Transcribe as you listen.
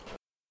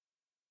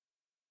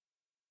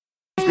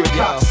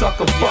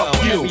cocksucker,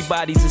 fuck you.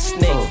 Everybody's a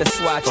snake, that's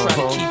why I try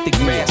to keep the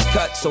grass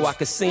cut so I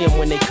can see them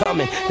when they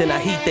coming. Then I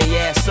heat they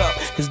ass up,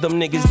 cause them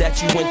niggas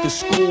that you went to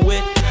school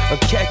with will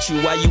catch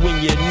you while you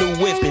in your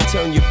new whip and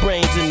turn your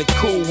brains into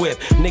Cool Whip.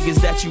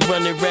 Niggas that you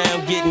run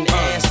around getting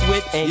ass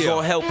with ain't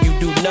gonna help you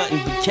do nothing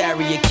but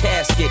carry a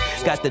casket.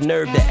 Got the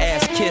nerve to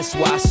ass kiss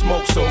why I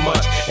smoke so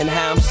much, and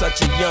how I'm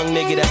such a young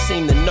nigga that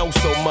seem to know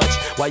so much.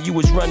 While you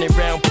was running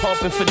around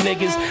pumping for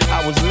niggas,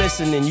 I was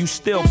listening, you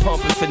still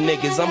pumping for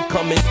niggas. I'm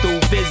coming through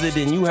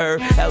visiting, you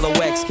heard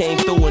LOX came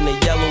through in the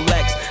yellow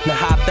Lex. Now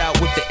hopped out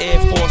with the Air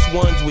Force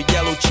Ones with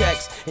yellow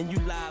checks, and you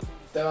live.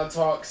 Then I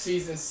Talk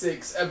Season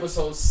 6,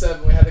 Episode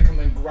 7. We had to come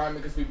in grimy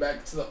because we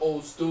back to the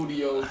old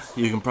studios.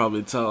 You can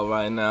probably tell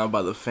right now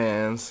by the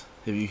fans.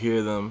 If you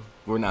hear them,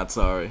 we're not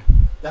sorry.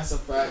 That's a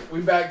fact. We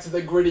back to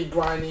the gritty,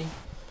 grimy.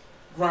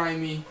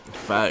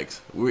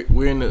 Facts.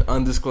 We're in an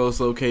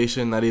undisclosed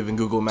location. Not even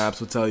Google Maps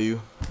will tell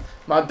you.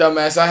 My dumb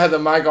ass. I had the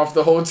mic off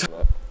the whole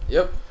time.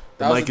 Yep.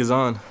 The mic is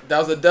on. That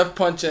was a deaf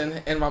punch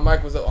in, and my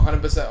mic was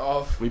 100%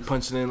 off. We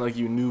punching in like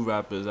you new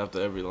rappers after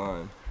every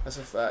line. That's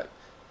a fact.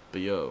 But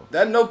yo,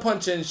 that no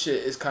punch in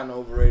shit is kind of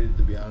overrated,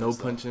 to be honest. No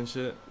punch in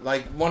shit?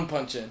 Like one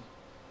punch in.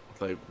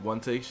 Like one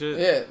take shit?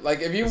 Yeah,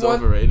 like if you it's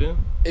want overrated?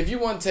 If you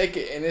want to take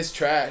it and it's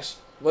trash,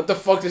 what the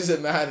fuck does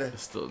it matter?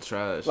 It's still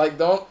trash. Like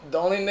the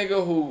only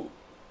nigga who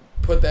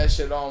put that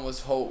shit on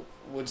was Hope,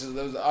 which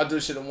is I'll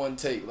do shit in one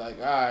take. Like,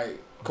 alright,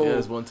 cool. Yeah,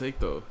 it's one take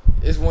though.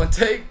 It's one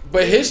take,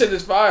 but his shit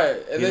is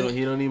fire. And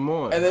he don't need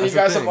more. And then you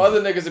got some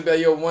other niggas that be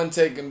like, yo, one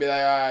take, and be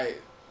like, alright,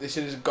 this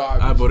shit is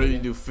garbage. Alright, but if you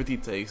do 50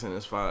 takes and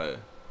it's fire.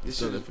 You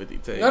still did 50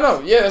 takes.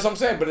 No, yeah, that's what I'm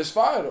saying, but it's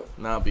fire though.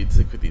 Nah, but you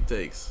took 50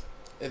 takes.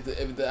 If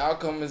the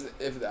outcome is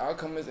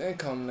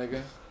income,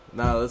 nigga.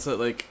 Nah, let's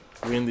like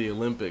we're in the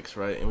Olympics,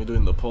 right? And we're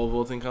doing the pole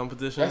vaulting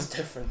competition. That's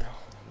different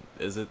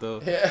though. Is it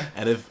though? Yeah.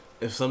 And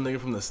if some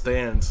nigga from the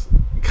stands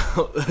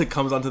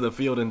comes onto the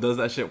field and does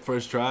that shit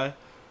first try,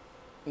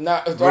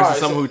 versus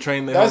someone who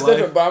trained their whole life. That's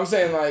different, but I'm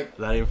saying like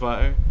that ain't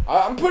fire.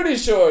 I'm pretty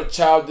sure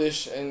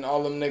Childish and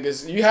all them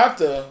niggas, you have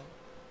to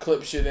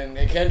clip shit in,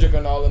 and Kendrick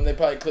and all them, they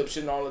probably clip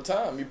shit in all the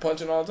time. You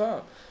punching all the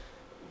time.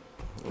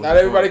 Not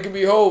everybody can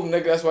be Hov,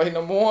 nigga. That's why he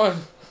number one.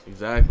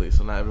 Exactly.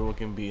 So not everyone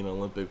can be an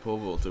Olympic pole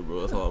vaulter,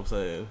 bro. That's all I'm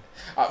saying.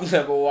 I've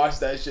never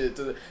watched that shit.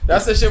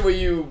 That's the shit where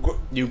you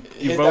run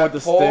with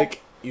the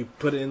stick, you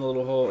put it in a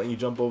little hole, and you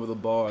jump over the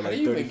bar. How do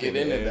you even get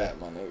into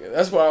that, my nigga?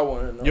 That's what I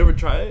want to know. You ever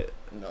try it?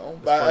 No,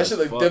 but that shit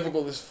look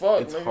difficult as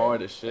fuck. It's nigga.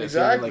 hard as shit.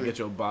 Exactly. You like get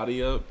your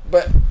body up.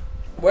 But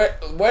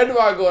where do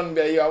I go and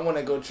be like, yo, I want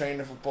to go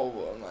training for pole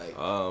vault?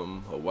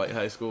 I'm like, a white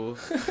high school.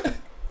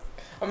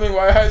 I mean,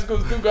 white high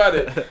schools do got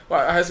it.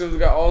 White high schools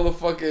got all the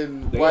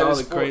fucking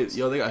whitest sports. Crazy.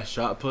 Yo, they got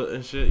shot put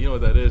and shit. You know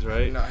what that is,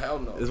 right? No, hell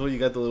no. This is where you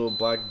got the little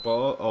black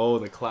ball. Oh,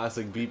 the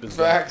classic beep is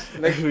facts.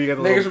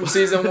 Niggas from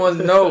season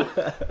 1 know.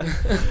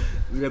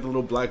 You got the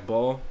little black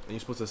ball, and you're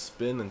supposed to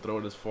spin and throw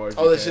it as far as you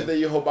can. Oh, the shit that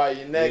you hold by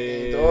your neck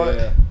and you throw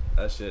it?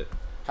 That shit.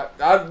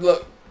 I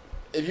look,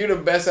 if you're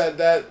the best at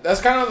that,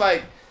 that's kind of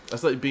like...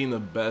 That's like being the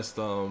best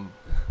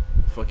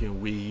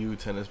fucking Wii U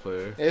tennis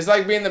player. It's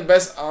like being the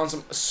best on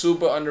some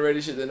super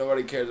underrated shit that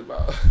nobody cares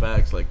about.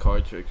 Facts, like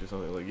card tricks or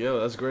something. Like,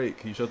 yo, that's great.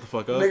 Can you shut the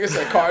fuck up? Niggas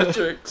said card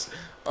tricks.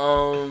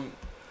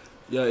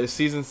 Yeah, it's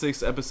season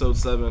 6, episode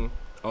 7.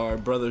 Our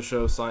brother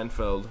show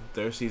Seinfeld,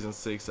 their season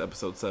 6,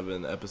 episode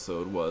 7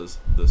 episode was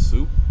The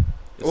Soup.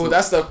 Oh,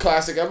 that's the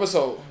classic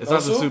episode. It's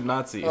not The Soup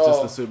Nazi. It's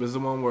just The Soup. It's the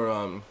one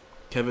where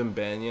Kevin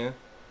Banya,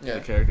 the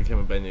character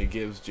Kevin Banya,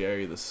 gives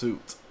Jerry the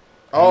suit.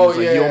 Oh,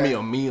 yeah. Like, you owe me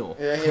a meal.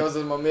 Yeah, he owes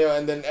him a meal.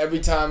 And then every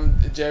time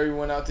Jerry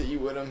went out to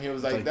eat with him, he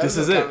was like, that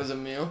doesn't count as a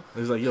meal.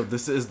 He's like, yo,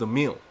 this is the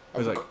meal.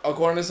 He's like,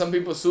 according to some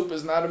people, soup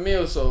is not a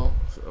meal, so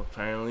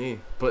apparently.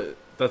 But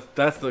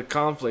that's the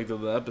conflict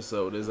of the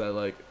episode, is that,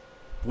 like,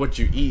 what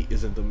you eat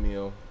isn't the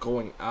meal.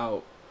 Going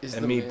out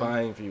and me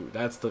buying for you,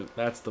 that's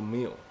the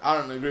meal. I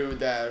don't agree with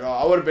that at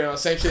all. I would have been on the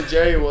same shit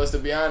Jerry was, to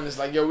be honest.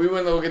 Like, yo, we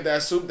went to go get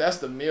that soup, that's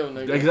the meal,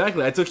 nigga.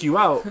 Exactly. I took you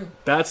out.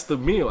 That's the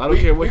meal. I don't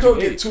care what you ate.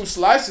 We go get 2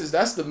 slices,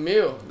 that's the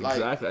meal. Like,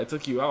 exactly. I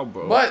took you out,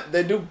 bro. But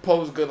they do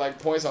pose good, like,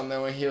 points on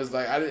that when he was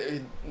like,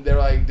 they're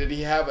like, did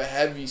he have a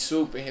heavy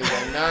soup? And he was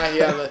like, nah, he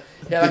had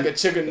like a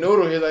chicken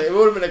noodle. He was like, it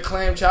would have been a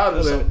clam chowder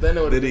or something. Then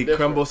it would have been different.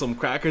 Crumble some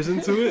crackers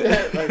into it?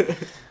 Yeah, like,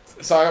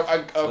 so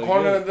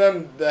according to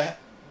them,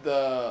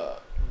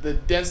 the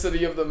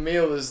density of the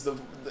meal is if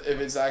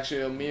it's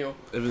actually a meal.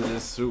 If it's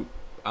just soup,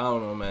 I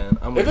don't know, man.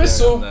 If it's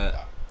soup,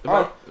 if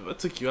I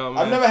took you out,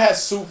 man. I've never had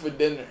soup for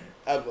dinner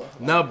ever.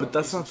 No, but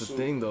that's not the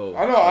thing, though.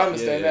 I know, I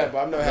understand that, but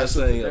I've never had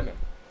soup for dinner.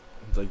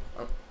 It's like,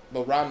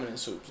 but ramen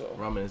is soup, so.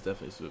 Ramen is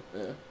definitely soup.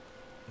 Yeah.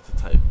 It's a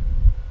type.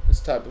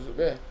 It's a type of soup,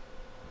 yeah.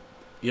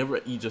 You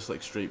ever eat just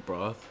like straight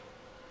broth,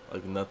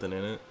 like nothing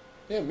in it?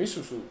 Yeah,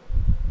 miso soup.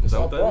 It's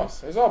all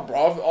broth. It's all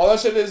broth. All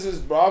that shit is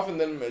broth, and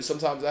then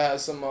sometimes it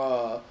has some.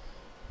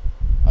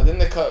 I think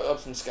they cut up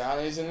some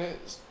scallions in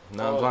it.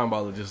 Nah, I'm talking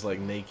about just like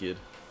naked.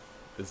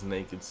 It's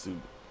naked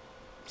soup.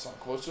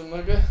 Sancocho,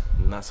 nigga?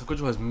 Nah,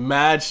 sancocho has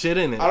mad shit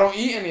in it. I don't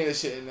eat any of the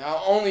shit in it.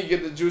 I only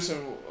get the juice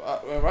and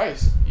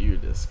rice. You're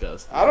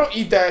disgusting. I don't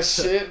eat that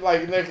shit.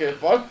 Like, nigga,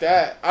 fuck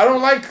that. I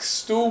don't like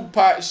stew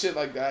pot shit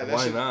like that.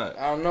 Why shit, not?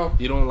 I don't know.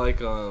 You don't like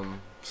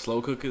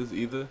slow cookers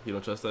either? You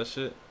don't trust that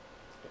shit?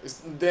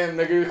 Damn,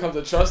 nigga, it becomes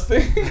a trust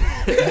thing.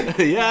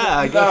 Yeah,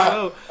 I guess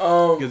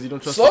so. Because you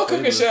don't trust slow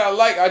cooking shit. I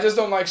like. I just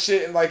don't like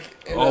shit and like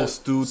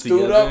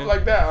stewed up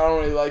like that. I don't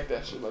really like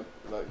that shit. Like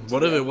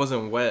what if it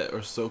wasn't wet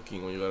or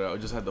soaking when you got it out?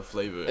 It just had the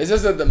flavor. It's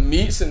just that the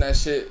meats and that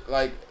shit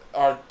like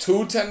are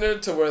too tender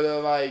to where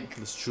they're like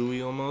it's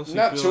chewy almost.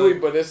 Not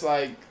chewy, but it's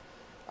like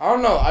I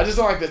don't know. I just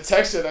don't like the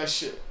texture of that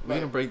shit. We're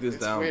gonna break this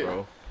down, weird.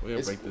 bro. We're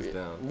gonna break this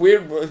down.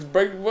 Weird.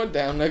 Break what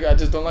down, nigga? I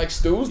just don't like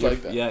stews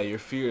like that. Yeah, your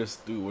fear of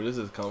stew. Where does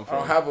this come from? I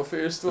don't have a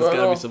fear of stew. There's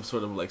gotta be some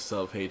sort of like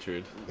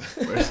self-hatred.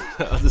 I'm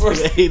just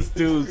gonna hate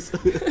stews.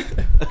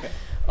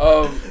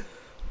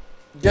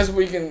 Guess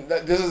we can.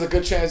 This is a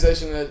good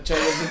transition to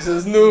transition to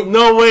this new.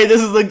 No way,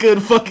 this is a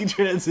good fucking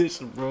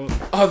transition, bro.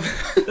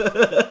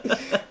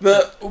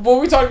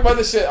 We talked about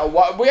this shit.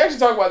 We actually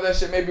talked about that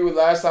shit maybe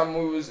last time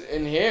we was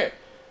in here,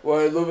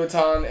 where Louis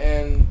Vuitton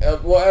and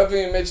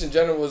Evan Mitch in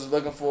general was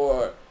looking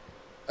for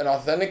an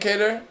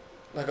authenticator,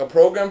 like a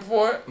program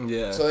for it.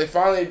 Yeah. So they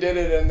finally did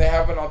it, and they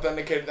have an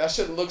authenticator. That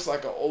shit looks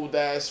like an old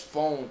ass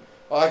phone,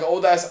 or like an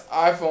old ass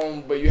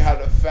iPhone, but you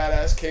had a fat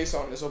ass case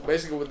on it. So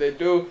basically, what they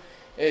do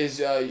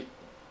is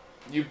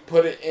you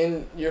put it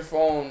in your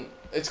phone.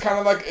 It's kind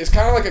of like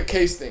a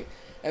case thing,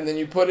 and then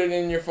you put it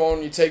in your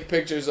phone. You take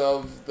pictures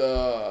of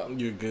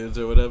your goods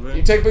or whatever.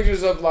 You take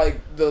pictures of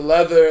like the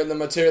leather and the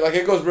material. Like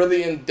it goes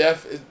really in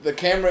depth. The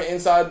camera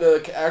inside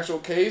the actual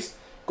case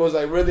goes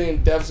like really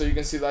in depth, so you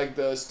can see like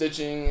the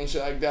stitching and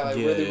shit like that. Like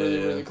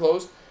really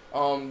close.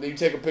 You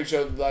take a picture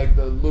of like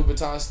the Louis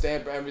Vuitton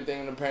stamp and everything,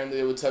 and apparently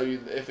it will tell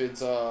you if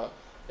it's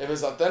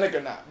authentic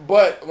or not.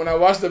 But when I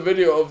watched the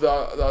video of the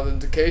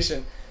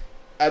authentication,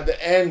 at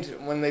the end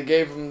when they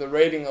gave him the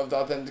rating of the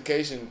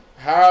authentication,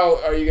 how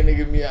are you gonna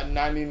give me a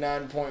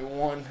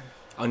 99.1?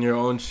 On your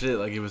own shit,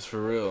 like it was for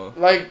real.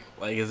 Like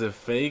is it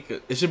fake?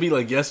 It should be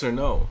like yes or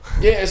no.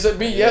 Yeah, it should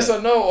be yes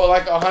or no, or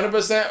like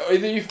 100%, or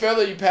either you fail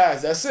or you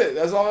pass. That's it.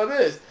 That's all it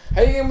is.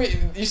 How you gonna be?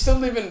 You still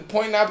leaving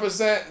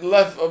 0.9%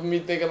 left of me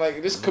thinking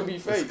like this could be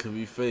fake. This could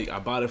be fake. I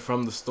bought it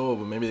from the store,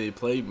 but maybe they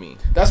played me.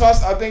 That's why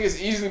I think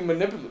it's easily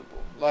manipulable.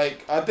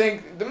 Like I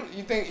think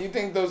you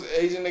think those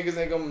Asian niggas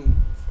ain't gonna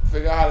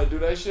figure out how to do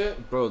that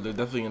shit? Bro, they're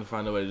definitely gonna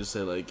find a way to just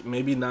say like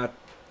maybe not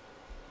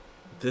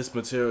this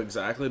material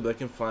exactly, but they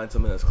can find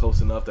something that's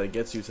close enough that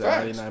gets you to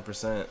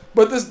 99%.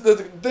 But the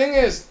thing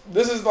is,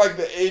 this is like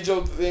the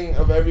age-old thing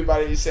of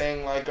everybody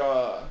saying like,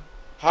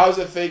 how's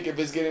it fake if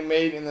it's getting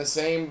made in the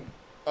same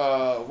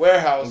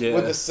warehouse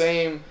with the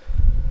same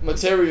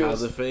materials?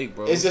 How's it fake,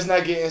 bro? It's just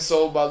not getting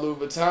sold by Louis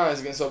Vuitton.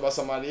 It's getting sold by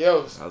somebody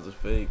else. How's it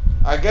fake?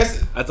 I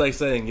guess that's like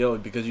saying, yo,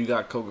 because you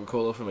got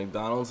Coca-Cola from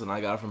McDonald's and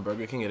I got it from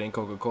Burger King, it ain't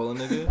Coca-Cola,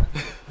 nigga.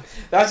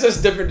 That's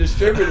just different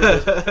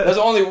distributors. There's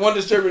only one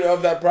distributor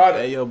of that product.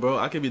 Hey, yo, bro,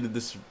 I could be the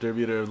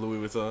distributor of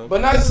Louis Vuitton.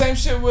 But not the same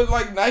shit with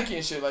like Nike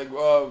and shit. Like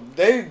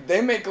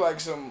they make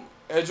like some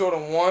Air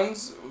Jordan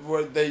 1s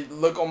where they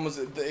look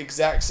almost the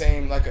exact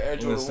same like an Air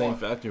Jordan 1. The same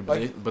factory,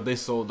 but they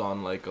sold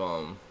on like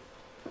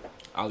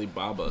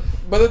Alibaba.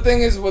 But the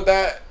thing is with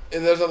that,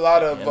 there's a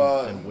lot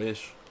of and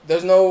Wish.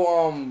 There's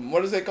no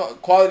what is they call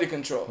quality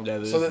control.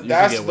 Yeah, so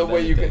that's the way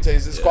you can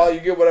taste. It's quality.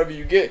 You get whatever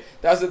you get.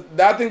 I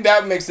think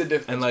that makes a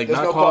difference. And like there's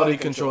not no quality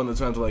control in the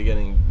terms of like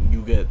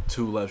you get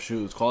 2 left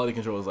shoes. Quality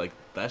control is like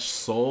that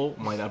sole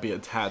might not be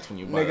attached when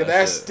you buy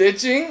that shit.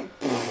 Stitching.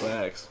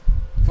 Facts.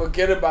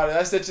 Forget about it.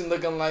 That stitching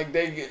looking like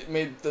they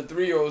made the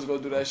 3-year-olds go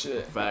do that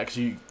shit. Facts.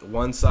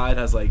 One side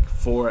has like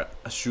 4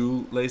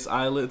 shoelace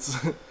eyelets.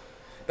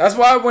 That's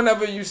why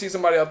whenever you see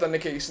somebody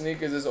authenticate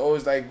sneakers, it's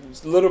always like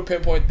little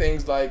pinpoint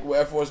things like with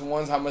Air Force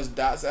 1s, how much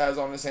dots it has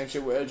on the same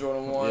shit with Air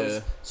Jordan 1s. Yeah.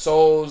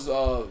 Soles,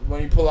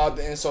 when you pull out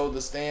the insole,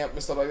 the stamp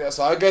and stuff like that.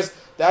 So I guess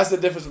that's the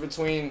difference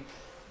between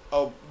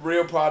a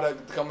real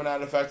product coming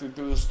out of the factory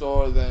through the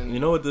store than you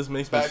know what this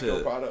makes me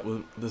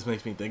this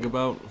makes me think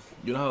about?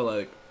 You know how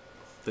like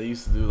they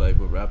used to do like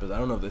with rappers. I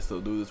don't know if they still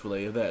do this. But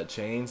like if they had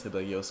chains, they'd be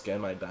like, "Yo,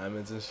 scan my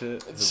diamonds and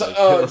shit."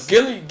 So,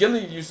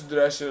 Gilly used to do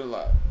that shit a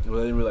lot.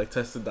 Well, they were like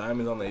test the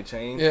diamonds on their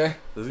chain. Yeah,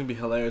 this is gonna be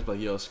hilarious. But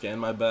like, yo, scan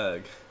my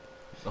bag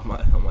on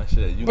my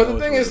shit. But the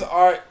thing is,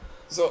 alright.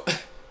 So,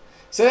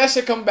 say that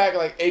shit come back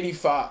like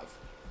 85.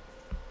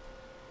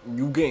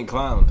 You getting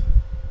clowned.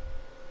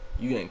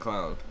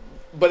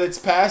 But it's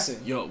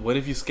passing. Yo, what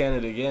if you scan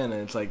it again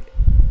and it's like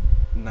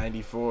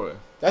 94?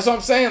 That's what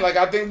I'm saying. Like,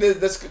 I think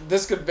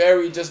this could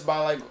vary just by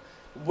like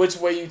which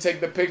way you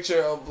take the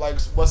picture of like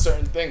what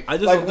certain thing. I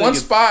just like one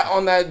spot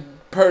on that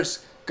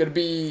purse could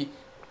be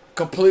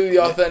completely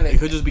authentic. It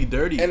could just be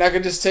dirty, and I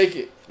could just take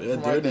it. Yeah,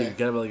 dirty. You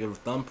gotta have like a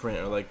thumbprint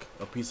or like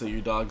a piece of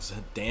your dog's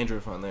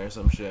dandruff on there or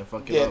some shit.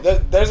 Fuck it up. Yeah,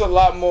 there's a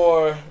lot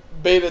more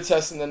beta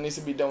testing that needs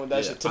to be done with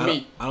that shit. To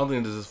me, I don't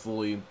think this is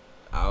fully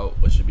out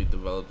what should be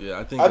developed. Yeah,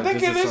 I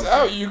think it is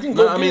out. You can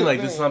go. I mean, like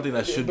this is something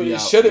that should be out.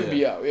 But it shouldn't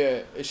be out.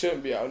 Yeah, it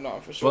shouldn't be out. No,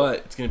 for sure.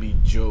 But it's gonna be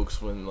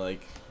jokes when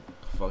like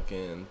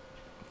fucking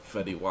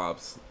Fetty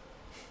Wap's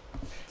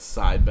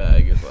side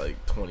bag is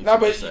like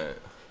 20%.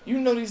 you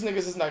know these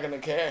niggas is not gonna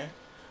care.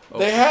 Oh,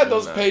 they had sure,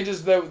 those man.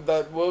 pages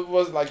that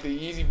was like the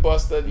Easy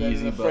Buster and,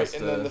 Easy then the Buster.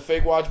 and then the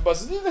fake watch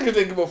busters. These niggas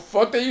didn't give a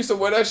fuck. They used to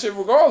wear that shit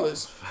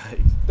regardless. Facts.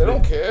 They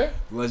don't care.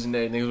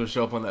 Legendary niggas would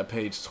show up on that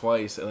page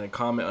twice and then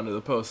comment under the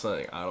post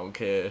saying, I don't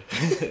care.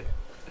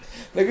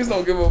 Niggas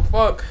don't give a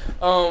fuck.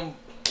 I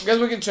guess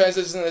we can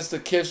transition this to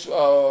Kif's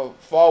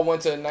Fall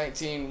Winter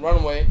 19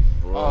 runway,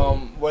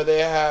 where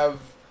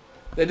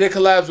they did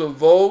collabs with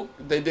Vogue,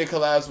 they did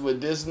collabs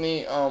with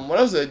Disney. What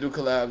else did they do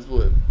collabs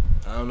with?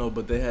 I don't know,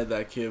 but they had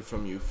that kid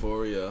from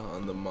Euphoria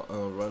on the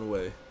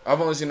runway.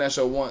 I've only seen that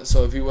show once,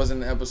 so if he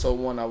wasn't in episode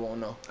 1, I won't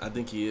know. I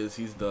think he is.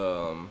 He's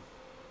the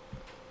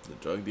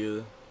drug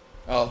dealer.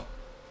 Oh.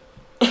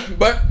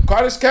 But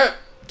Carter's Cap,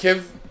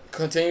 Kif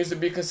continues to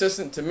be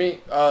consistent to me.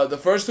 The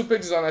first 2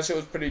 pictures on that shit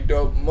was pretty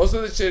dope. Most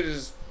of the shit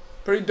is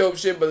pretty dope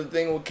shit, but the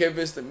thing with Kif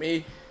is, to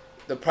me,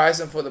 the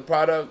pricing for the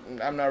product,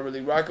 I'm not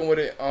really rocking with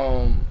it.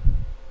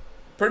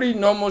 Pretty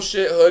normal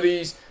shit,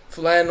 hoodies,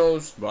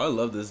 flannels. Bro, I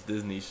love this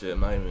Disney shit. I'm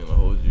not even gonna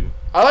hold you.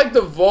 I like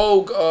the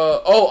Vogue.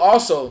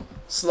 Also,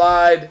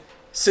 slide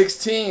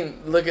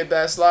 16. Look at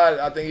that slide.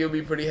 I think you'll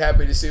be pretty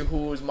happy to see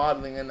who was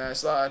modeling in that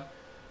slide.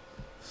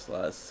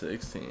 Slide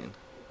 16.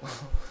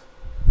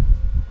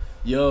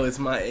 Yo, it's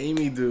my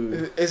Amy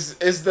dude. It's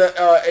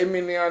the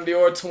Amy Leon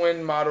Dior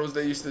twin models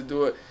that used to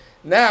do it.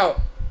 Now,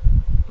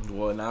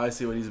 Well, now I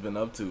see what he's been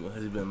up to.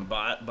 Has he been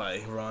bought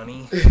by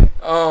Ronnie?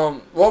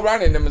 well,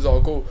 Ronnie and them is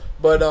all cool,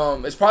 but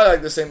it's probably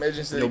like the same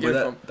agency they get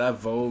from. That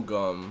Vogue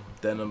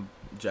denim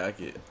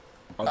jacket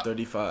on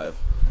 35.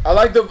 I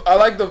like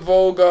the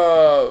Vogue.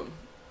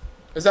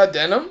 Is that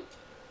denim?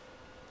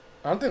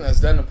 I don't think that's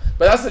denim,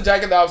 but that's the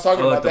jacket that I was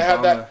talking about.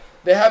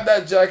 They have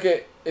that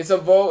jacket. It's a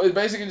Vogue. It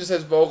basically just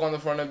says Vogue on the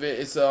front of it.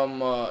 It's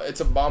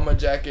a bomber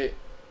jacket,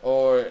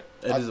 or It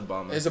is a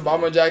bomber. It's a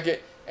bomber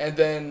jacket, and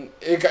then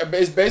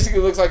it basically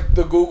looks like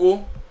the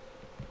Google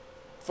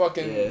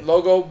fucking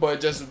logo, but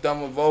just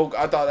done with Vogue.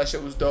 I thought that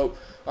shit was dope.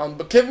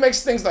 But Kif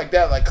makes things like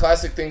that, like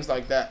classic things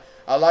like that.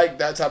 I like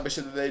that type of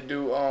shit that they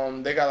do.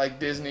 They got like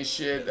Disney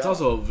shit. It's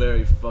also a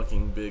very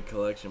fucking big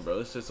collection, bro.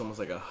 This shit's almost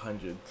like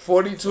 100.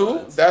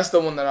 42. That's the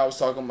one that I was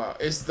talking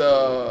about. It's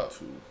the.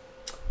 42.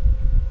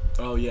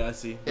 Oh yeah, I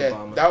see.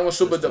 Yeah, that one's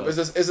super dope.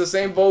 It's the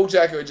same Vogue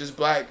jacket, just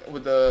black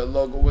with the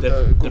logo with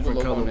the Google different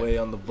logo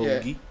colorway on the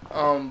Vogue.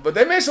 Yeah. But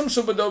they made some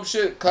super dope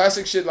shit,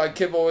 classic shit like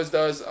Kif always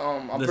does.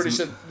 I'm pretty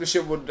sure the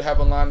shit would have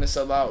a line to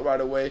sell out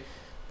right away.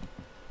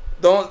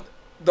 The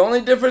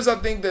only difference I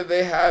think that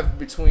they have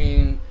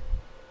between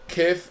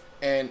Kif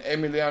and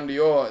Amy Leon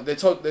Dior,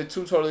 they're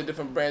two totally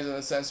different brands in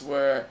the sense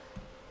where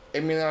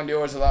Amy Leon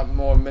Dior is a lot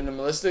more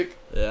minimalistic.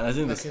 Yeah, I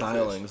think the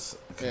styling's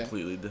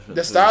completely different.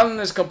 The styling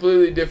is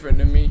completely different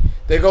to me.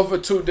 They go for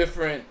two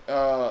different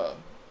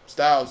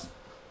styles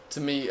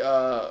to me.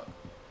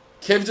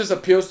 Kif just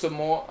appeals to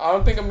more. I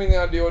don't think Amy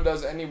Leon Dior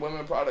does any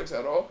women products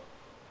at all.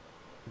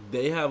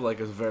 They have like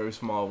a very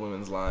small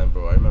women's line,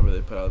 bro. I remember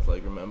they put out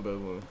remember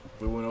when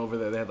we went over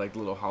there, they had like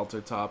little halter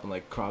top and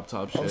like crop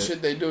top shit. Oh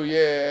shit, they do,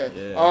 yeah.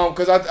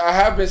 Cause I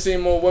have been seeing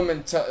more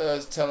women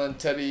telling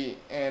Teddy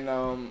and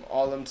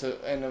all them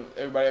and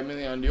everybody at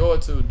Leon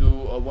Dior to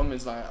do a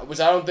women's line,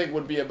 which I don't think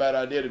would be a bad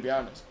idea, to be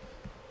honest.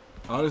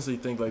 I honestly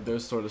think like their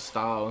sort of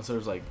style and sort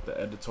of like the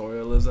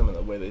editorialism and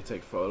the way they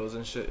take photos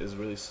and shit is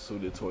really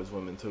suited towards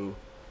women too,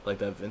 like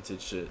that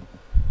vintage shit.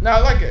 No, I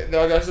like it.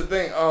 No, that's the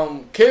thing.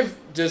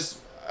 Kif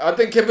I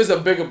think Kif is a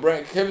bigger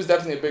brand. Kif is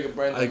definitely a bigger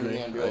brand than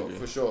Leon Dior,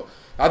 for sure.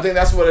 I think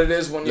that's what it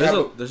is when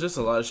there's just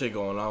a lot of shit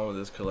going on with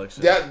this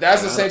collection.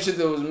 That's the same shit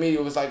that was me.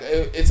 It was like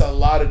it's a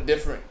lot of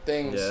different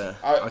things. Yeah,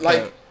 I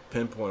can't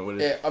pinpoint what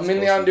it is. Yeah, I mean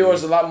Leon Dior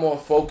is a lot more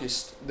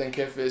focused than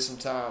Kif is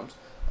sometimes.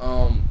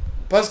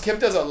 Plus Kif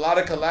does a lot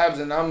of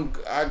collabs, and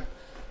I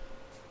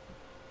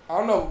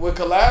don't know, with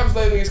collabs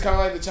lately, it's kind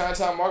of like the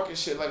Chinatown Market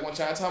shit. Like when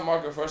Chinatown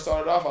Market first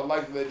started off, I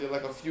liked that they did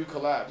like a few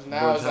collabs.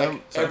 Now it's like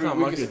every week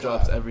Market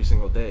drops every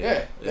single day.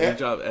 Yeah, they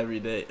drop every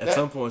day. At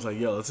some point, it's like,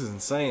 yo, this is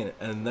insane.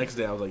 And the next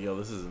day, I was like, yo,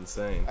 this is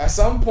insane. At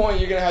some point,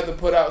 you're gonna have to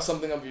put out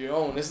something of your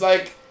own. It's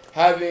like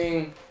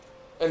having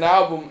an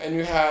album and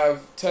you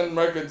have 10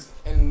 records,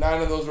 and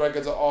 9 of those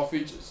records are all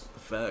features.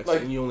 Facts.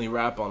 Like, and you only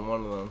rap on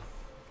one of them.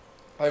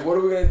 Like, what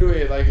are we gonna do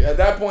here? Like at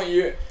that point,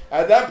 you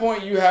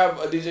have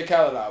a DJ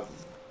Khaled album.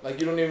 Like,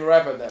 you don't even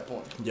rap at that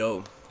point.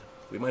 Yo,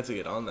 we might take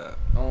it on that.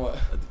 On what?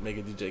 Make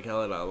a DJ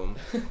Khaled album.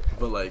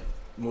 But, like,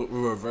 we'll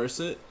reverse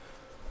it.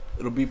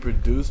 It'll be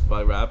produced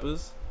by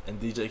rappers, and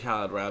DJ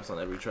Khaled raps on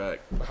every track.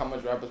 How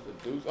much rappers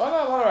produce? Oh,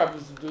 not a lot of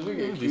rappers produce. We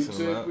get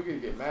Q-Tip. We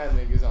could get mad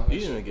niggas on this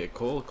shit. You even get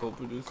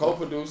co-producers.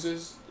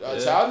 Co-producers.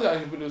 Childish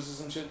actually produces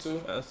some shit, too.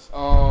 Yes.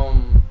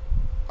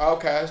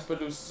 Outkast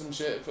produces some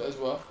shit as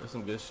well. That's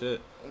some good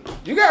shit.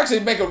 You can actually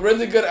make a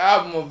really good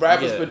album of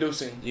rappers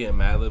producing. You get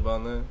Madlib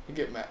on there. You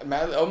get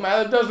Madlib. Oh,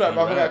 Madlib does rap.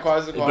 I forgot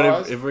Quasi.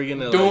 But if we're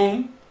gonna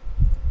Doom,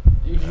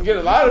 you can get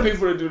a lot of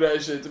people to do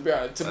that shit. To be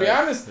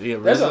honest,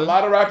 there's a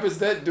lot of rappers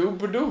that do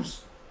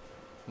produce.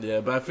 Yeah,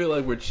 but I feel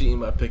like we're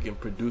cheating by picking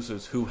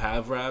producers who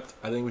have rapped.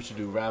 I think we should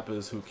do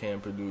rappers who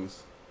can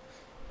produce.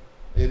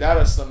 Yeah,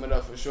 that'll slim it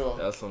up for sure.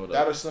 That'll slim it up.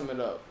 That'll slim it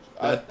up.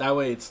 That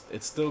way it's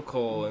still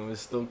Cole and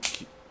it's still.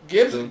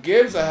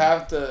 Gibbs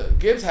had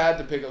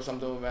to pick up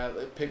something with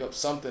Madlib. Pick up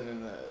something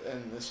in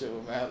the shit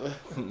with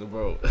Madlib.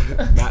 Bro,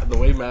 the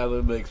way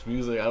Madlib makes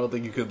music, I don't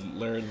think you could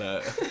learn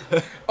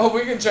that. Oh,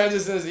 we can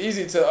transition this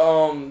easy to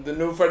the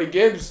new Freddie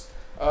Gibbs.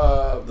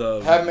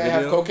 The Have Man video?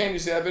 Have Cocaine. You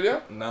see that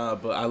video? Nah,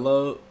 but I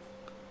love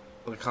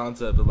the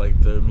concept of like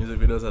their music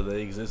videos that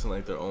they exist in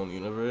like their own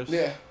universe.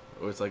 Yeah.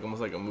 Or it's like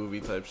almost like a movie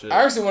type shit.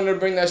 I actually wanted to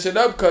bring that shit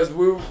up because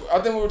I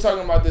think we were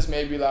talking about this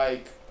maybe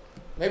like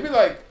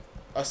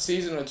a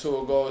season or two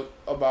ago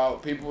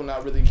about people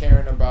not really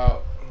caring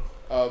about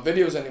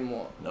videos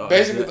anymore. No,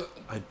 basically,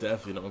 I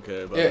definitely don't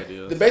care about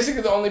videos.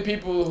 Basically, the only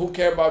people who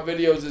care about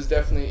videos is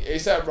definitely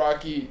A$AP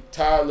Rocky,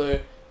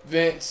 Tyler,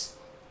 Vince,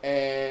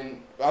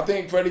 and I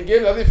think Freddie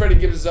Gibbs. I think Freddie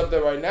Gibbs is up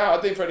there right now.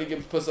 I think Freddie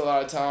Gibbs puts a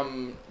lot of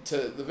time to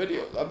the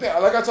videos. I think,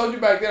 like I told you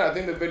back then, I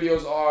think the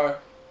videos are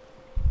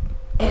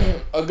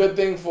a good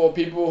thing for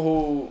people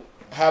who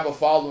have a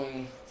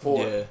following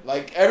for it.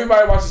 Like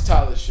everybody watches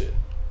Tyler shit.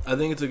 I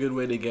think it's a good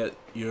way to get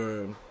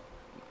your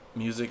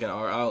music and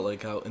art out,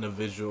 like out in a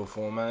visual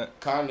format.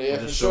 Kinda, yeah,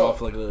 for for show sure.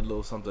 off like a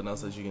little something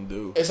else that you can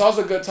do. It's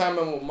also a good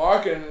timing with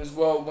marketing as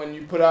well. When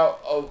you put out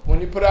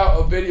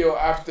a video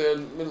after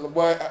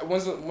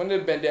when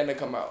did Bandana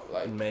come out?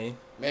 Like May.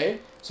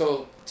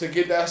 So to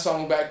get that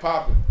song back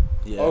popping.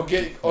 Yeah. Or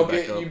get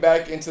you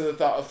back into the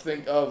thought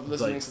of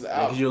listening to the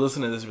album. Because you're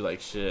listening to this, you're like,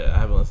 shit, I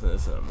haven't listened to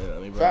this in a minute.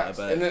 Let me bring that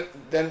back. And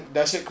then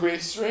that shit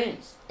creates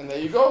streams, and there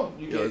you go.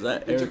 Is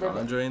that Eric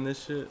Andre in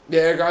this shit?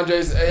 Yeah, Eric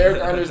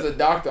Andre's the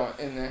doctor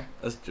in there.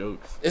 That's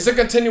jokes. It's a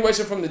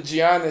continuation from the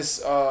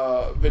Giannis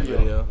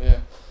video.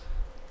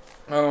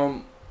 Yeah.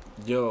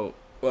 Yo.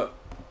 What?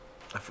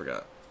 I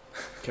forgot.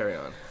 Carry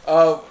on.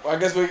 I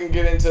guess we can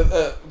get into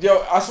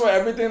I swear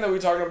everything that we're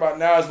talking about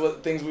now is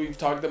what things we've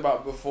talked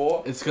about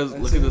before. It's because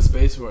look at the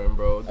space we're in,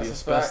 bro. The That's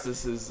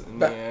asbestos is in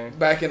the air.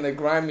 Back in the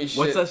grimy shit.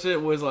 What's that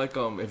shit? Was like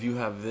if you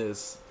have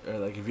this or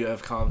like if you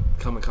have come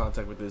in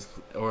contact with this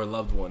or a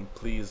loved one,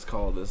 please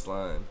call this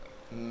line.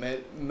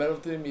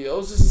 Metathermiosis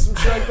or some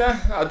shit like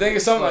that. I think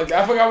it's something like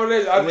that. I forgot what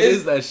it is. What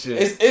is that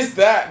shit? It's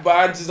that, but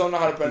I just don't know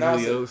how to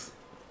pronounce it.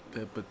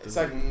 It's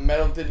like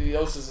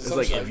metathermiosis or something.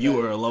 It's like if you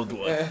were a loved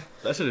one. Yeah.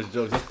 That shit is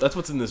jokes. That's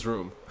what's in this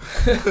room.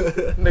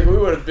 Nigga, we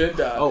would have been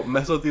died. Oh,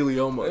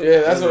 mesothelioma.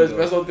 Yeah, that's what it's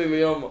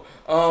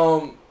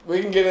mesothelioma.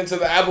 We can get into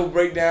the Apple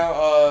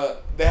breakdown.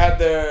 They had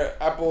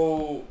their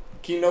Apple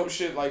keynote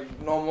shit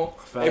like normal.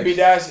 AB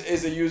Dash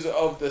is a user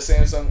of the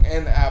Samsung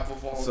and the Apple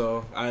phone.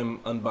 So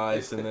I'm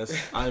unbiased in this.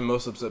 I'm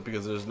most upset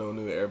because there's no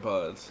new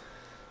AirPods.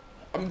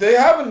 They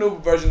have a new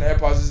version of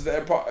AirPods. It's the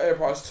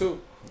AirPods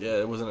 2. Yeah,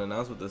 it wasn't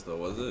announced with this though,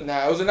 was it?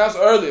 Nah, it was announced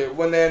earlier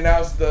when they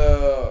announced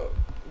the.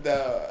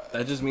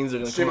 That just means they're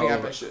gonna come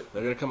out with shit.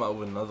 They're gonna come out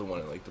with another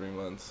one in like 3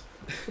 months.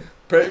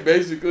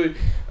 Basically,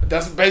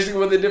 that's basically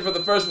what they did for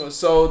the first one.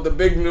 So the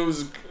big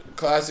news,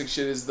 classic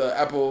shit, is the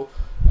Apple,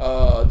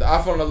 the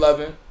iPhone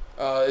 11.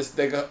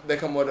 They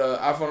come with an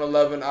iPhone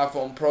 11,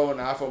 iPhone Pro,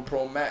 and iPhone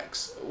Pro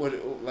Max.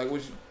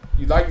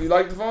 You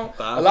like the phone?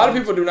 A lot of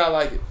people do not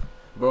like it.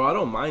 Bro, I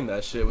don't mind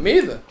that shit. Me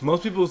either.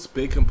 Most people's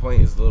big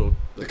complaint is the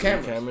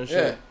camera shit.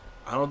 Yeah.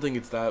 I don't think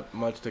it's that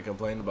much to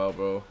complain about,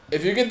 bro.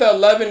 If you get the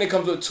 11, it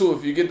comes with 2.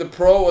 If you get the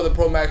Pro or the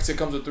Pro Max, it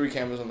comes with 3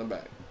 cameras on the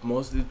back.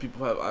 Most of these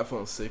people have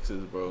iPhone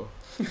 6s, bro.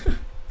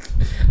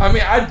 I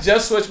mean, I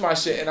just switched my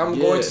shit, and I'm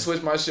going to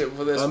switch my shit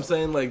for this. But I'm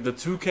saying, like, the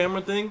 2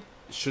 camera thing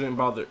shouldn't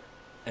bother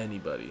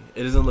anybody.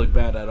 It doesn't look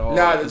bad at all.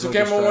 Nah, the 2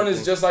 camera one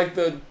is just like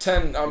the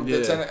 10.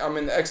 The 10. I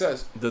mean the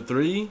XS. The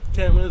 3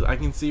 cameras, I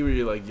can see where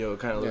you're like, yo, it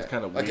kind of looks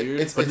kind of like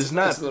weird. But it's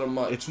not. It's a little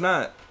much. It's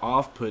not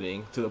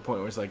off-putting to the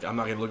point where it's like I'm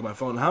not gonna look at my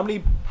phone. How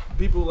many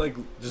people like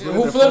just look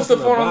who at flips the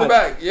phone on the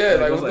back? Yeah,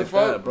 like what the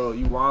fuck, that, bro?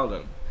 You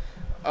wildin'.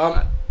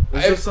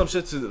 There's just some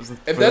shit to.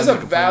 If there's a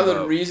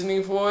valid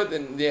reasoning for it,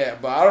 then yeah.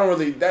 But I don't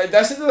really.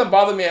 That shit doesn't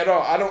bother me at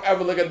all. I don't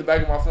ever look at the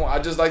back of my phone. I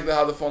just like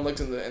how the phone looks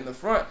in the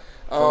front.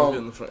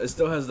 It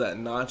still has that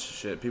notch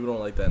shit. People don't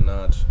like that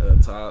notch at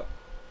the top.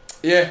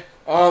 Yeah.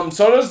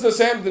 So does the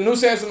new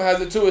Samsung has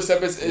it too,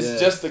 except it's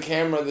just the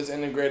camera that's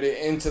integrated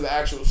into the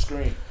actual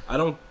screen.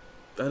 That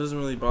doesn't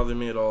really bother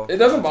me at all. It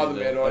doesn't bother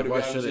me at all. Like,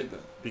 why should it?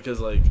 Because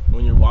like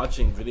when you're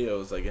watching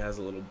videos, like it has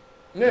a little.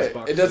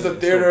 Yeah, it does the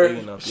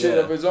theater shit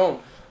of its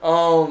own.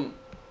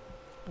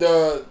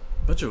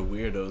 Bunch of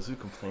weirdos who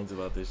complains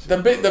about this shit.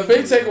 The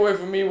big takeaway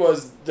for me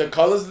was the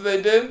colors that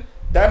they did.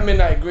 That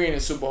midnight green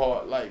is super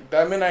hard. Like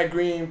that midnight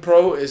green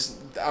Pro is.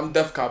 I'm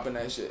def copping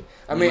that shit.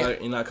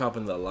 You're not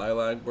copping the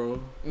lilac, bro.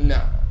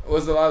 Nah,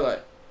 what's the lilac?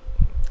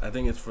 I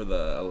think it's for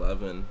the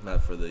 11,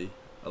 not for the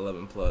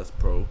 11 Plus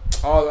Pro.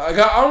 Oh, I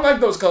don't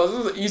like those colors.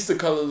 Those are Easter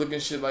color looking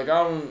shit. Like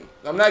I'm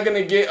not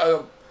gonna get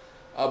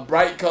a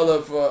bright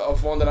color for a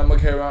phone that I'm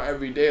gonna carry around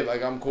every day.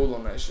 Like I'm cool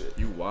on that shit.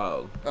 You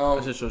wild.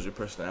 That just shows your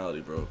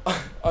personality, bro.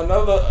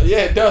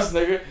 It does,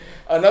 nigga.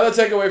 Another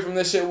takeaway from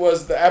this shit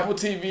was the Apple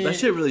TV. That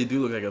shit really do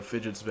look like a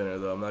fidget spinner,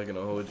 though. I'm not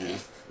gonna hold you.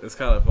 It's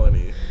kind of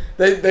funny.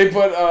 They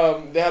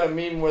put they had a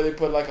meme where they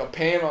put like a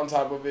pan on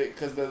top of it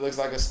because it looks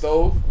like a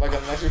stove, like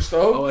an electric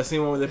stove. Oh, I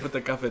seen one where they put the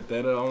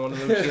cafetera on one of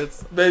them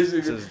shits.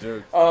 Basically, just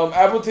jerk.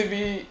 Apple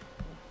TV,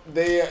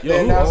 they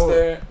announced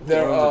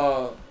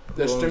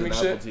their streaming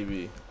shit. Apple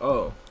TV.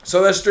 Oh,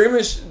 so their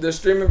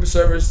streaming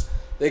service,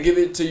 they give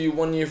it to you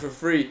 1 year for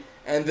free,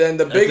 and then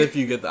the big. If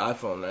you get the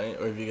iPhone, right,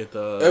 or if you get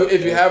the.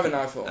 If you have an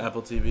iPhone.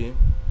 Apple TV.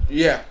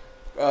 Yeah.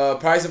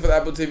 Pricing for the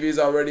Apple TV is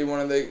already one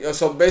of the.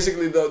 So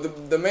basically,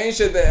 the main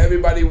shit that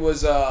everybody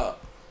was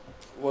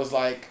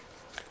like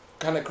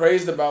kind of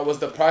crazed about was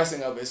the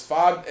pricing of it. It's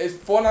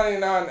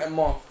 $4.99 a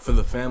month for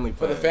the family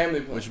plan. For the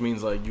family plan, which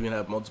means like you can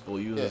have multiple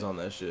users on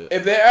that shit.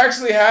 If they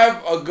actually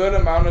have a good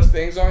amount of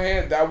things on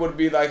here, that would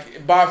be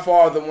like by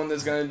far the one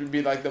that's gonna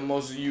be like the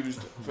most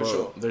used for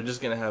sure. They're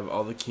just gonna have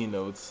all the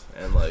keynotes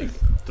and like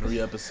 3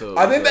 episodes.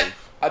 I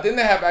think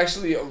they have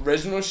actually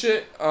original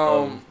shit.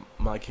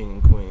 My King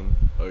and Queen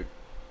or.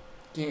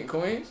 King and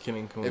Queens? King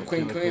and Queen. If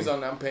Queen Queen's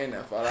on there, I'm paying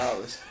that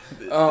 $5.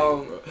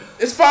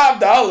 It's $5,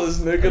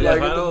 nigga. Yeah,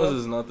 like $5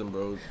 is nothing,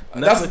 bro.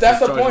 That's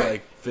the point.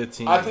 Like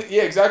 15.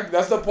 Yeah, exactly.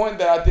 That's the point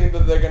that I think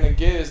that they're gonna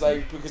get is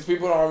like because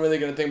people aren't really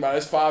gonna think about it.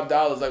 It's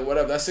 $5, like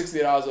whatever. That's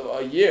 $60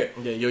 a year.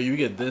 Yeah, you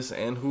get this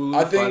and Hulu.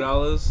 I think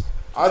 $5.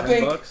 I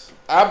think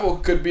Apple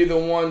could be the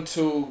one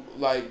to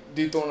like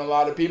dethrone a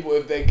lot of people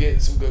if they get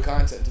some good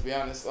content. To be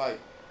honest, like.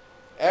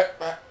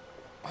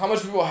 How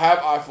much people have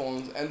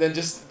iPhones, and then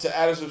just to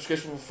add a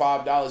subscription for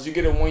 $5, you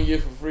get it 1 year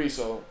for free.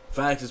 So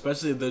facts,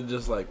 especially if they're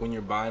just like when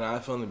you're buying an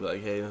iPhone, they'll be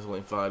like, "Hey, this is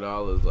only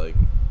 $5." Like,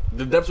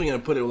 they're definitely gonna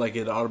put it like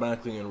it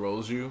automatically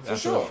enrolls you for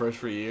after the first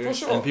free year, for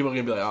sure. And people are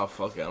gonna be like, "Oh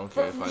fuck it, I don't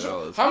care, $5."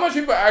 Sure. How much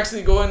people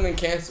actually go in and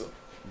cancel?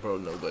 Bro,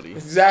 nobody.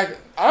 Exactly.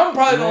 I'm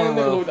probably the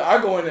only nigga who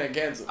I go in there and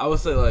cancel. I would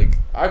say like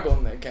I go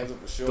in there and cancel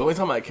for sure. The only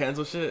time I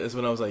cancel shit is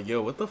when I was like,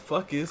 "Yo, what the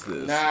fuck is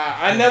this?" Nah,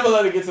 I never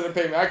let it get to the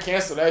payment. I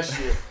cancel that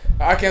shit.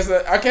 I cancel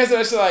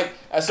that shit like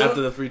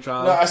after the free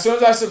trial. No, as soon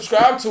as I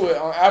subscribe to it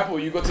on Apple,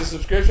 you go to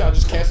subscription. I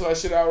just cancel that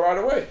shit out right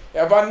away.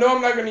 If I know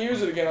I'm not gonna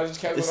use it again, I just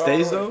cancel it. It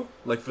stays right away. though,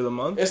 like for the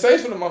month. It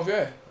stays for the month,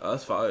 yeah. Oh,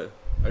 that's fire.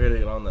 I gotta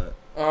get on that.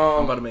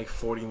 I'm about to make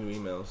 40 new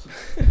emails.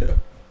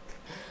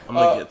 I'm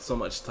gonna get so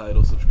much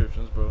Tidal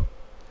subscriptions, bro.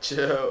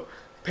 Chill.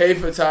 Pay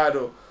for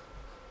Tidal.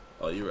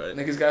 Oh, you right.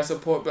 Niggas gotta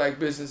support black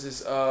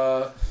businesses.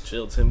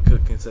 Chill. Tim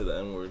Cook can say the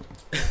N-word.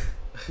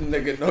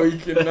 Nigga, no, you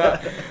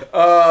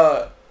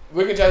cannot.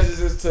 We can change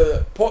this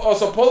to.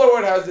 So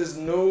Polaroid has this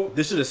new.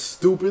 This shit is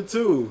stupid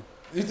too.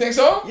 You think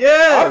so?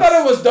 Yeah. I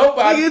thought it was dope.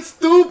 But it's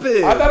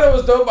stupid. I thought it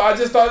was dope, but I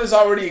just thought this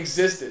already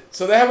existed.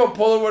 So they have a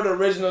Polaroid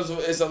Originals.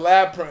 It's a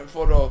lab print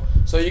photo,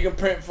 so you can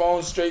print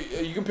phones straight.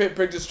 You can print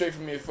pictures straight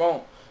from your phone.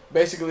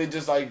 Basically,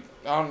 just like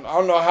I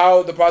don't know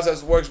how the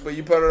process works, but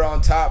you put it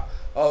on top.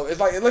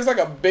 It looks like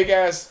a big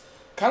ass,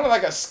 kind of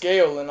like a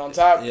scale, and on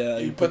top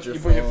you put your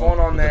phone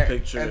on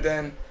there, and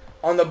then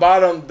on the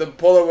bottom the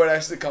Polaroid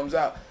actually comes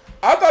out.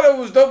 I thought it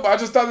was dope, but I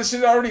just thought this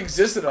shit already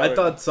existed already. I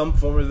thought some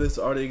form of this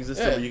already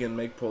existed where you can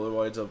make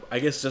Polaroids of, I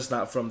guess just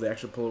not from the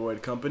actual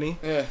Polaroid company.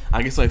 Yeah.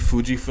 I guess like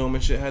Fujifilm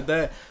and shit had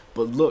that.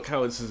 But look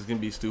how this is going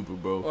to be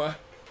stupid, bro. What?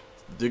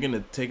 They're going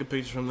to take a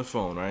picture from the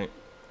phone, right?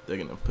 They're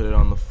going to put it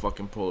on the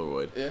fucking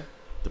Polaroid. Yeah.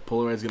 The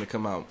Polaroid's going to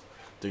come out.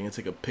 They're going to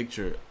take a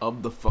picture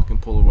of the fucking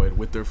Polaroid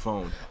with their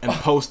phone and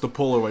post the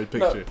Polaroid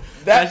picture.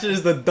 No, that shit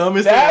is the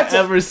dumbest thing I've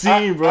ever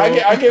seen, bro.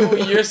 I get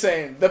what you're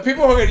saying. The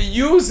people who are going to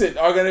use it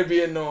are going to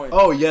be annoying.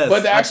 Oh, yes.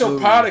 But the actual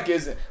product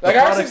isn't. Like, I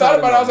actually thought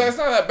about it. I was like, it's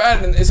not that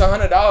bad. And it's $100.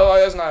 Like,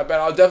 that's not that bad.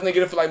 I'll definitely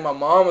get it for, like, my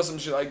mom or some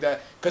shit like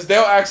that. Because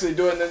they'll actually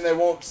do it, and then they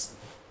won't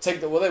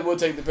take the... Well, they will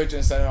take the picture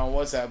and send it on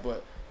WhatsApp,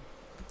 but...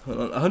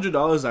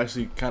 $100 is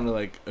actually kind of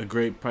like a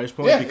great price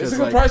point. Yeah, because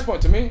it's a good price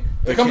point to me.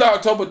 It comes out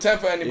October 10th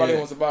for anybody who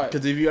wants to buy it.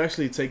 Because if you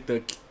actually take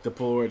the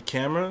Polaroid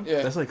camera,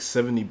 yeah. that's like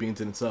 70 beans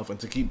in itself. And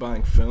to keep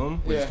buying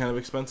film, which is kind of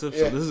expensive,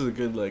 so this is a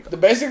good like.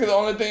 Basically, the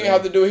only thing you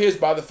have to do here is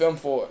buy the film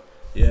for it.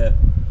 Yeah.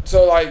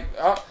 So like,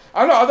 I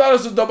don't know. I thought it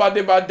was a dope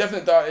idea, but I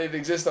definitely thought it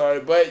existed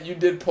already. But you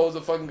did pose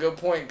a fucking good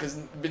point because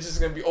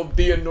bitches gonna be OD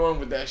annoying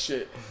with that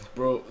shit.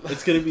 Bro,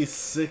 it's gonna be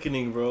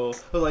sickening, bro.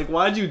 But like,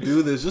 why'd you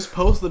do this? Just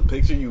post the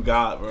picture you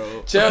got,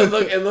 bro. Chill,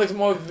 it looks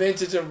more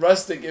vintage and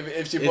rustic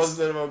if she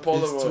posted it on a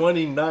Polaroid. It's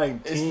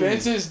 2019. It's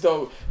vintage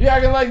though. You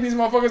acting like these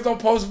motherfuckers don't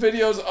post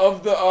videos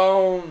of the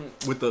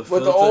with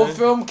the old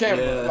film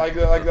camera, like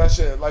that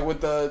shit, like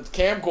with the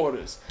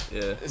camcorders.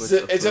 Yeah,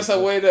 it's just a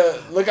way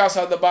to look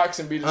outside the box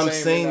and be the same. I'm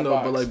saying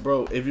though, but like,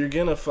 bro, if you're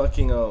gonna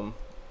fucking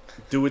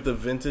do it the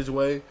vintage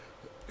way,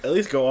 at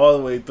least go all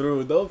the way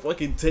through. Don't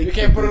fucking take. You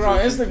can't put it on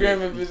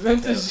Instagram if it's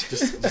vintage.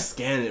 Yeah, just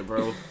scan it,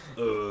 bro.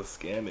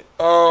 Scan it.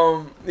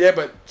 Yeah,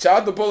 but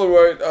shout out to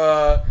Polaroid.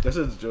 That's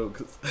just a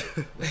joke.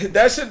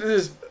 That shit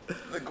is.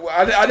 Like,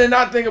 I did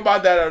not think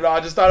about that at all. I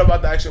just thought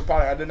about the actual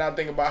product. I did not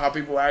think about how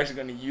people are actually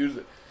going to use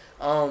it.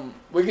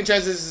 We can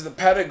change this to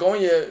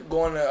Patagonia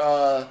going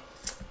to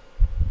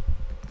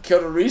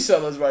kill the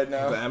resellers right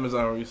now. The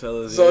Amazon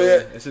resellers. So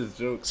yeah, it's just a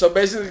joke. So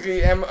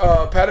basically,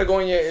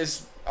 Patagonia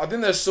is I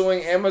think they're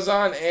suing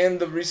Amazon and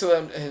the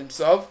reseller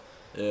himself.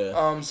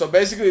 Yeah. So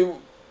basically,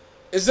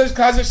 it's just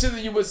classic shit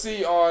that you would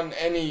see on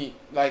any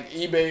like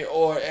eBay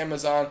or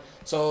Amazon.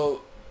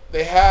 So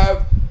they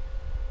have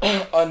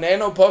a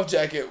nano puff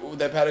jacket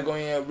that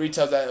Patagonia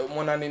retails at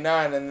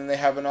 $199, and then they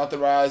have an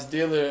authorized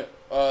dealer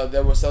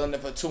that was selling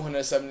it for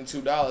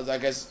 $272. I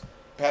guess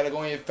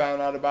Patagonia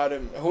found out about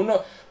it. Who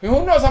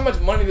knows how much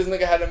money this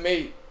nigga had to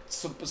make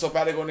so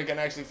Patagonia can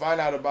actually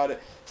find out about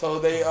it. So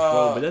they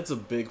Bro, but that's a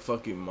big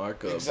fucking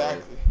markup.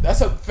 Exactly. Bro.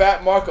 That's a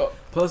fat markup.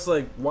 Plus,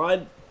 like,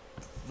 why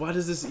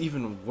does this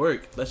even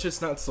work? That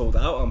shit's not sold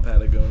out on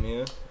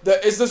Patagonia.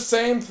 It's the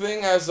same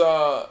thing as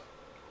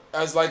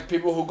like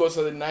people who go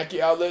to the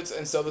Nike outlets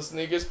and sell the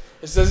sneakers.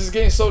 It says it's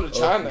getting sold to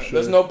China. For sure.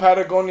 There's no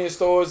Patagonia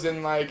stores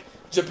in like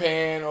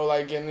Japan or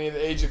like any of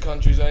the Asian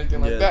countries or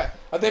anything like that.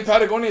 I think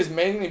Patagonia is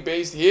mainly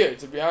based here,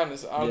 to be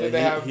honest. I don't think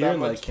they have here that in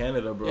much. Like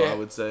Canada, bro. I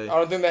would say. I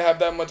don't think they have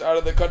that much out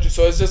of the country.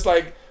 So it's just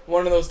like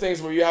one of those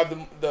things where you have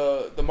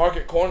the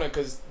market corner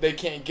because they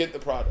can't get the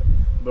product.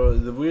 Bro,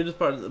 the weirdest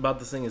part about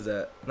this thing is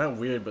that, not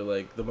weird, but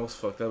like the most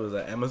fucked up is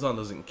that Amazon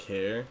doesn't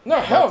care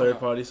about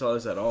third-party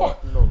sellers at all.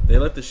 Fuck no. They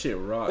let the shit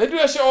rock. They do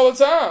that shit all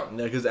the time.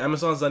 Yeah, because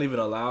Amazon's not even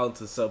allowed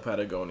to sell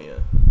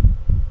Patagonia.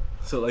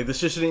 So like the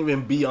shit shouldn't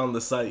even be on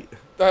the site.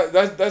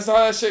 That's how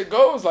that shit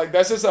goes. Like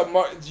that's just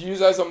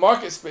used as a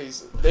market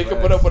space. They can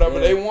put up whatever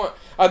they want.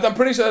 I'm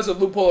pretty sure there's a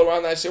loophole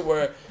around that shit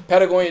where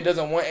Patagonia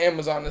doesn't want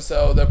Amazon to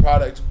sell their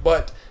products,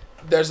 but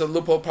there's a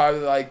loophole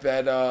probably like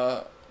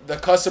that. The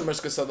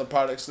customers could sell the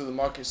products to the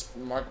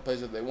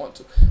marketplace if they want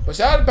to. But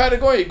shout out to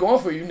Patagonia,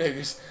 going for you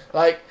niggas.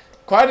 Like,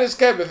 quiet as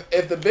kept.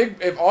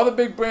 If all the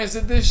big brands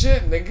did this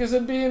shit, niggas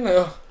would be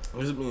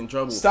in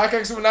trouble.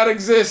 StockX would not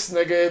exist,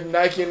 nigga. If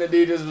Nike and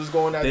Adidas was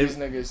going at these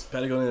niggas.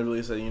 Patagonia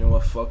really said, you know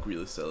what, fuck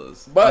real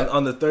sellers. But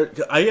on the third,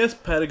 I guess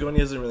Patagonia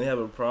doesn't really have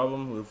a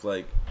problem with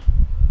like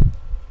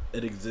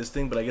it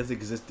existing, but I guess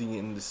existing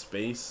in the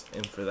space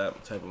and for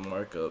that type of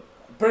markup.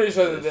 Pretty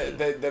sure that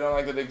they don't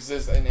like that it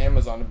exists in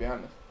Amazon, to be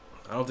honest.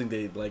 I don't think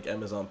they like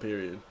Amazon,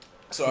 period.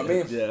 So I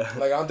mean, yeah.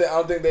 Like I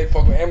don't think they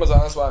fuck with Amazon.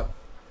 That's why.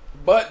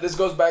 But this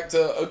goes back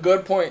to a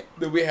good point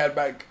that we had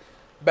back,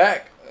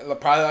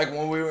 probably like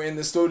when we were in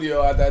the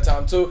studio at that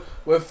time too,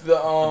 with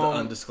the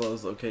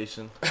undisclosed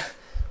location.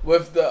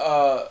 With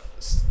the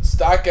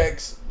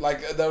StockX,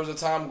 like there was a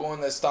time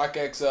going that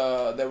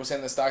StockX, they were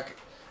saying that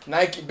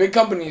Nike, big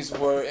companies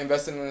were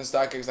investing in the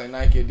StockX like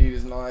Nike,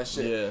 Adidas, and all that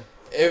shit. Yeah.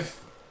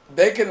 If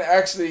they can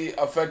actually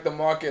affect the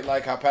market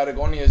like how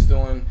Patagonia is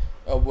doing.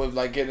 With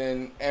like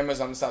getting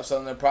Amazon to stop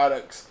selling their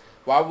products,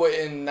 why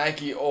wouldn't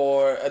Nike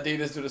or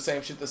Adidas do the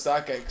same shit to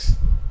StockX?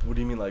 What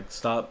do you mean, like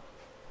stop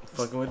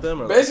fucking with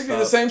them? Or basically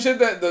like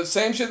the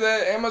same shit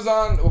that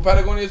Amazon or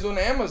Patagonia is doing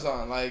to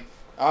Amazon. Like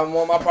I don't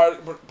want my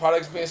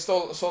products being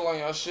sold on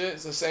y'all shit.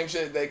 It's the same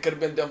shit that could have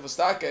been done for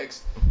StockX.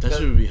 That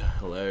should be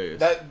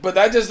hilarious. But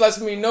that just lets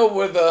me know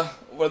where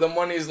the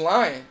money is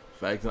lying.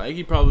 Fact,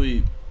 Nike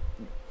probably,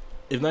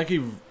 if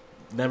Nike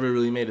never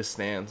really made a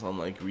stance on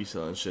like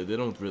reselling shit, they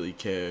don't really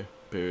care.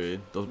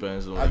 Period. Those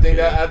brands don't. I think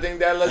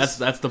that lets.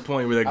 That's the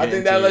point where they're getting. I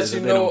think that lets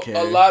you know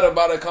a lot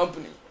about a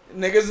company.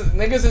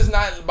 Niggas is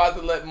not about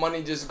to let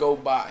money just go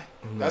by.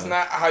 No. That's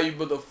not how you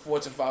build a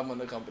Fortune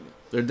 500 company.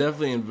 They're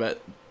definitely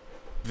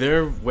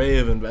their way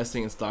of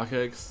investing in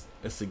StockX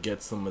is to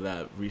get some of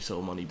that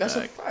resale money back. That's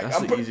a fact. That's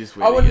the easiest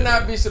way. I would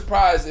not be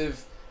surprised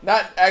if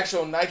not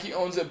actual Nike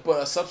owns it,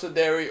 but a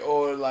subsidiary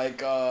or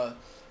like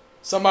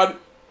somebody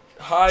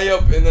high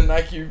up in the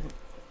Nike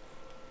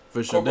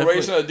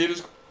corporation,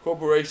 Adidas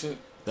corporation.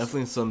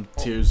 Definitely some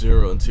tier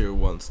 0 and tier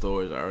 1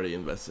 stores are already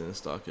invested in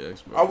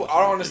StockX, bro.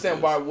 I don't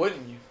understand why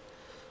wouldn't you?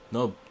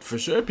 No, for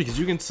sure, because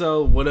you can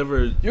sell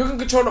whatever. You can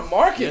control the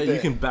market. Yeah, there.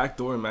 you can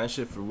backdoor and match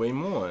shit for way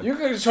more. You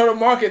can control the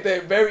market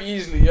there very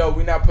easily. Yo,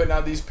 we not putting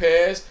out these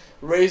pairs.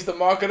 Raise the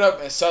market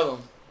up and sell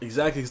them.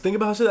 Exactly. Cause think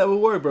about how shit that would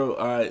work, bro.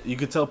 All right, you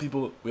could tell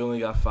people we only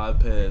got 5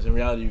 pairs. In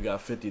reality, you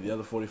got 50. The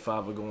other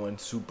 45 are going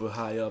super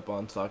high up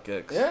on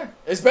StockX. Yeah,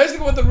 it's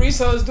basically what the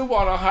resellers do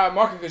on a higher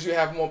market because you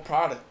have more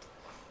product.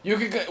 You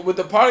can with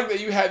the product that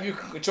you have, you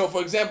can control.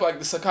 For example, like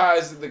the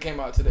Sakai's that came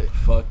out today.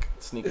 Fuck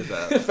sneakers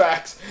out.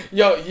 Facts.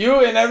 Yo,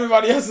 you and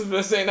everybody else has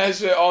been saying that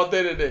shit all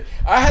day today.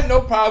 I had no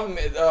problem.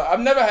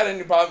 I've never had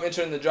any problem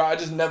entering the draw. I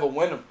just never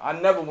win them. I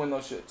never win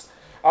those shits.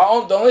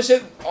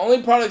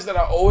 Only products that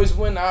I always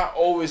win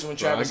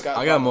Travis Scott.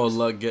 I got more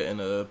luck getting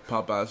a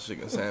Popeyes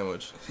chicken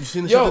sandwich. You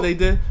seen the shit that they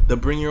did? The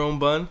bring your own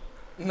bun?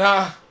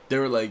 Nah. They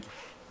were like,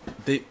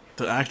 the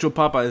actual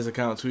Popeyes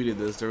account tweeted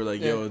this. They were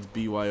like, yo, it's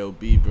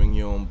BYOB, bring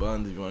your own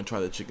buns. If you want to try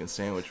the chicken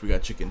sandwich, we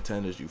got chicken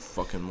tenders, you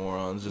fucking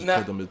morons. Just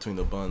put them between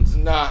the buns.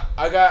 Nah,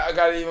 I got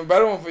an even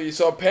better one for you.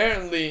 So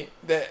apparently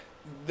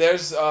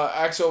there's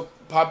actual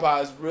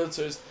Popeyes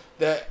realtors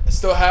that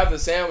still have the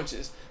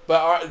sandwiches,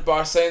 but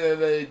are saying that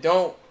they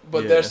don't,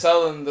 but they're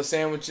selling the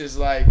sandwiches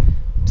like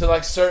to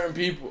like certain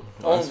people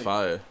only. That's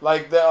fire.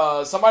 Like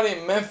somebody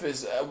in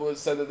Memphis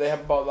said that they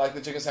have bought like the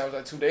chicken sandwich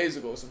like 2 days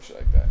ago or some shit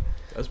like that.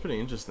 That's pretty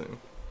interesting.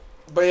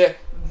 But yeah,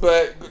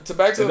 back to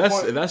the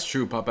point. If that's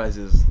true, Popeyes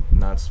is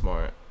not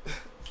smart.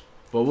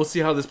 But we'll see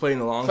how this plays in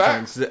the long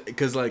term.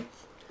 Because, like,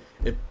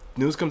 if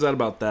news comes out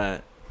about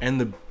that and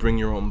the bring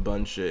your own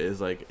bun shit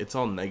is, like, it's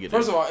all negative.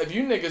 First of all, if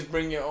you niggas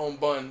bring your own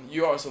bun,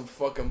 you are some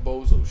fucking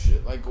bozo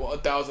shit. Like,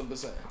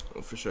 1,000%.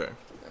 For sure.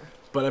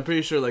 But I'm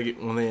pretty sure, like,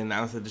 when they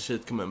announce that the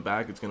shit's coming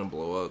back, it's going to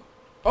blow up.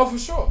 Oh, for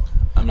sure.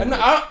 I mean, and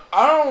like,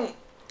 I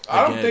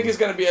don't think it's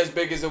going to be as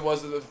big as it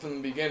was from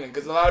the beginning.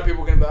 Because a lot of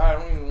people are going to be like, I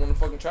don't even want to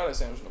fucking try that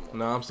sandwich no more.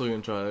 No, I'm still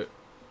going to try it.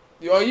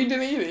 You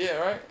didn't eat it yet,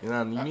 right?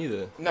 Nah, you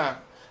neither. Nah.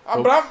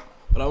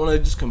 But I want to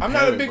just compare. I'm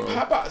not a big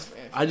Popeyes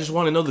fan. I just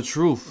want to know the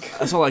truth.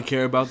 That's all I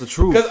care about, the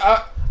truth. Because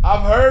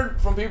I've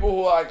heard from people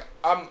who are like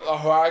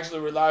who are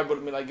actually reliable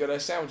to me, like, yo,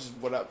 that sandwich is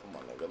what up, my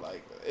nigga.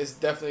 Like, it's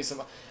definitely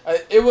some.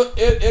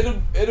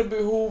 It'll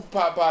behoove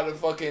Popeye to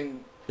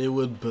fucking. It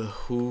would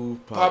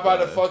behoove Popeye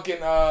to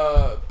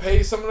fucking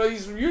pay some of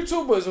these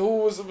YouTubers who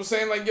was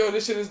saying like, yo,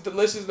 this shit is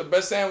delicious, the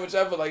best sandwich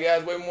ever. Like, it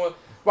has way more.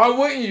 Why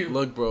wouldn't you?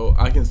 Look, bro,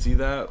 I can see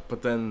that,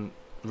 but then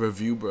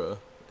review, bro,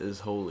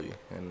 is holy,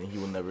 and he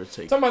will never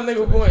take. Talking about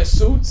nigga who wearing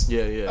suits.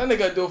 Yeah. That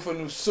nigga do it for a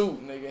new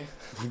suit, nigga.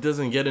 He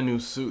doesn't get a new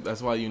suit.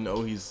 That's why you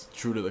know he's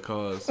true to the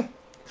cause.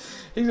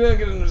 He doesn't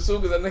get a new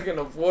suit because that nigga can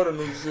afford a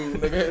new suit,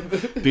 nigga.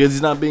 Because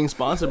he's not being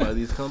sponsored by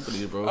these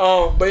companies,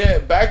 bro. But yeah,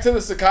 back to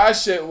the Sakai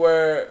shit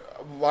where,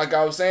 like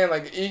I was saying,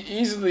 like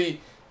easily,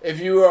 if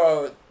you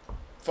are a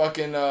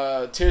fucking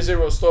Tier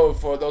 0 store,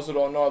 for those who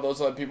don't know,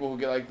 those are the people who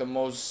get like the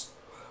most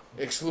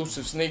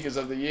exclusive sneakers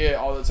of the year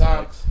all the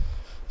time.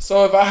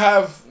 So if I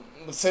have,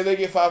 say they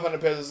get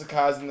 500 pairs of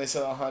Sakai's and they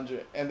sell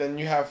 100, and then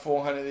you have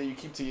 400 that you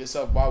keep to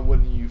yourself, why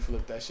wouldn't you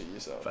flip that shit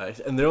yourself? Facts.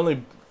 And they're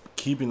only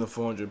keeping the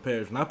 400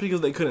 pairs, not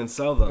because they couldn't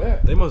sell them. Yeah.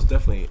 They most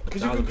definitely.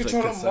 Because you can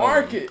control the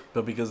market. Them,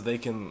 but because they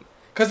can.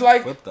 Because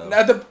like flip them.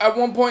 at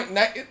one point,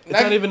 it's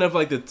not even if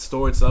like the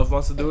store itself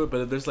wants to do it, but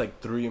if there's like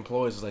 3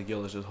 employees, it's like, yo,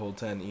 let's just hold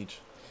 10 each.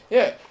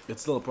 Yeah.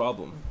 It's still a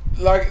problem.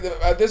 Like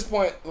at this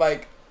point,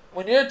 like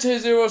when you're a Tier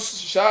 0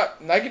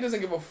 shop, Nike doesn't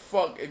give a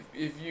fuck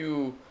if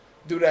you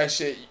do that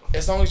shit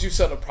as long as you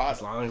sell the product.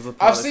 As long as the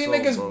I've seen sold,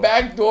 niggas bro.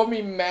 backdoor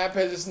me mad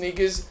pairs of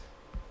sneakers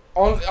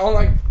on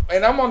like,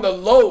 and I'm on the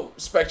low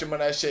spectrum of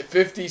that shit.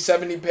 50,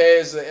 70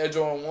 pairs of Air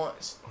Jordan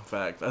 1s.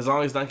 Fact. As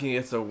long as Nike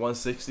gets to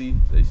 160,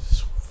 they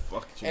just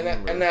fuck you.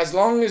 And as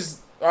long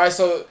as, alright,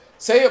 so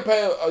say a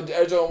pair of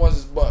Air Jordan 1s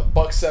is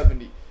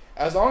 $170.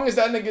 As long as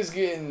that nigga's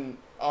getting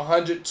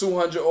 100,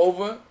 200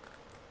 over,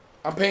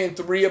 I'm paying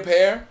 3 a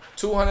pair,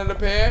 200 a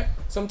pair,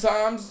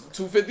 sometimes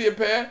 250 a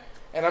pair,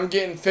 and I'm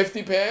getting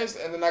 50 pairs,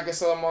 and then I can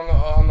sell them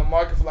on the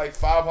market for like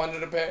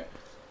 500 a pair.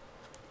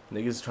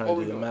 Niggas trying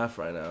to do the math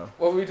right now.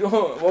 What we doing?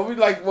 What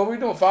we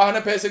doing?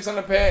 500 pair,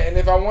 600 pair, and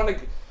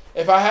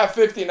if I have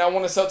 50 and I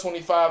want to sell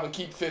 25 and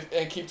keep 50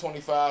 and keep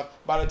 25,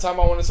 by the time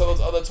I want to sell those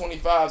other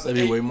 25s, that'd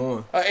be way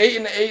more. 8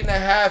 and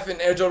 8.5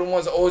 in Air Jordan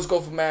 1s always go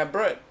for mad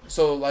bread.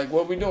 So like,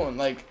 what we doing?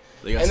 Like,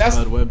 they got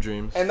Spud Web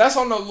Dreams. And that's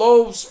on the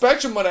low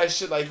spectrum of that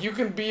shit. Like, you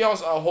can be on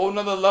a whole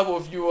nother level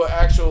if you were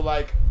actual,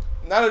 like,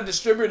 not a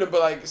distributor, but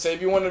like, say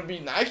if you want to be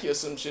Nike or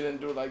some shit and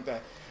do it like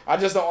that. I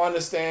just don't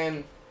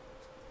understand.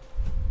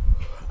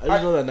 I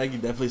just know that Nike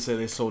definitely said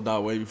they sold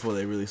out way before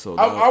they really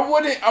sold out.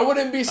 I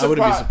wouldn't be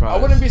surprised. I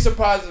wouldn't be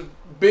surprised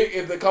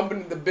if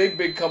the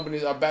big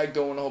companies are back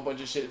doing a whole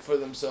bunch of shit for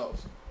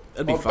themselves.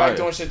 That'd be or fire. Back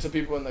doing shit to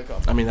people in the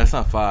company. I mean, that's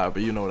not fire,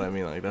 but you know what I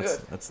mean. Like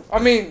that's. I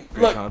mean,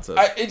 look,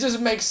 concept. It just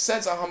makes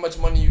sense on how much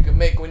money you can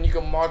make when you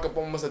can mark up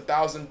almost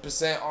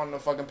 1,000% on a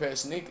fucking pair of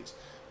sneakers.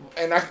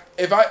 And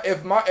if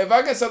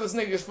I can sell the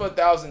sneakers for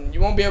 1,000, you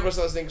won't be able to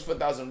sell the sneakers for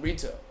 1,000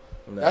 retail.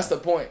 No. That's the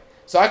point.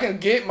 So I can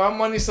get my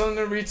money selling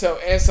the retail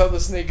and sell the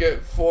sneaker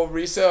for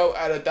resale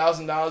at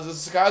 $1,000. The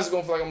Sakai's are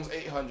going for like almost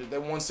 $800.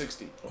 They're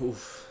 $160.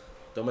 Oof.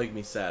 Don't make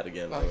me sad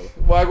again, bro.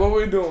 Like what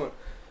we doing?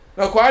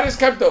 No, quiet is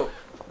kept though.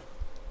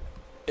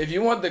 If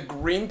you want the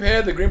green pair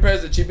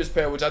is the cheapest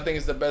pair, which I think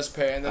is the best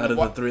pair. And then out of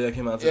the 3 that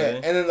came out today?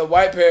 Yeah, and then the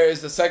white pair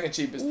is the second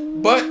cheapest.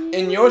 But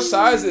in your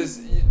sizes,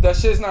 that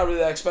shit's not really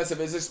that expensive.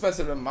 It's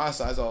expensive in my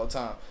size all the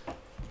time.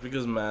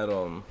 Because Matt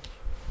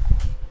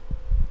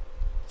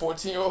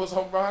 14-year-olds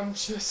on random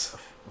shits.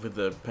 With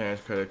the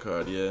parents' credit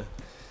card, yeah.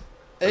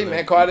 Hey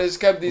man, quiet is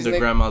kept these the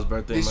grandma's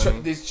birthday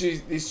money.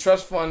 These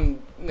trust fund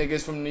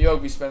niggas from New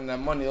York be spending that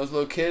money. Those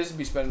little kids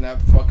be spending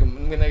that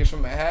fucking. Niggas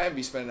from Manhattan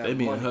be spending that money.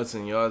 They be in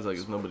Hudson Yards like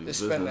it's nobody's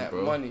business, bro. They spend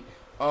that money.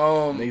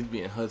 Niggas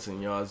be in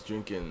Hudson Yards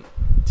drinking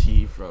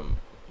tea from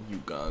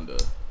Uganda.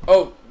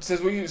 Oh,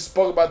 since we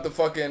spoke about the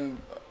fucking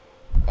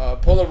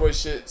Polaroid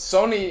shit,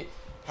 Sony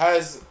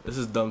has. This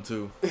is dumb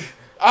too.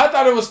 I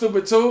thought it was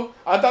stupid too.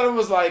 I thought it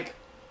was like.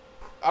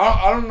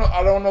 I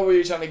don't know what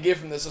you're trying to get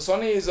from this. So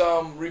Sony is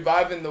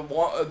reviving the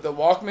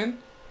Walkman.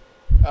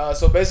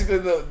 So basically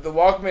the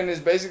Walkman is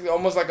basically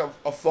almost like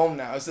a phone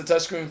now. It's a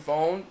touchscreen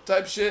phone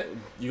type shit.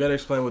 You gotta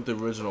explain what the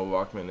original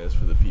Walkman is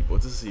for the people.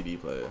 It's a CD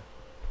player.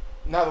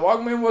 Nah, the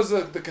Walkman was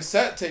the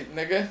cassette tape,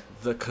 nigga.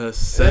 The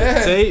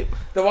cassette tape?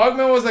 The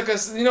Walkman was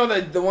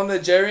the one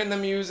that Jerry and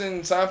them use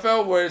in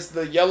Seinfeld, where it's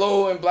the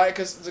yellow and black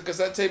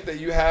cassette tape that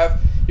you have.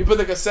 You put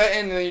the cassette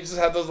in and then you just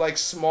have those like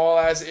small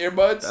ass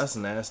earbuds. That's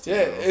nasty.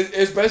 Yeah, bro.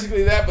 It's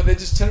basically that, but they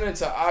just turn it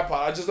into an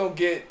iPod. I just don't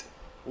get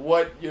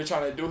what you're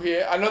trying to do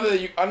here. I know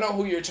that I know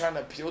who you're trying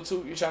to appeal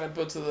to. You're trying to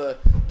appeal to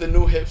the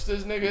new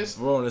hipsters, niggas.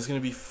 Bro, and it's gonna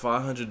be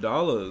 $500.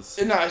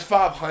 Nah, it's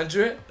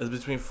 $500. It's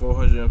between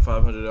 $400 and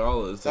 $500.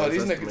 Oh,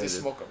 these niggas just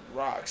smoking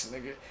rocks,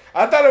 nigga.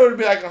 I thought it would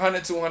be like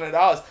 $100,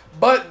 $200,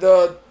 but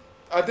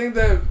I think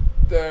the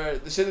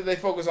shit that they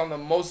focus on the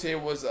most here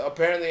was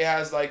apparently it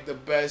has like the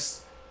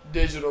best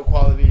digital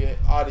quality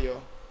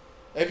audio.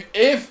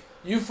 If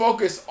you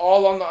focus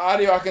all on the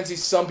audio, I can see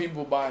some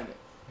people buying it.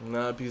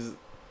 Nah, because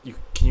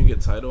can you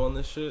get Tidal on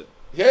this shit?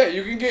 Yeah,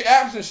 you can get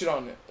apps and shit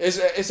on it.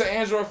 It's an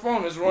Android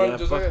phone. It's running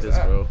just fuck like this,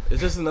 bro. It's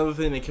just another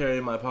thing to carry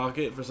in my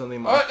pocket for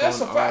something my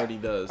phone already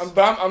does.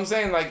 But I'm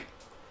saying like,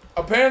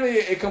 apparently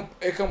it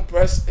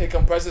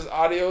compresses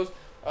audios.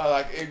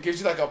 Like it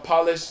gives you like a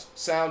polished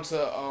sound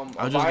to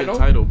I'll just get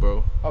Tidal,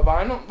 bro. A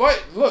vinyl,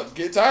 but look,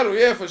 get Tidal,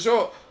 yeah, for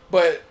sure.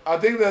 But I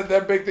think that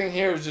their big thing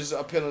here is just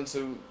appealing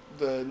to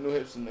the new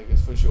hipster niggas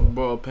for sure.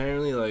 Bro,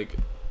 apparently like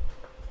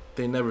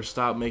they never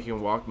stopped making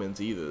Walkmans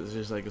either. It's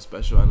just like a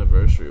special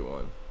anniversary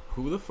one.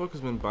 Who the fuck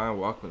has been buying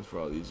Walkmans for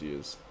all these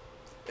years?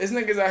 Is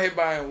niggas out here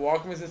buying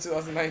Walkmans in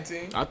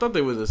 2019? I thought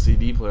they was a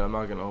CD player. I'm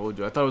not gonna hold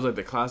you. I thought it was like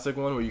the classic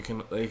one where you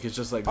can like it's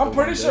just like. I'm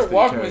pretty sure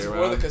Walkmans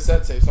were the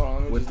cassette tapes. Hold on,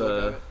 let me with just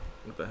look at it.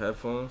 With the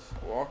headphones.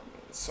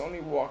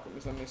 Sony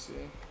Walkmans. Let me see.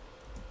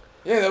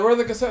 Yeah, they were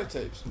the cassette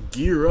tapes.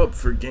 Gear up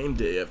for game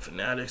day at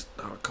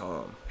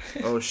Fanatics.com.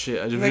 Oh shit!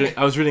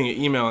 I was reading an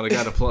email and I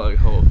got a plug.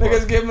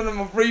 Niggas giving them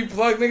a free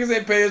plug. Niggas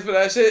ain't pay us for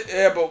that shit.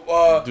 Yeah,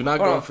 but do not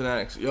go on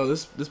Fanatics. Yo,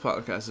 this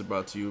podcast is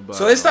brought to you by.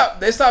 So they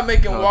stopped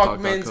making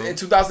Walkmans in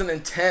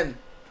 2010.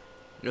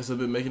 Yes, they've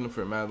been making them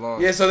for mad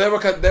long. Yeah, so they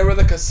were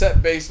the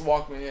cassette based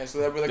Walkman. Yeah, so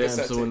they were the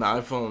cassette. So when the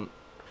iPhone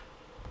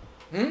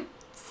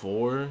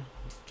 4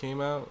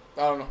 came out,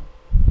 I don't know.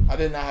 I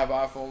did not have an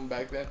iPhone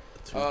back then.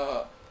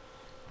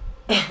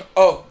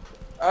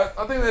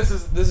 I think this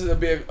is gonna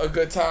be a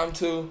good time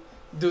to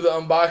do the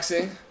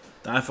unboxing.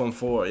 The iPhone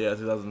 4, yeah,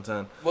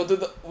 2010. We're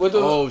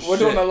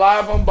doing a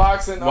live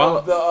unboxing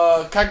of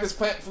the Cactus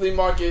Plant Flea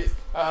Market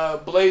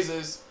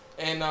Blazers,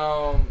 and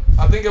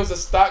I think it was a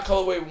stock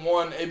colorway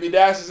 1. AB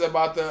Dash is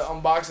about to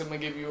unbox them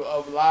and give you a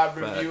live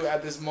review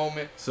at this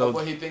moment of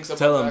what he thinks about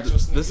the actual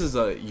sneaker. This is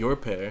your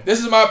pair. This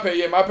is my pair.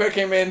 Yeah, my pair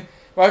came in.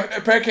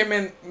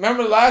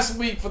 Remember last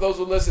week, for those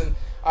who listen,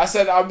 I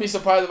said I'd be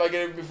surprised if I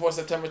get it before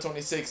September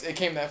 26th. It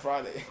came that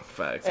Friday.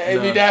 Facts. And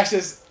AB Dash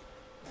is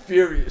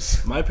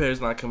furious. My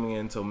pair's not coming in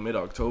until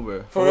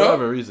mid-October. For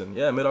whatever reason.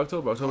 Yeah,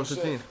 mid-October. October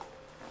 15th.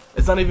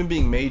 It's not even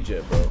being made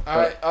yet, bro.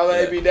 Alright, I'll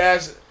let AB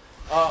Dash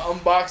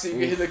unbox it. You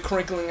can hear the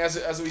crinkling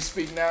as we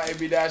speak now.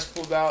 AB Dash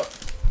pulled out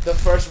the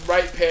first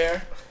right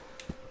pair.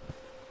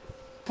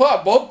 Pull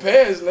out both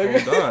pairs,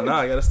 nigga. Hold on,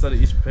 I gotta study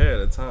each pair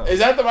at a time. Is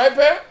that the right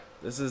pair?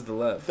 This is the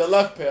left. The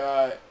left pair,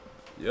 alright.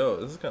 Yo,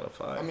 this is kind of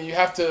fire. I mean, you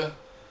have to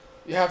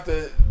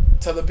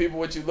tell the people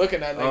what you're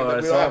looking at, nigga.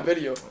 Right, we don't have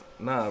video.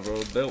 Nah, bro,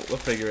 they'll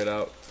figure it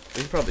out.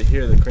 They can probably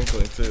hear the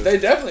crinkling too. They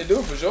definitely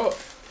do, for sure.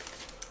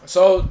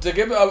 So to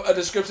give a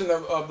description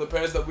of the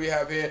pairs that we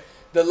have here,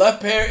 the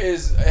left pair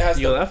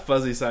that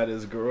fuzzy side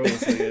is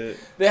gross. They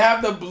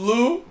have the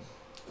blue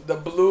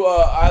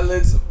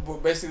eyelids,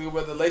 basically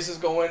where the laces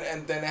go in,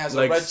 and then it has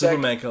like a red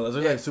Superman check. colors.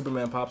 They're like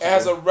Superman popsicle. It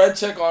has a red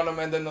check on them,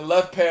 and then the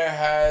left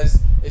pair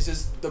it's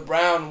just the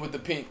brown with the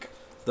pink.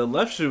 The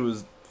left shoe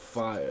is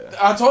fire.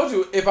 I told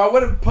you, if I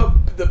would have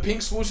put the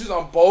pink swooshes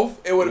on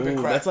both, it would have been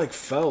cracked. That's like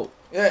felt.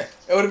 Yeah,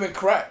 it would have been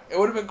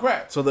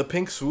cracked. So the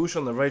pink swoosh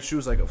on the right shoe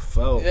is like a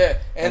felt. Yeah,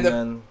 and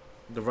then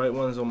the right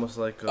one is almost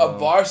like a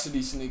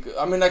varsity sneaker.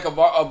 I mean, like a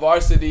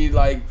varsity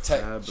like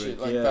tech shit,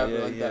 like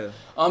fabric like that.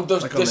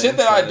 The shit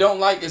that I don't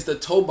like is the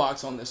toe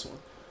box on this one.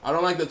 I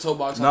don't like the toe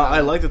box.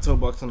 I like the toe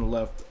box on the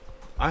left.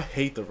 I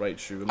hate the right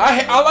shoe.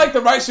 I like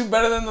the right shoe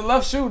better than the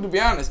left shoe, to be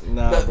honest.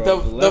 Nah,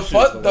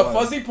 the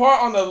fuzzy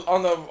part on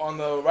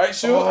the right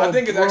shoe, I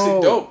think is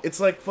actually dope. It's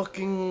like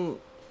fucking.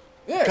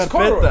 Yeah, it's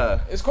corduroy.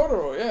 It's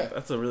corduroy. Yeah,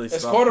 that's a really.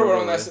 It's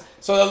corduroy on that.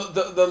 So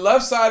the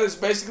left side is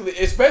basically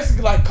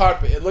like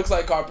carpet. It looks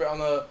like carpet on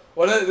the.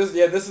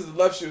 This is the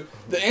left shoe.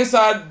 The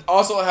inside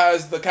also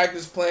has the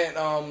Cactus Plant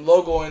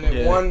logo in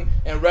it. One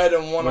in red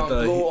and one on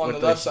blue on the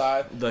left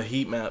side. The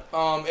heat map.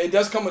 It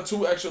does come with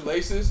 2 extra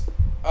laces.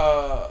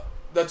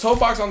 The toe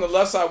box on the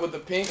left side with the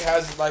pink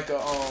has like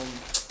a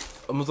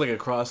almost like a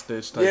cross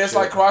stitch type. Yeah, it's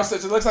like cross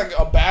stitch. It looks like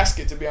a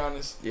basket, to be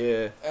honest.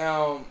 Yeah.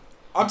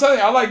 I'm telling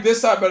you, I like this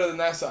side better than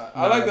that side.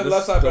 I like the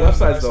left side better than that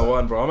side. The left side's the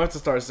one, bro. I'm gonna have to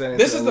start saying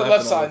this is the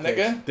left side,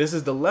 nigga. This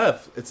is the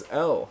left. It's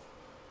L.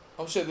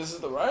 Oh shit, this is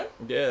the right?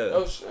 Yeah.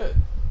 Oh shit.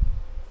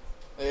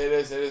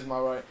 It is my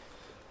right.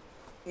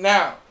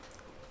 Now,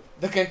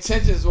 the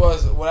contentions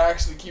was, would I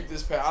actually keep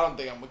this pair? I don't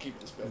think I'm gonna keep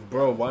this pair.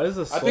 Bro, why does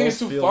the sole I think it's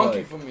too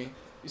funky for me.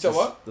 You said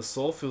what? The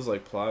sole feels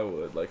like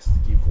plywood, like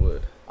sticky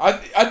wood.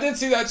 I did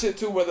see that shit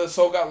too, where the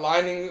sole got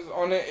linings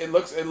on it. It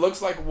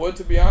looks like wood,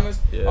 to be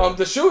honest. Yeah.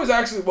 The shoe is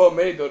actually well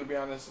made, though, to be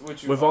honest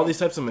with you. With all these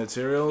types of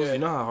materials, you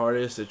know how hard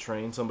it is to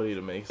train somebody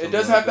to make. It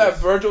does have that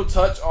Virgil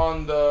touch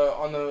on the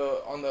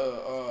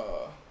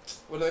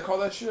what do they call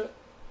that shit?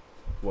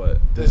 What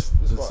this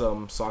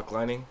sock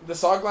lining? The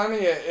sock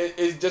lining, yeah.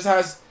 It just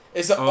has.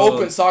 It's an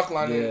open sock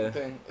lining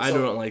thing. So, I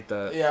don't like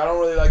that. Yeah, I don't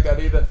really like that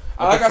either.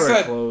 Like I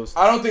said, closed.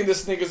 I don't think the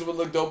sneakers would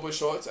look dope with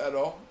shorts at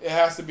all. It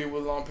has to be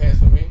with long pants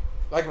for me.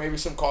 Like maybe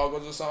some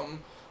cargos or something.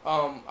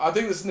 I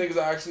think the sneakers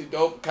are actually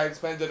dope. Cactus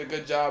Pants did a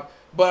good job.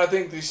 But I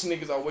think these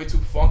sneakers are way too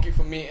funky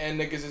for me, and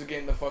niggas is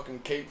getting the fucking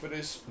cake for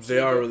this. They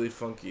are really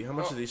funky. How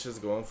much are these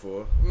shits going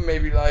for?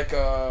 Maybe like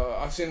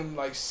I've seen them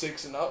like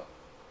 6 and up.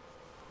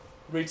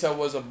 Retail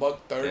was $130.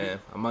 Damn,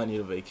 I might need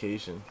a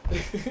vacation.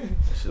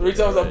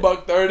 Retail was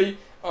 $130.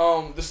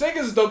 The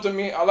sneakers is dope to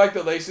me. I like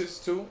the laces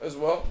too as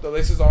well. The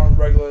laces aren't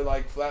regular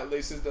like flat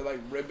laces. They're like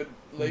ribbon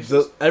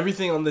laces.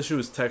 Everything on this shoe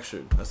is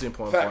textured. That's the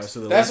important part.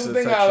 So that's the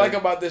thing I like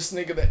about this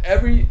sneaker. That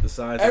every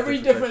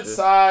different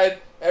side,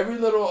 every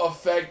little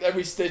effect,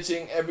 every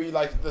stitching, every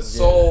like the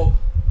sole,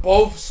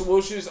 both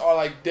swooshes are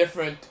like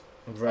different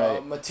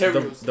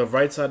materials. The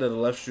right side of the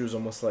left shoe is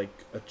almost like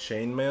a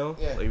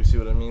chainmail. Yeah. Like you see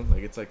what I mean?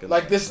 Like it's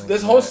like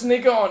this whole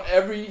sneaker on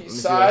every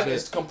side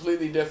is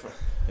completely different.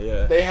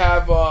 Yeah. They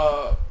have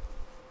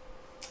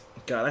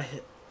God,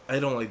 I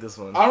don't like this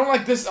one. I don't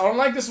like this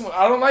one.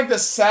 I don't like the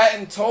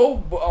satin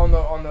toe on the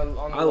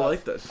I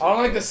like that shit. I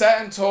don't like the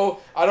satin toe.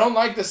 I don't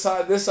like this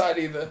side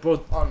either.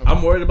 Bro,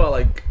 I'm worried about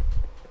like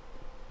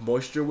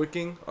moisture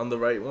wicking on the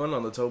right one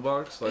on the toe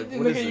box. Like,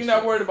 what is this? You're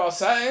not worried about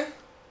satin?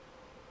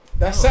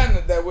 That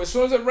satin, that as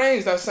soon as it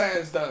rains, that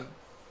satin's done.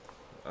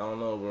 I don't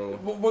know, bro.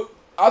 But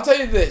I'll tell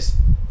you this.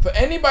 For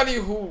anybody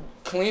who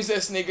cleans their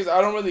sneakers,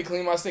 I don't really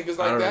clean my sneakers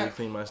like that. I don't really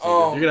clean my sneakers.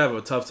 You're gonna have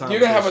a tough time. You're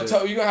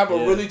gonna have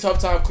a really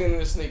tough time cleaning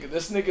the sneaker.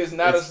 This sneaker is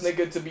not a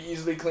sneaker to be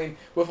easily cleaned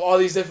with all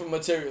these different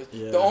materials.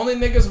 Yeah. The only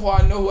niggas who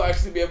I know who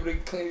actually be able to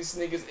clean these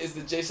sneakers is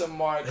the Jason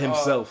Mark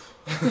himself.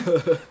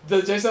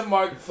 The Jason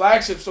Mark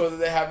flagship store that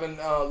they have in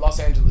Los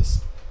Angeles.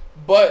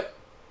 But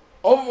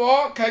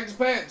overall, Cactus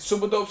Pants,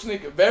 super dope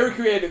sneaker, very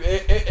creative.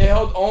 It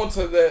held on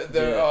to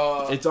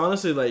their. It's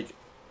honestly like.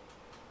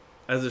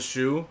 As a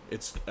shoe,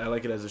 I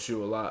like it as a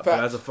shoe a lot.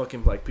 But as a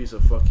fucking like piece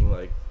of fucking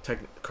like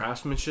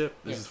craftsmanship,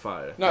 this is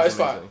fire. No, it's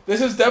fire. This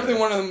is definitely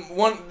one of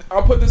them.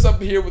 I'll put this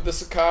up here with the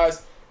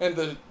Sakai's and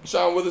the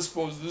Sean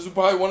Witherspoons. This is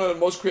probably one of the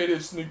most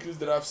creative sneakers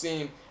that I've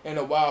seen in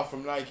a while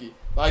from Nike.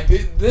 Like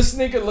this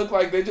sneaker looked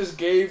like they just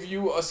gave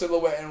you a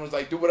silhouette and was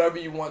like, do whatever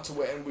you want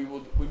to it, and we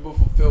will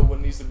fulfill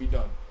what needs to be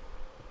done.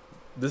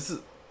 This is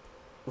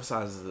what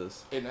size is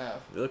this? 8.5.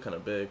 They look kind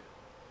of big.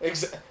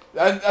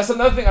 That's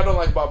another thing I don't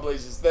like about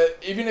Blazers. That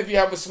even if you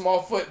have a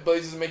small foot,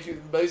 Blazers make your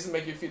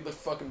feet look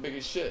fucking big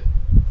as shit.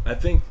 I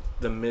think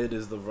the mid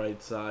is the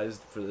right size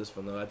for this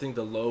one though. I think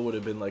the low would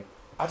have been like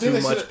too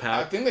much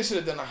packed. I think they should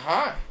have done a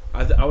high.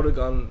 I would have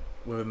gone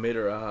with a mid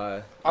or a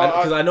high.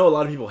 Because I know a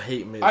lot of people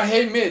hate mids. I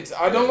hate mids.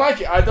 I don't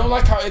like it. I don't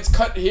like how it's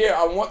cut here.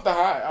 I want the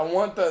high. I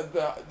want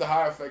the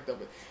high effect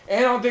of it.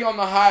 And I don't think on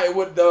the high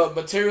the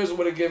materials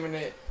would have given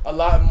it a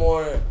lot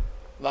more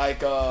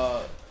like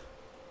a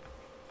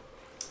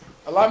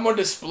lot more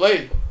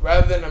display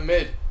rather than a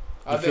mid.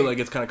 I feel like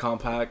it's kind of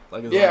compact.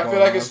 I feel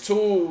like it's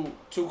too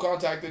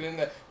contacted in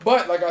there.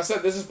 But like I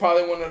said, this is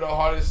probably one of the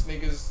hardest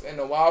sneakers in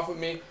a while for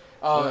me.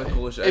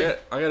 Cool shit.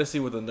 I gotta see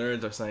what the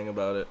nerds are saying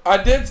about it.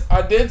 I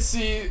did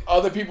see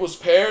other people's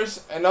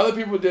pairs, and other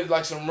people did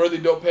like some really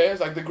dope pairs,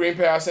 like the green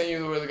pair I sent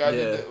you, where the guy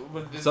did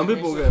some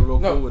people get real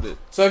cool with it.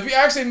 So if you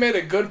actually made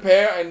a good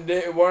pair and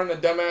weren't a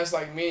dumbass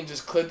like me and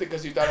just clipped it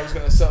because you thought it was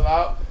gonna sell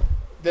out,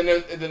 then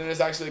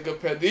it's actually a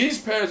good pair. These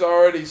pairs are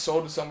already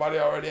sold to somebody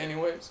already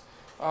anyways.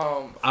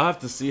 I'll have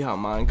to see how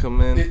mine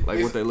come in,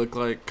 what they look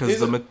like,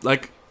 because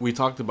like we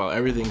talked about,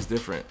 everything's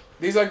different.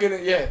 These are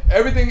getting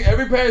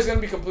every pair is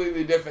gonna be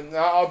completely different.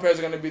 Not all pairs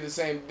are gonna be the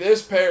same.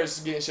 This pair is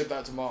getting shipped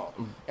out tomorrow,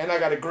 and I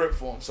got a grip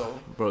for them. So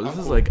bro, this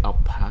is cool. Like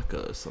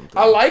alpaca or something.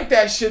 I like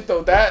that shit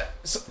though.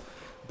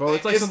 Bro,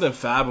 it's like something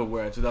Fab would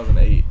wear in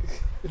 2008.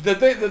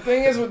 The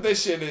thing is with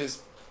this shit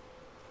is,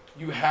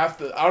 you have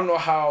to. I don't know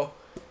how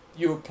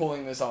you're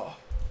pulling this off.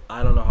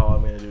 I don't know how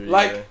I'm gonna do it.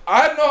 Like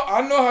I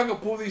know how I can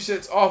pull these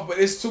shits off, but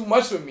it's too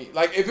much for me.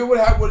 Like if it would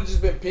have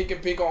just been pink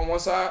and pink on one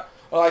side,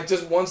 or like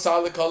just one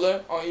solid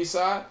color on each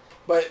side,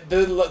 but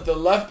the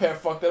left pair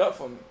fucked it up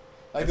for me.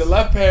 Like the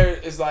left pair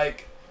is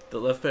like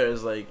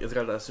it's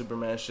got that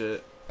Superman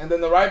shit, and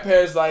then the right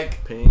pair is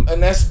like pink, an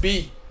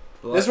SB.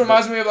 This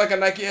reminds me of like a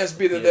Nike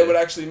SB that they would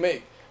actually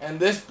make, and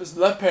this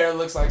left pair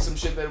looks like some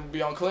shit that would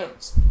be on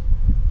clearance.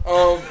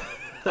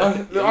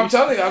 I'm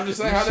telling you, I'm just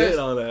saying how it is.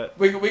 On that.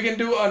 We can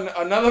do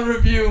another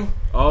review.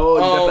 Oh,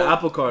 you got the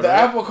Apple Card. The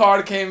Apple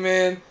Card came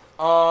in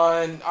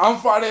on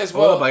Friday as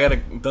well. Hold up, I gotta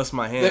dust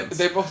my hands.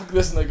 They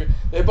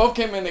both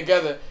came in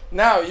together.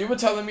 Now you were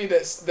telling me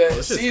that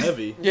this is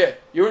heavy. Yeah,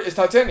 it's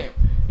titanium.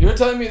 You were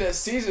telling me that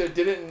Caesar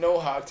didn't know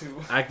how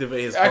to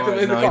activate his card. No,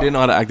 he didn't know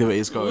how to activate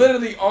his card.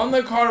 Literally, on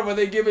the card when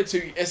they give it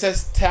to you, it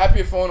says tap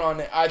your phone on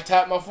it. I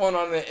tapped my phone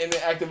on it and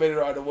it activated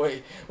right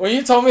away. When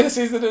you told me that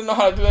Caesar didn't know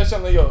how to do that shit,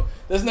 I'm like, yo,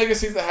 this nigga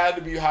Caesar had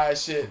to be high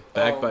as shit.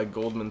 Backed by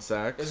Goldman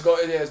Sachs. It's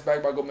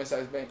backed by Goldman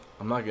Sachs Bank.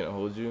 I'm not gonna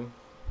hold you.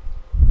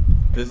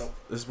 This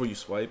is where you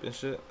swipe and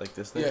shit, like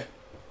this thing.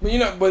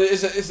 Yeah, but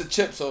it's a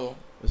chip, so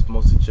it's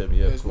mostly chip.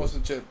 Yeah, it's mostly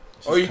chip.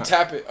 Or you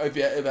tap it if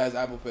it has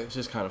Apple Pay. It's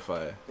just kind of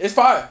fire. It's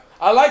fire.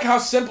 I like how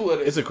simple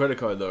it is. It's a credit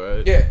card though,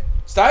 right? Yeah.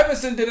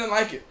 Stuyvesant didn't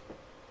like it.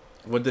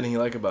 What didn't he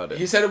like about it?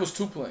 He said it was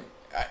too plain.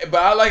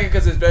 But I like it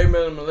because it's very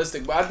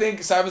minimalistic. But I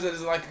think Stuyvesant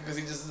doesn't like it because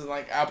he just doesn't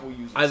like Apple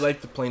users. I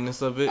like the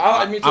plainness of it.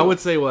 Me too. I would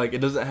say like it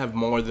doesn't have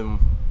more than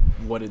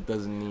what it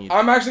doesn't need.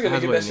 I'm actually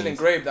gonna get that shit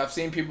engraved. I've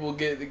seen people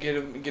get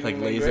like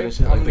laser and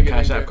shit, like the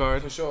Cash App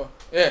card for sure.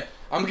 Yeah,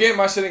 I'm getting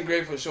my shit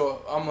engraved for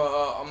sure. I'm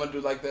gonna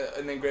do like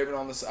an engraving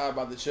on the side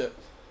by the chip.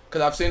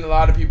 Cause I've seen a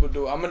lot of people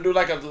do. I'm gonna do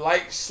like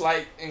a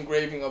slight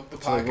engraving of the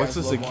podcast. So what's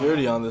the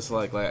security on this?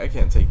 Like I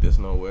can't take this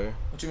nowhere.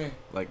 What you mean?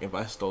 Like if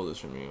I stole this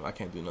from you, I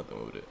can't do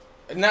nothing with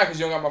it. Nah, cause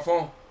you don't got my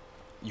phone.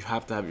 You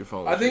have to have your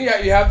phone. I think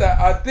you have to.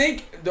 I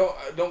think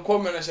don't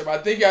quote me on that shit.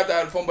 But I think you have to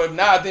have the phone. But if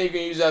not, I think you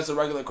can use it as a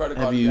regular credit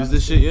card. Have you used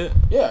this shit yet?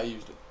 Yeah, I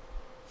used it.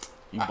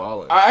 You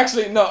ballin'. I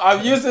actually no.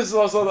 I've used this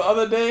also the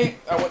other day.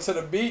 I went to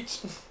the beach,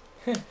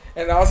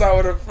 and I was out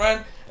with a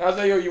friend. And I was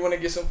like, yo, you want to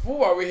get some food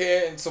while we're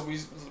here? And so we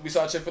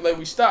saw Chick-fil-A.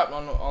 We stopped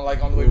on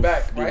the way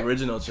back, right? The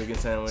original chicken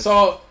sandwich.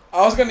 So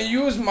I was gonna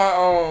use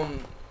my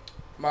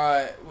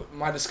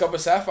my Discover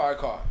Sapphire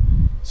card.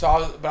 So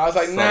I was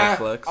like, nah.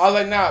 Flex. I was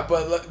like, nah.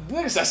 But look,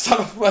 nigga said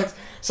subtle flex.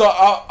 So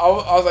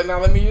I was like, nah.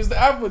 Let me use the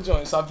Apple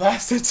joint. So I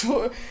passed it to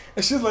her,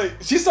 and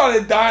she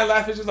started dying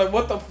laughing. She was like,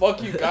 what the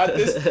fuck, you got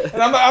this?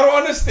 And I'm like, I don't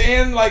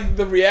understand like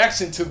the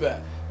reaction to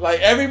that.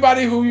 Like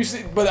everybody who you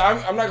see, but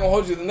I'm not gonna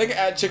hold you. The nigga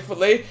at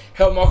Chick-fil-A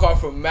held my car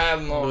for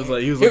mad long. It was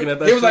like he was looking at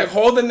that. He was like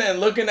holding it and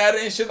looking at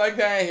it and shit like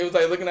that. And he was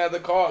like looking at the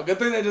car. Good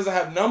thing they doesn't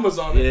have numbers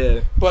on it.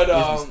 Yeah. But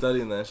he's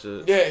studying that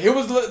shit. Yeah, he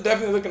was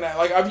definitely looking at it.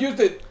 Like I've used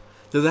it.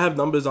 Does it have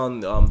numbers on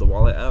the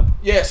wallet app?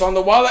 Yeah, so on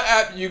the wallet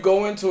app, you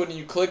go into it and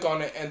you click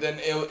on it, and then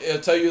it'll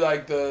tell you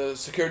like the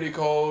security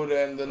code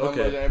and the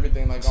numbers and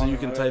everything. Like so you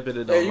can type it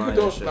in. Yeah, you can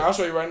do it. I'll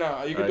show you right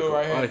now. You can do it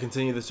right here. Alright,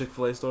 continue the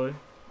Chick-fil-A story.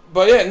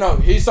 But yeah, no,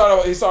 he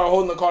started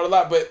holding the card a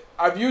lot. But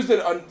I've used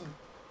it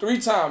 3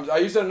 times. I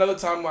used it another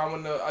time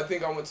when I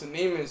think I went to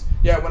Neiman's.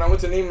 Yeah, when I went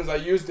to Neiman's, I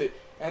used it,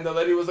 and the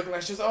lady was looking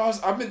at. She said, "Oh,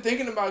 I've been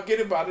thinking about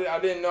getting it, but I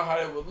didn't know how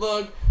it would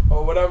look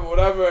or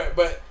whatever."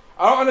 But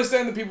I don't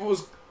understand the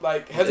people's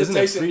like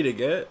hesitation. Isn't it free to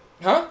get?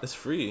 Huh? It's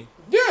free.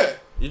 Yeah.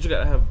 You just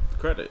gotta have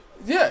credit.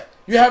 Yeah,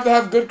 you have to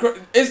have good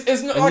credit.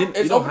 It's not like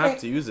you don't have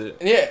to use it.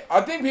 Yeah,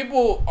 I think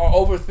people are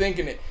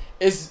overthinking it.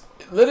 It's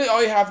literally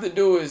all you have to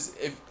do is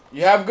if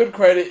you have good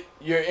credit,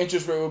 your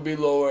interest rate will be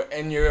lower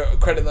and your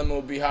credit limit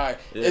will be high.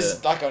 Yeah.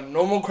 It's like a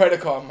normal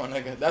credit card, my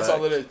nigga. That's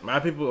all it is.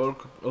 My people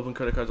open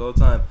credit cards all the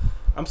time.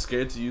 I'm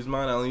scared to use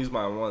mine. I only use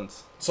mine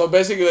once. So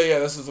basically, yeah,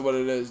 this is what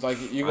it is. Like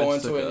you go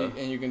into it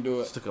and you can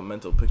do it. Just took a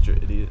mental picture,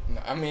 idiot.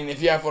 I mean,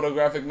 if you have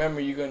photographic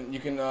memory, you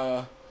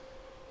can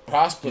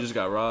prosper. You just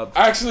got robbed.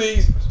 I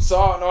actually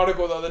saw an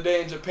article the other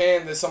day in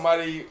Japan that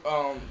somebody,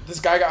 this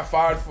guy got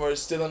fired for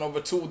stealing over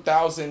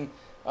 2,000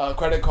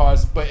 credit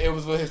cards, but it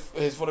was with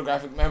his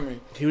photographic memory.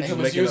 He was just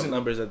making up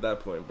numbers at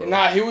that point, bro.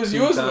 Nah, he was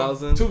using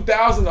them.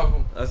 2,000 of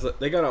them.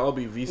 They gotta all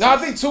be Visas. No, I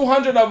think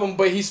 200 of them,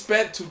 but he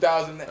spent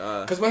 2,000.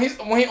 Because when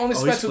he only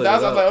spent 2,000, I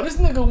was like, oh, this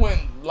nigga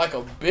went like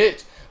a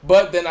bitch.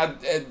 But then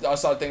I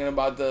started thinking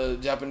about the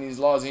Japanese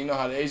laws, and you know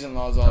how the Asian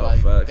laws are.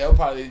 Like they'll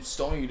probably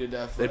stone you to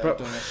death for doing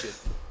that shit.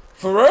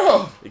 For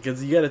real.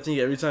 Because you gotta think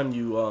every time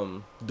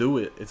you do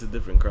it, it's a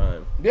different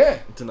crime. Yeah.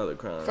 It's another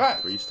crime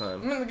for each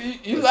time. I mean,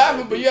 you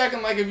laughing, but you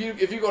acting like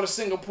if you go to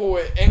Singapore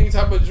with any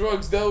type of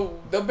drugs, they'll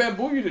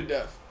bamboo you to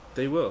death.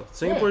 They will.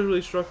 Singapore's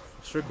really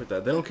strict with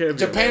that. They don't care if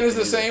Japan is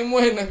the same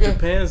way, nigga.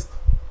 Japan's.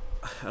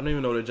 I don't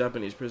even know what a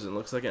Japanese prison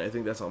looks like, and I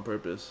think that's on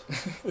purpose.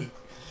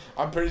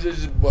 I'm pretty sure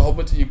just a whole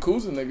bunch of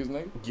Yakuza niggas,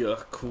 nigga. Yeah,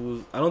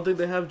 cool. I don't think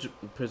they have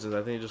prisons.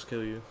 I think they just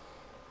kill you.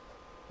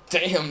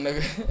 Damn,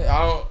 nigga.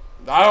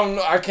 I don't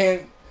know. I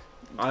can't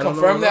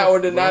confirm that or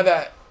deny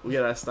that. We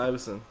got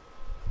Stuyvesant.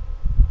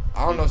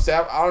 I don't know.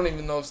 I don't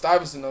even know if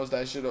Stuyvesant knows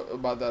that shit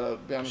about that. To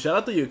be honest. Shout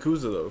out to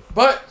Yakuza though.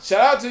 But shout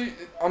out to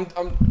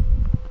I'm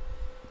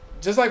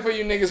just like for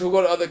you niggas who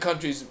go to other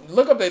countries.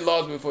 Look up their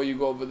laws before you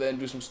go over there and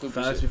do some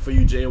stupid shit. Before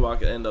you jaywalk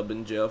and end up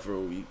in jail for a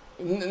week.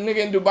 Nigga,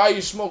 in Dubai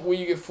you smoke weed,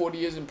 you get 40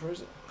 years in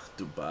prison.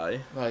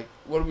 Dubai. Like,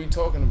 what are we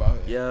talking about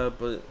here? Yeah,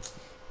 but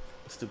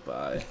it's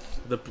Dubai.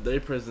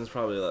 Their prison's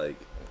probably like.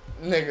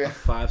 Nigga,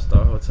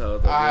 5-star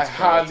hotel. I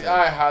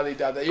highly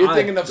doubt that. You're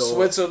thinking of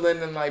Switzerland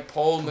and like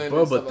Poland.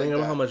 Bro, but think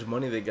about how much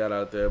money they got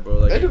out there, bro.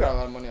 Like they do got a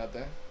lot of money out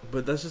there.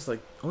 But that's just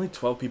like only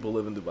 12 people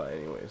live in Dubai,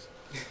 anyways.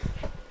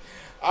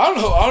 I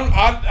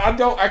don't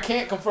know. I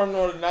can't confirm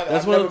nor deny that.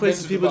 That's one of the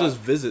places people just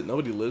visit.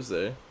 Nobody lives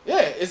there. Yeah,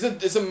 it's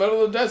a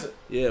middle of the desert.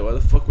 Yeah, why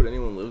the fuck would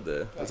anyone live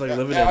there? It's like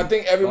living in I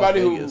think everybody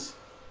who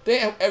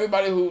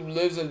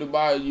lives in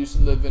Dubai used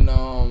to live in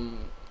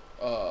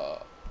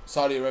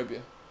Saudi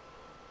Arabia.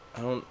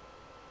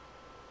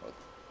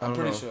 I'm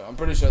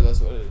pretty sure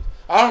that's what it is.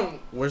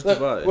 Where's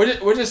Dubai?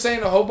 We're just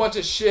saying a whole bunch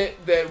of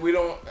shit that we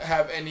don't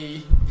have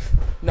any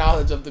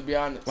knowledge of, to be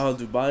honest. Oh,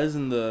 Dubai is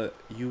in the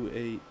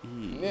UAE.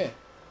 Yeah.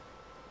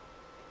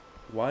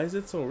 Why is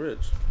it so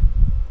rich?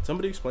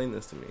 Somebody explain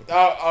this to me.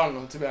 I don't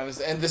know, to be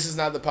honest. And this is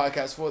not the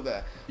podcast for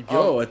that.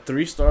 Yo, a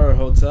 3-star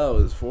hotel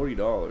is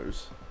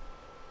 $40.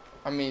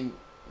 I mean,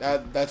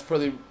 That's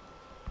pretty.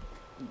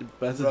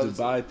 That's a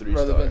Dubai 3-star.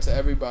 Relevant to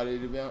everybody,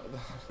 to be honest.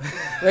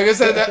 Like I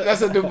said,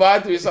 that's a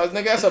Dubai 3-star.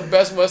 Nigga, that's a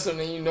Best Western,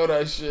 and you know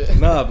that shit.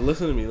 Nah, but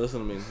listen to me. All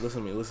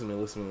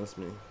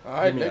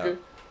right, nigga.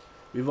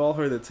 We've all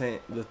heard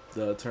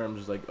the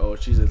terms like, oh,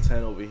 she's a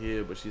 10 over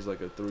here, but she's like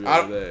a 3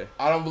 over there.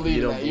 I don't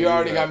believe that. You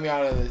already got me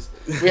out of this.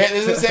 This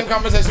is the same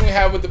conversation we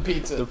had with the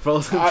pizza. The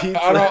frozen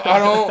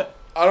pizza.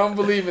 I don't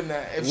believe in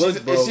that.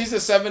 If she's a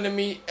 7 to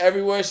me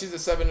everywhere, she's a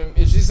 7 to me.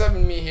 If she's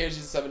 7 to me here,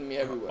 she's a 7 to me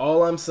everywhere.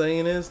 All I'm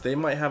saying is they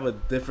might have a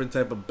different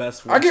type of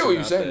Best Western. I get what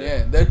you're saying,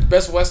 yeah. Their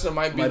Best Western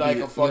might be like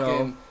a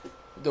fucking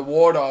the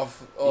Ward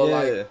Off or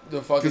like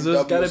the fucking. Because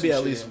there's got to be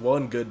at least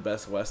one good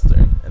Best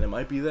Western, and it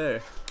might be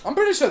there. I'm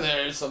pretty sure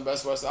there is some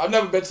Best Western. I've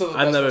never been to the.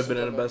 I've never been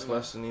in a Best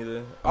Western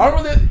either.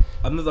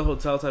 I'm not the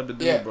hotel type of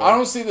dude, yeah, bro. I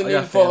don't see the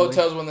need for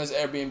hotels when there's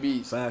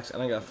Airbnbs. Facts,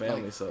 and I got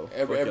family, like, so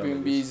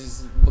Airbnbs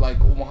is like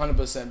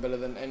 100% better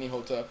than any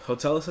hotel.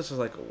 Hotel is such as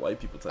like a white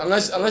people type.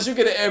 Unless you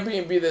get an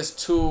Airbnb that's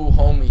too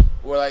homey,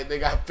 where like they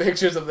got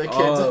pictures of their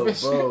kids and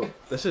shit. Bro,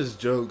 that's just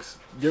jokes.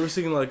 You ever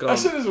seen like that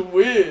shit is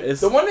weird.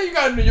 The one that you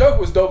got in New York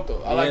was dope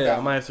though. I like that.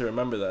 I might have to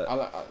remember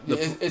that.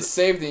 It's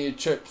saved in your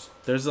trips.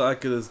 There's like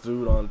this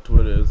dude on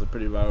Twitter. It's a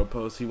pretty viral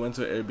post. He went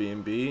to an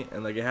Airbnb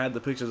and like it had the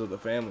pictures of the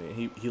family.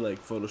 And he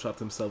like photoshopped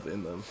himself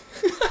in them.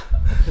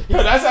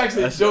 Yo, that's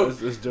actually a joke.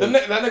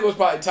 That nigga was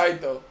probably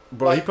tight though.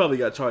 Bro, like, he probably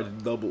got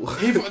charged double.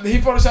 he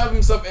photoshopped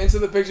himself into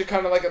the picture,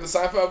 kind of like at the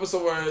Seinfeld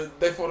episode where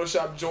they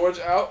photoshopped George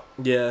out.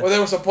 Yeah. Or they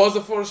were supposed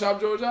to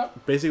Photoshop George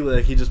out. Basically,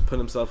 like he just put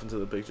himself into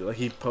the picture. Like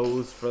he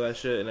posed for that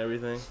shit and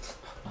everything.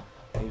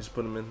 And he just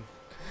put him in.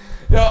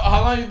 Yo,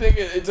 how long do you think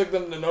it took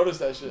them to notice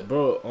that shit?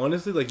 Bro,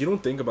 honestly, like you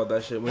don't think about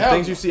that shit. When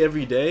things you see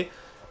every day,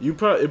 it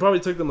probably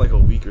took them like a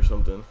week or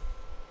something.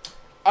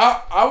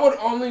 I would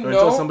only know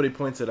until somebody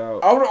points it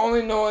out. I would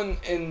only know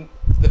in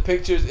the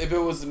pictures if it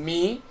was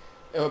me.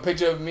 If a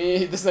picture of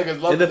me, this nigga's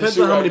loving. It depends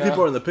on how many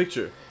people are in the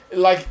picture.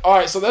 Like,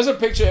 alright, so there's a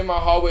picture in my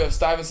hallway of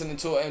Stuyvesant and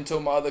two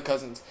of my other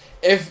cousins.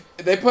 If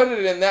they put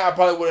it in there, I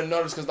probably would have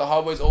noticed because the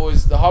hallway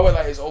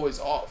light is always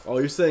off. Oh,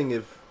 you're saying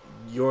if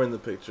you're in the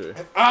picture?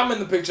 If I'm in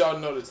the picture, I'll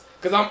notice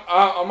because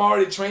I'm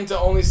already trained to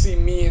only see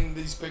me in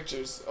these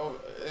pictures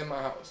in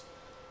my house.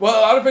 Well,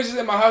 a lot of pictures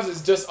in my house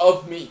is just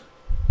of me.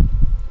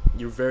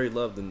 You're very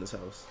loved in this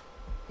house.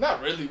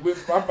 Not really.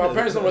 My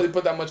parents don't really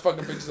put that much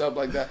fucking pictures up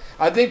like that.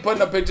 I think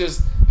putting up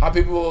pictures, how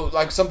people,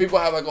 like some people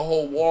have like a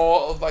whole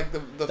wall of like the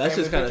that's family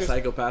just kind of pictures.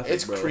 psychopathic,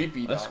 It's bro.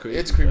 creepy, That's dog. creepy.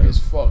 It's creepy as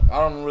fuck. I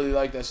don't really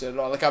like that shit at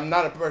all. Like I'm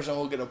not a person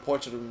who'll get a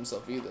portrait of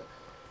himself either.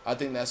 I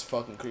think that's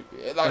fucking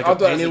creepy. Like I'll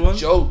do it as a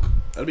joke.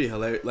 That'd be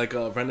hilarious. Like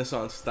a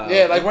Renaissance style.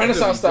 Yeah, like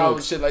Renaissance style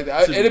and shit like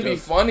that. It'd be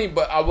funny,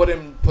 but I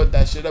wouldn't put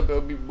that shit up. It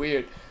would be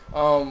weird.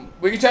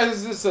 We can try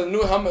this a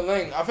new Helmut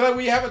Lang. I feel like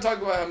we haven't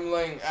talked about Helmut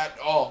Lang at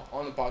all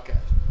on the podcast.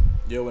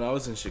 Yo, when I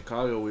was in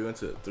Chicago, we went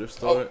to a thrift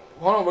store.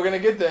 Hold on, we're gonna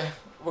get there.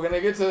 We're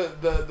gonna get to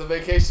the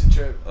vacation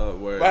trip.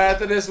 Word. Right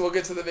after this, we'll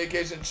get to the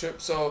vacation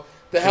trip. So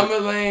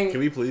Helmut Lang. Can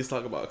we please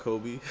talk about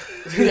Kobe?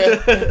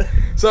 Yeah.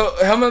 So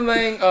Helmut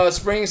Lang,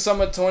 spring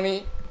summer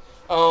 20.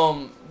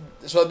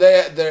 So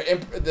their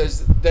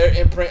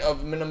imprint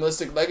of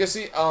minimalistic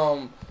legacy.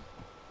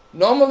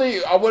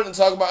 Normally, I wouldn't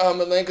talk about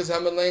Helmut Lang because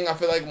Helmut Lang, I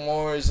feel like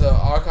more is an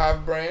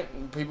archive brand.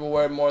 And people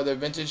wear more of their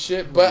vintage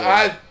shit. But yeah.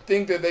 I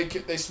think that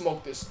they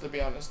smoke this, to be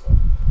honest, though.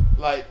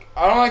 Like,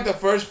 I don't like the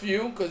first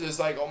few because it's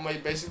like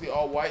basically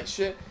all white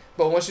shit.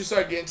 But once you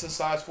start getting to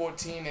size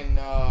 14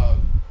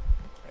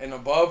 and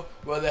above,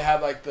 where they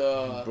have like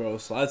the... Bro,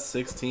 size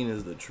 16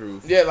 is the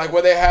truth. Yeah, like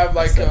where they have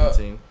like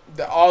the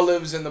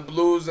olives and the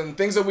blues and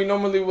things that we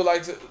normally would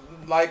like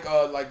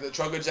the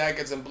trucker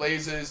jackets and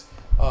blazers.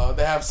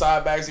 They have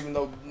side bags, even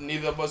though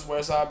neither of us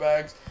wear side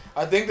bags.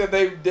 I think that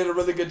they did a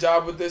really good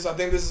job with this. I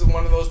think this is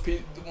one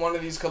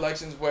of these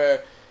collections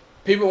where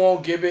people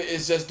won't give it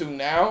just due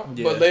now,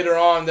 but later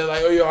on they're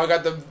like, oh yo, I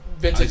got the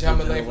vintage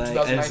Helmut Lang from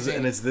 2019,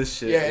 and it's this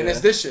shit. Yeah, and it's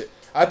this shit.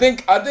 I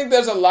think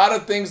there's a lot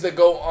of things that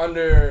go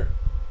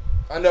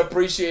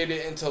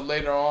underappreciated until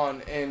later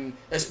on, and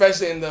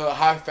especially in the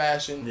high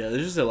fashion. Yeah,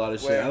 there's just a lot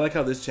of shit. I like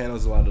how this channel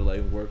is a lot of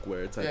like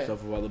workwear type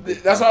stuff with all the big.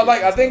 That's what I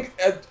like. I think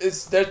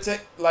it's their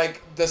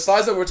like the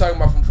size that we're talking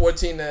about from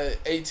 14 to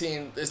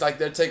 18 is like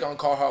their take on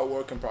Carhartt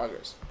work in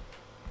progress.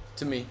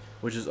 To me,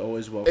 which is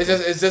always welcome.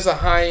 It's just a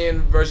high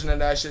end version of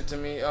that shit to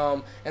me.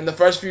 And the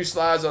first few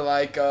slides are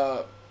like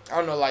I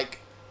don't know, like.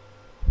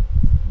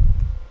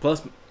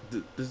 Plus,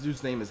 this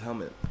dude's name is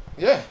Helmut.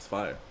 Yeah, it's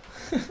fire.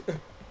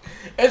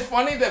 It's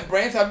funny that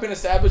brands have been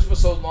established for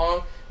so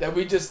long that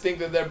we just think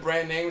that they're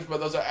brand names,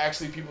 but those are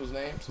actually people's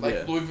names.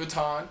 Like Louis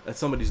Vuitton. That's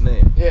somebody's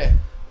name. Yeah.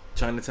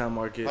 Chinatown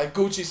Market. Like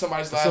Gucci,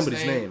 somebody's last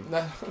name.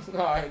 No,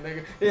 alright,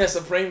 nigga. Yeah,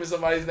 Supreme is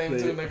somebody's name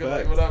too, nigga.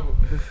 Like whatever.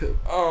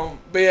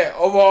 But yeah,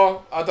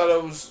 overall, I thought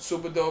it was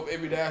super dope.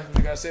 AB Dash, what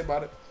you gotta say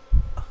about it?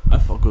 I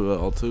fuck with it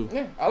all too.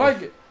 Yeah, I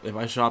like it. If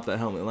I shopped at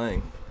Helmut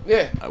Lang,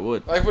 yeah, I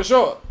would. Like for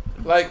sure.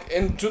 Like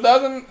in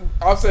 2000,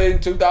 I'll say in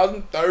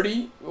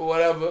 2030 or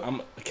whatever.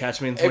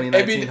 Catch me in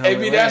 2019.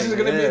 AB Dash is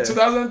gonna be in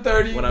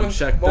 2030 when I'm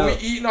checked when up. we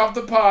eating off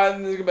the pod,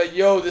 and it's gonna be like,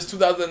 yo, this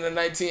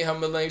 2019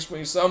 Helmut Lang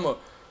spring summer.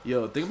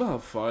 Yo, think about how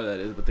far that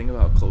is, but think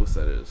about how close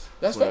that is.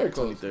 That's very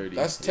close. 2030.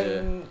 That's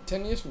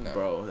 10 years from now.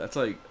 Bro, that's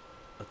like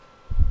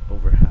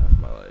over half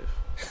my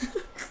life.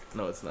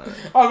 No, it's not. I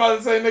was about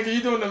to say, nigga,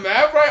 you doing the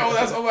math right? Oh,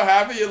 that's over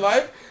half of your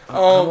life. I'm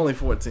only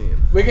 14.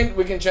 We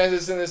can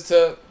transition this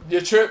to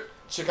your trip,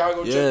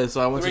 Chicago trip. Yeah, so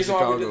I went to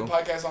Chicago. The reason why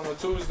we did the podcast on a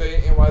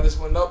Tuesday and why this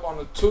went up on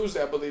a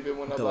Tuesday, I believe it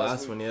went up the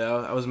last week. one. Yeah,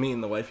 I was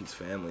meeting the wifey's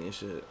family and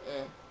shit.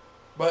 Yeah,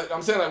 but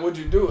I'm saying like, what'd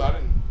you do? I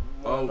didn't.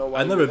 Know why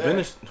I never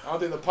been to. I don't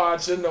think the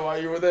pod should know why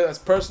you were there. That's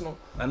personal.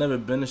 I never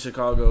been to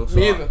Chicago. So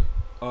Me either. It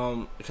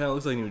kind of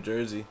looks like New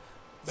Jersey.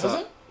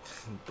 Does it?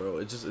 Bro,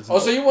 it's.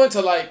 So you went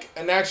to like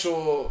an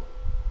actual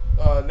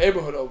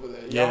neighborhood over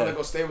there. You want to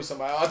go stay with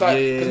somebody. I thought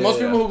because most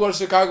people who go to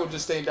Chicago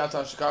just stay in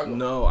downtown Chicago.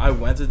 No, I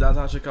went to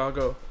downtown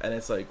Chicago and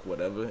it's like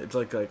whatever. It's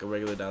like a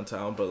regular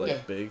downtown, but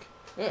like big.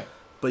 Yeah.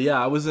 But yeah,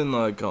 I was in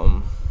like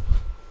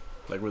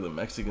where the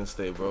Mexicans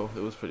stay, bro.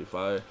 It was pretty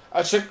fire.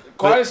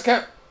 Quiet as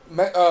kept.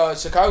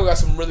 Chicago got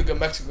some really good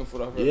Mexican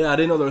food. I've heard. Yeah, I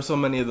didn't know there were so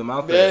many of them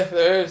out there. Yeah,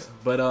 there is.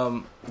 But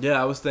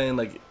yeah, I was staying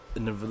like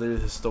in the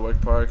really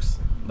historic parks.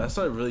 That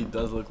side really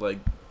does look like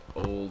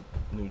old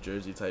New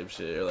Jersey type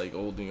shit, or like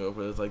old New York,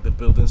 where it's like the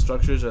building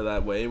structures are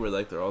that way, where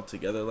like they're all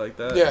together like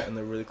that. Yeah. And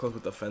they're really close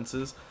with the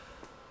fences.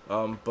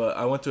 But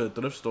I went to a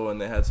thrift store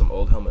and they had some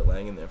old Helmut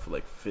Lang in there for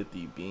like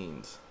 50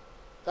 beans.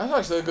 That's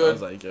actually good. I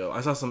was like, yo, I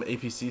saw some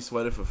APC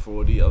sweater for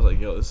 40. I was like,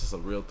 yo, this is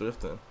some real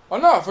thrifting. Oh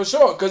no, for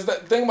sure. Cause the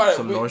thing about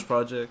some Norse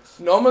projects.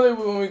 Normally,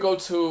 when we go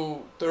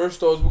to thrift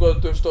stores, we go to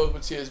thrift stores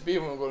with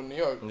TSB when we go to New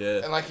York.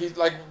 Yeah. And like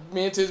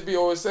me and TSB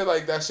always say,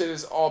 like that shit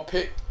is all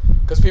picked.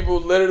 Cause people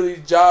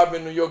literally job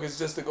in New York is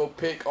just to go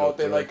pick all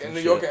day, like in New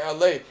York and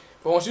LA.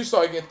 But once you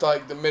start getting to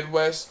like the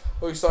Midwest,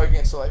 or you start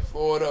getting to like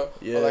Florida,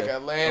 or like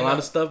Atlanta, a lot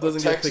of stuff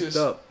doesn't get picked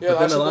up. Yeah, but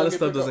then a lot of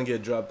stuff doesn't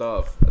get dropped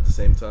off at the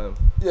same time.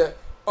 Yeah.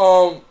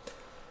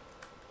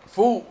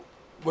 Food,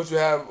 what you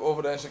have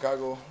over there in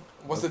Chicago?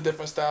 What's the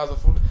different styles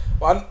of food?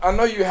 Well, I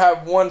know you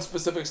have one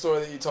specific story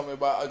that you told me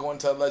about going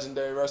to a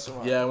legendary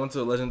restaurant. Yeah, I went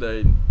to a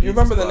legendary. You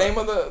remember the name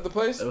of the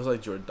place? It was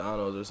like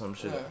Giordano's or some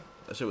shit. Yeah.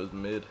 That shit was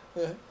mid.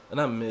 Yeah.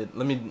 Not mid.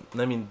 Let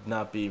me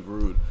not be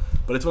rude,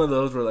 but it's one of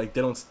those where like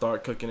they don't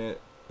start cooking it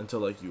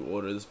until like you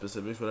order the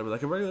specifics, whatever,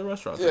 like a regular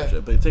restaurant type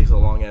shit. But it takes a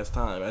long ass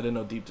time. I didn't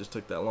know Deep just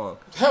took that long.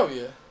 Hell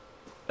yeah.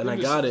 And I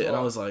got it, and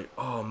I was like,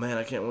 "Oh man,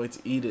 I can't wait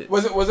to eat it."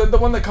 Was it the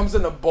one that comes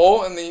in a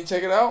bowl and then you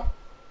take it out?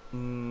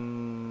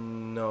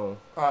 No.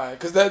 Alright,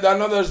 cause I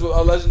know there's a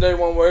legendary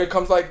one where it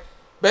comes like,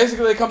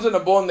 basically it comes in a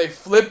bowl and they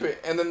flip it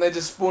and then they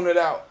just spoon it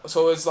out.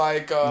 So it's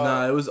like.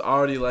 Nah, it was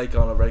already like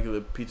on a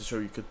regular pizza show.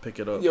 You could pick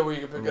it up. Yeah, where you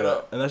could pick it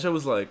up. And that shit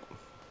was like,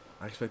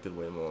 I expected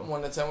way more.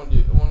 1 to 10. 1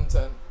 to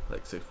 10.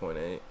 Like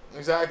 6.8.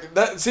 Exactly.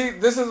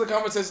 This is a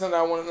conversation that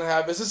I wanted to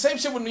have. It's the same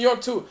shit with New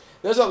York too.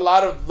 There's a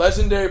lot of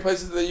legendary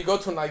places that you go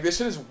to and like this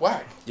shit is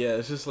whack. Yeah,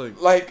 it's just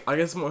like I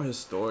guess more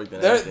historic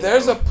than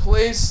there's a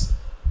place,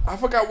 I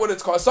forgot what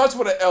it's called. It starts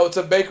with an L. It's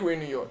a bakery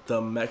in New York.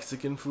 The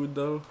Mexican food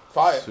though,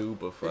 fire,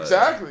 super fire.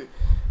 Exactly.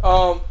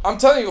 I'm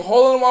telling you,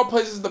 Hole in the Wall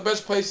places are the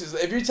best places.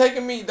 If you're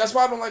taking me, that's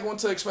why I don't like going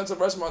to expensive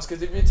restaurants.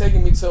 Because if you're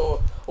taking me to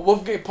a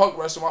Wolfgang Puck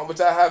restaurant, which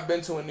I have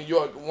been to in New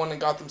York, one in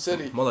Gotham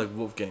City, more like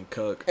Wolfgang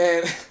Cook,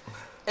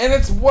 and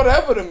it's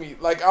whatever to me.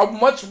 Like I'd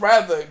much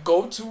rather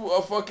go to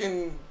a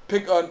fucking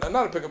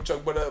not a pickup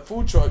truck, but a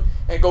food truck,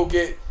 and go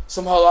get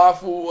some halal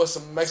food or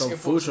some Mexican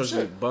food. Some food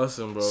trucks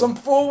busting, bro. Some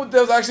food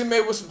that was actually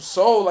made with some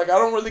soul. Like I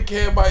don't really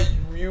care about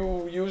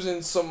you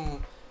using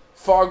some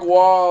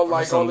Fagua,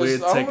 like some all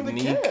this. Weird I don't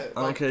technique. really care.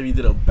 I don't care if you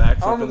did a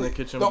backflip in the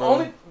kitchen,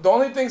 bro. The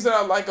only things that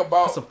I like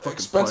about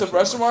expensive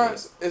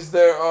restaurants is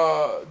their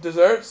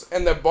desserts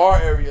and their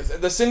bar areas.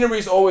 The scenery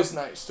is always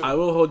nice too. I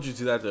will hold you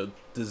to that though.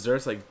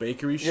 Desserts like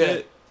bakery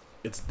shit,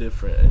 it's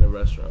different in a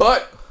restaurant.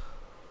 But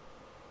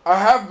I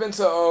have been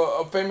to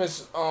a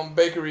famous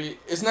bakery.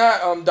 It's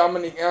not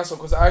Dominique Ansel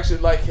because I actually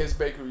like his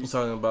bakery. You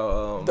talking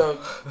about the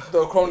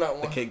Cronut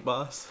one? The Cake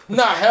Boss?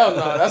 Nah, hell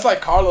no. That's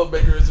like Carlo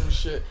Bakery or some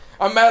shit.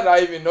 I'm mad that I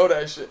even know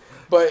that shit.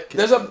 But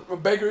there's a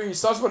bakery. It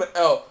starts with an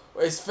L.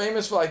 It's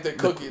famous for like the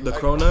cookie. The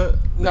like, Cronut?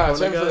 Nah, it's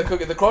famous for the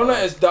cookie. The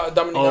Cronut is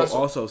Dominique Ansel.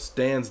 Also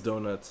Stan's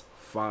Donuts,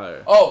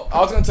 fire. Oh,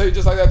 I was gonna tell you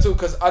just like that too,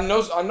 cause I know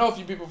a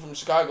few people from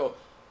Chicago.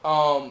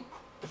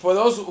 For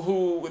those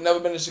who never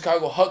been to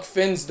Chicago, Huck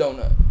Finn's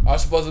donut are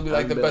supposed to be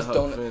like the best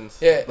donut. Finn's.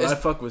 Yeah, but I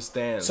fuck with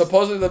Stan's.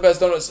 Supposedly the best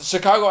donuts.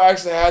 Chicago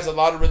actually has a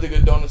lot of really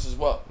good donuts as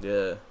well.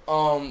 Yeah.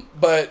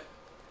 But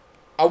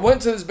I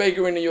went to this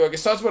bakery in New York. It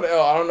starts with an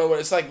L. I don't know what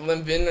it's like,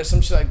 Linvin or some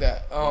shit like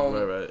that.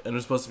 Right. And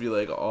it's supposed to be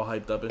like all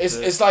hyped up and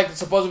shit. It's like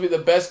supposed to be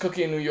the best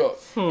cookie in New York.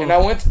 And I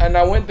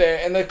went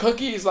there, and the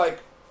cookie is like,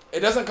 it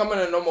doesn't come in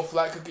a normal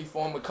flat cookie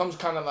form. It comes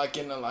kind of like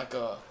in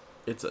a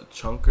It's a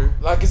chunker?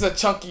 Like it's a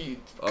chunky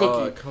cookie.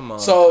 Oh, come on.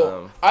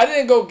 So I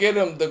didn't go get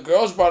him. The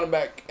girls brought him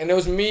back. And it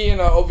was me and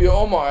Ovia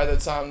Omar at the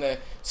time there.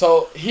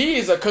 So he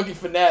is a cookie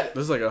fanatic.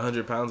 This is like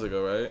 100 pounds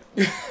ago, right?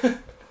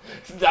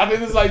 I think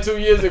this is like 2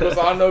 years ago.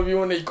 So I don't know if you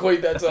want to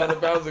equate that to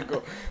 100 pounds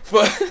ago.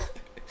 But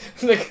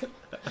like,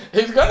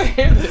 he's going to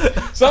hear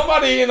this.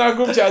 Somebody in our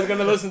group chat is going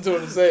to listen to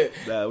it and say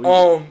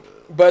it.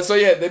 But so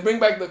yeah, they bring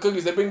back the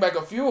cookies. They bring back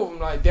a few of them.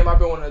 Like, damn, I've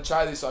been wanting to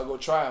try these, so I go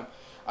try them.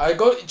 I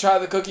go try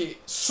the cookie.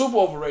 Super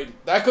overrated.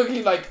 That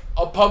cookie, like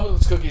a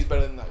Publix cookie, is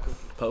better than that cookie.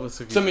 Publix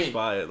cookies to me, is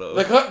fire though.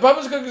 The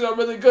Publix cookies are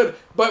really good,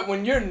 but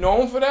when you're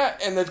known for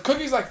that, and the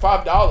cookie's like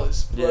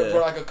 $5 for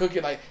like a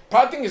cookie, like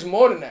probably think it's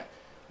more than that.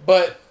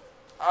 But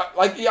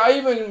I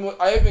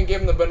even gave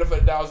them the benefit of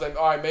the doubt. I was like,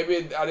 all right,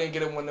 maybe I didn't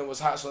get it when it was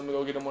hot, so let me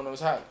go get them when it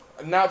was hot.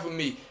 Not for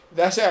me.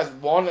 That shit has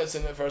walnuts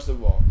in it, first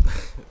of all.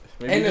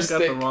 Maybe you just got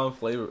the wrong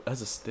flavor.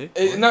 As a stick?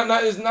 It's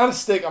not a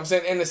stick. I'm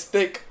saying in a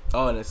stick.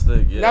 Oh, in a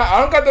stick, yeah. Nah,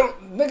 I don't got the...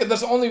 Nigga,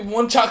 there's only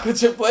one chocolate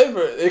chip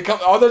flavor.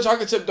 All the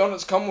chocolate chip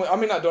donuts come with... I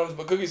mean, not donuts,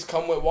 but cookies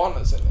come with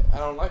walnuts in it. I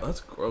don't like That's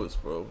gross,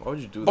 bro. Why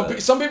would you do that?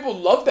 But some people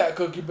love that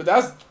cookie, but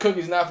that's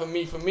cookies not for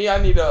me. For me, I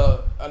need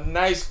a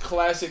nice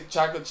classic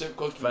chocolate chip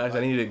cookie. Fact, I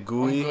need it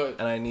gooey,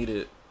 and I need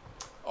it...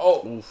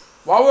 Oh,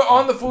 oof. While we're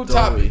on the food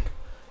topic...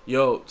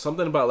 Yo,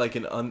 something about like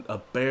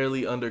a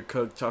barely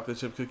undercooked chocolate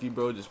chip cookie,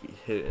 bro, just be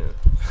hitting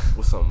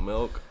with some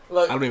milk.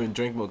 Look, I don't even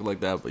drink milk like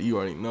that, but you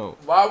already know.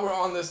 While we're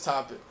on this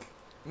topic,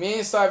 me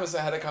and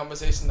Stevenson had a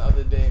conversation the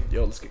other day.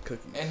 Yo, let's get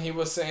cookies. And he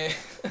was saying,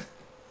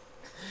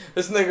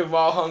 this nigga's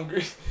wild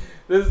hungry.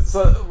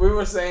 So we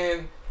were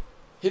saying,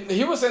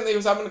 he was saying that he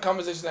was having a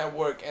conversation at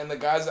work, and the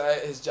guys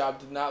at his job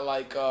did not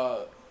like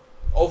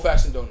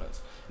old-fashioned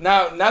donuts.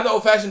 Now, not the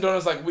old-fashioned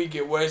donuts like we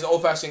get, where it's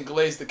old-fashioned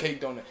glazed, the cake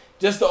donut.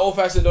 Just the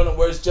old-fashioned donut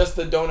where it's just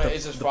the donut,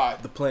 it's just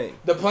fried. The plain.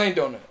 The plain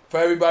donut. For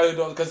everybody who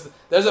don't, because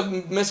there's a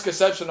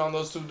misconception on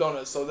those two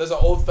donuts. So there's an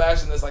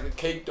old-fashioned that's like a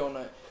cake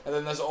donut, and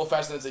then there's an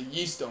old-fashioned that's a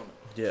yeast donut.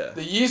 Yeah.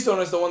 The yeast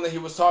donut is the one that he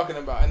was talking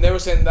about, and they were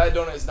saying that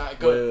donut is not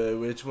good.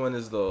 Wait, which one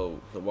is the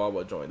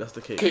Wawa joint? That's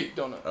the cake. Cake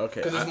donut.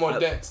 Okay. Because it's more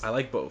dense. I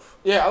like both.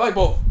 Yeah, I like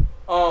both.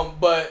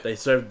 But they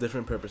serve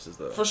different purposes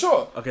though. For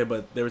sure. Okay,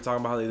 but they were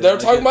talking about how they were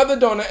talking about the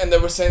donut, and they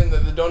were saying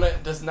that the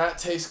donut does not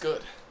taste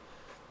good.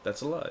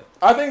 That's a lie.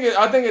 I think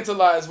it's a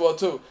lie as well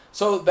too.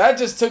 So that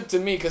just took to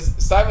me because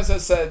Stevenson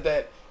said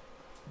that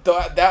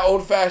that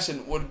old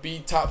fashioned would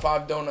be top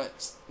 5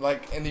 donuts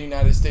like in the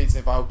United States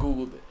if I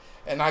googled it,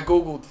 and I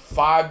googled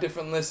 5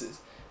 different lists.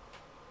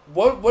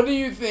 What do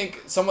you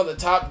think some of the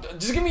top?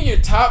 Just give me your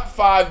top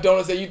 5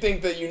 donuts that you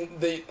think that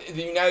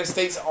the United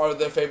States are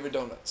their favorite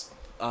donuts.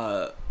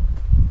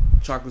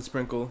 Chocolate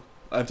sprinkle.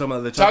 I'm talking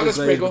about the chocolate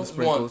sprinkle with the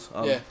sprinkles.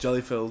 One. Yeah.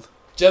 Jelly filled.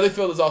 Jelly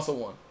filled is also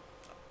one.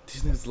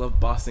 These niggas love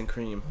Boston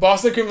cream.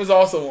 Boston cream is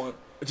also one.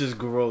 Which is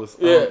gross.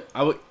 Yeah.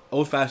 I would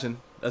old fashioned.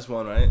 That's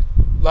one, right?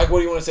 Like, what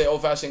do you want to say?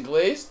 Old fashioned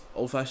glazed?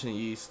 Old fashioned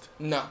yeast.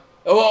 No.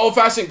 Oh, old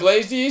fashioned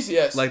glazed yeast?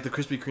 Yes. Like the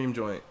Krispy Kreme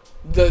joint.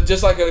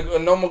 Just like a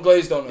normal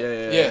glazed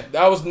donut. Yeah.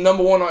 That was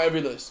number 1 on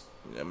every list.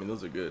 Yeah, I mean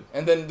those are good.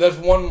 And then there's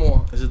one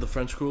more. Is it the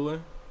French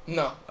cooler?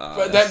 No.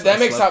 That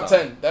makes top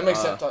 10. That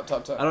makes top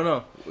 10. I don't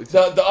know.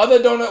 The other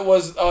donut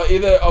was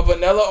either a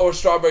vanilla or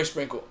strawberry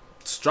sprinkle.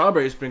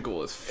 Strawberry sprinkle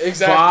was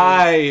exactly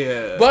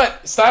fire.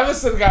 But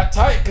Stevenson got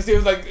tight because he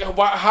was like,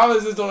 how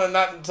is this donut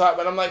not in the top?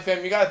 And I'm like,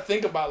 fam, you got to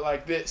think about it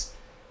like this.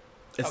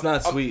 It's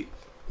not sweet.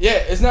 Yeah,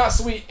 it's not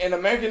sweet. And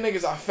American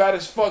niggas are fat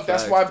as fuck.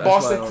 That's why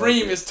Boston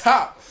cream is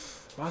top.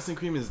 Boston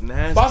cream is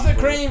nasty. Boston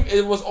cream,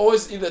 it was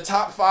always either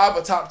top 5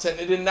 or top 10.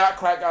 It did not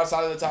crack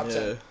outside of the top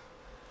 10.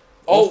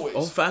 Always.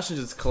 Old fashioned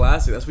is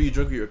classic. That's what you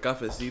drink with your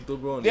cafecito,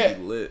 bro, and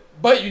you lit.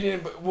 But you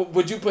didn't.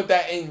 Would you put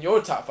that in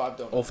your top 5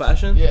 donuts? Old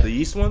fashioned? Yeah. The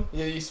yeast one?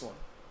 Yeah, the yeast one.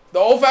 The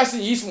old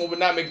fashioned yeast one would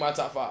not make my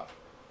top 5.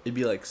 It'd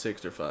be like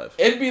 6 or 5.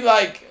 It'd be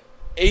like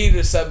 8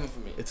 or 7 for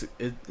me. It's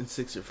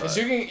 6 or 5. Cause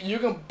you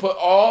can put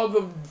all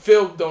the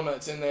filled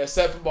donuts in there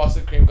except for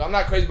Boston cream. I'm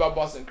not crazy about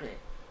Boston cream.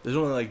 There's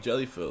only like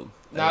jelly filled.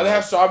 Nah, they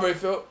have strawberry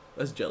filled.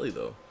 That's jelly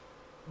though.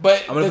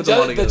 But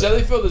the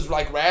jelly filled is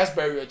like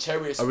raspberry or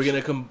cherry. Or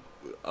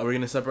Are we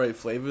gonna separate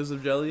flavors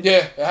of jelly?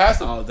 Yeah, it has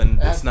to. Oh, then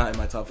it's not in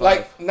my top 5.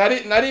 Like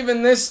not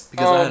even this.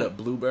 Because I had a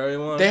blueberry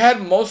one. They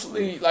had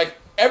mostly like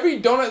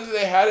every donut that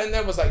they had in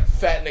there was like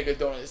fat nigga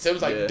donuts. It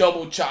was like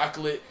double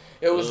chocolate.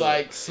 It was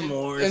like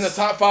s'mores. In the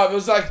top 5. It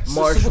was like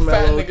marshmallow super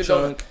fat nigga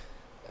chunk. donut.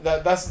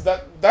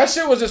 That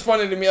shit was just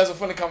funny to me. That's a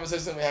funny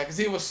conversation we had because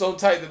he was so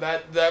tight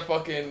that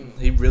fucking.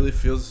 He really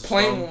feels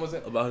plain one was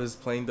it about his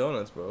plain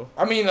donuts, bro.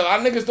 I mean, a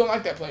lot of niggas don't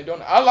like that plain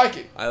donut. I like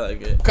it. I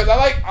like it because I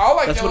like.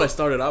 That's yellow, what I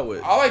started out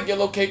with. I like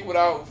yellow cake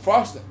without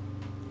frosting.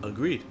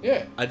 Agreed.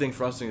 Yeah. I think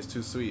frosting is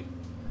too sweet.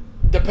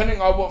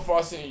 Depending on what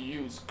frosting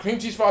you use, cream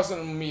cheese frosting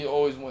to me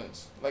always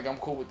wins. Like I'm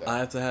cool with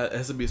that. It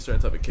has to be a certain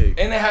type of cake,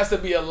 and it has to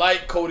be a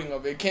light coating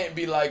of it. It can't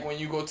be like when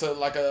you go to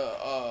like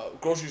a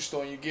grocery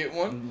store and you get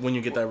one. When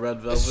you get that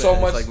red velvet, it's so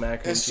much. It's like mac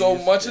and it's cheese. So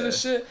much of the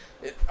shit.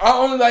 I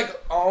only like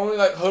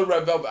hood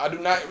red velvet. I do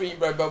not eat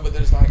red velvet.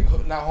 There's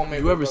like not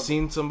homemade. You ever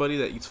seen somebody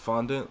that eats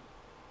fondant?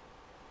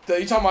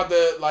 You talking about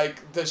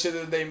the shit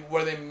that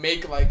they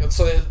make like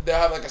so they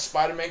have like a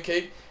Spider-Man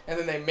cake and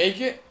then they make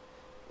it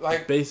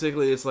like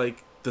basically it's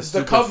like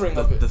the covering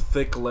of it, the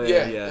thick layer.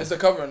 Yeah, it's the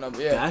covering of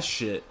it. Yeah, that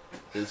shit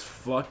is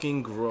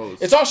fucking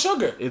gross. It's all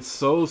sugar. It's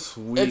so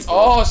sweet. It's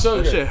all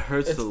sugar. That shit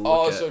hurts to look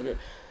at. It's all sugar.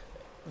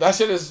 That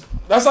shit is.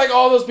 That's like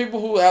all those people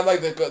who have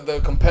like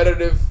the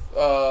competitive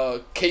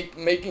cake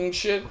making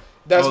shit.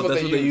 That's what what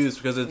they use. use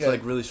because it's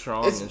like really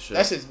strong and shit.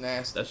 That shit's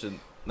nasty. That shit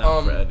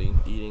not for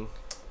eating.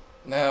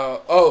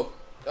 Now,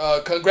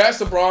 congrats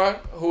to Braun,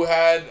 who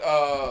had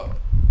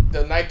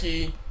the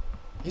Nike.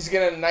 He's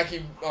getting a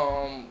Nike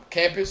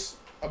campus,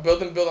 a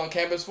building built on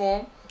campus for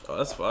him. Oh,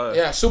 that's fine.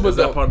 Yeah, super Is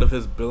dope. that part of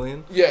his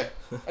billion? Yeah.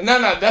 No,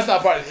 that's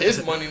not part of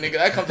his money, nigga.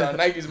 That comes out of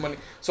Nike's money.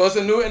 So it's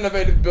a new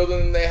innovative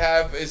building they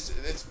have. It's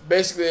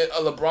basically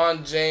a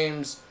LeBron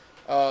James,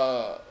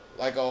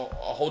 like a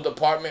whole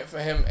department for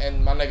him.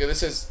 And my nigga,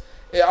 this is,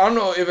 I don't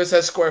know if it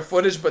says square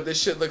footage, but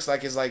this shit looks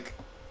like it's like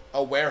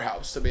a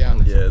warehouse, to be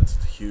honest. Yeah,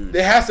 it's huge.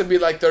 It has to be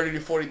like 30 to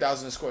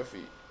 40,000 square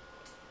feet.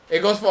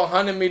 It goes for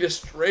 100 meters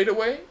straight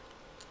away.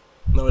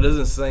 No, it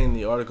doesn't say in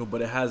the article,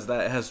 but it has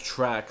that. It has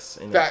tracks.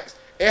 Facts.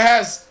 It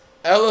has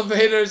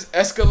elevators,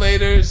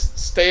 escalators,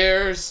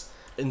 stairs.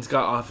 And it's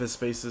got office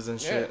spaces and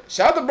shit. Yeah.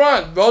 Shout out to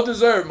Bron. Well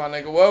deserved, my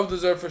nigga. Well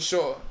deserved for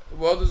sure.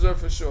 Well deserved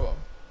for sure.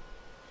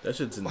 That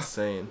shit's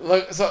insane.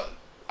 Look, so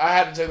I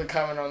had to take the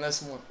comment on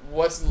this one.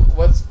 What's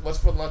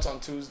for lunch on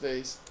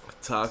Tuesdays?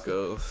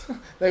 Tacos.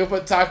 They can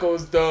put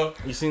tacos, duh.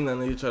 You seen that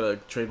nigga try to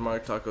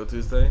trademark Taco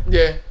Tuesday?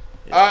 Yeah.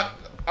 Yeah.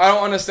 I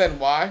don't understand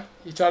why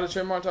he tried to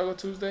trademark Taco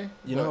Tuesday.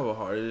 You know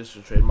how hard it is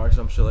to trademark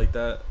some shit like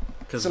that?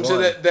 Cause some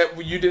shit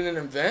that you didn't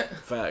invent?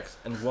 Facts.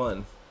 And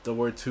the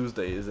word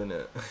Tuesday is in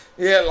it.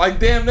 Yeah, like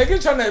damn,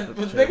 niggas trying to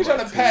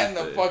patent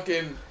a Tuesday.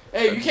 fucking.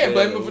 Hey, you can't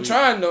blame him for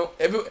trying though.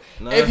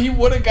 Nah. If he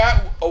would have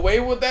got away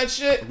with that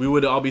shit, We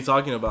would all be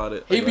talking about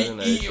it. he'd like, be right in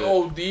that shit.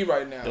 EOD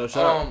right now. Yo,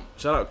 shout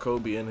out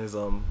Kobe and his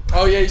Oh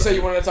yeah, you said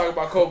you wanted to talk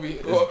about Kobe.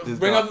 This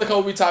Bring guy- up the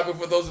Kobe topic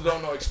for those who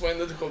don't know. Explain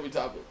the Kobe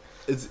topic.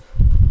 He's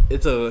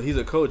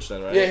a coach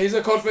then, right? Yeah, he's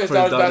a coach for his For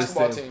his daughter's daughter's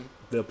basketball team. team.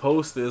 The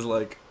post is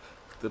like,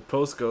 the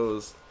post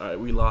goes, all right,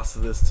 we lost to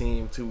this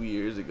team 2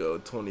 years ago,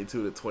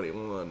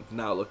 22-21.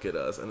 Now look at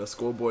us, and the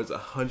scoreboard's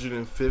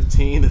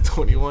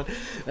 115-21.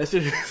 That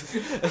shit.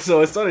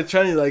 So it started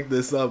trending like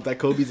this. That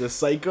Kobe's a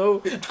psycho.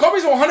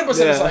 Kobe's 100%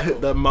 a psycho.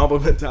 That Mamba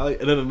mentality.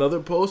 And then another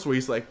post where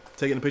he's like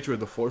taking a picture of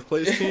the fourth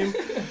place team,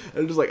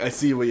 and just like, I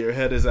see where your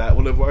head is at.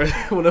 One of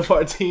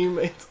our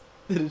teammates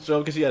didn't show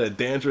because she had a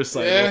dangerous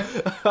cycle. Yeah.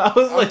 I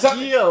was like,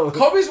 yo.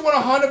 Kobe's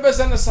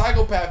 100% a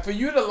psychopath. For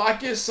you to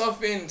lock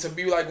yourself in to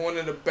be like one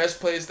of the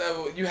best players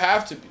ever, you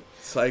have to be.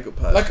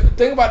 Psychopath. Like,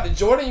 think about it.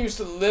 Jordan used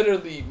to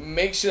literally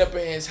make shit up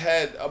in his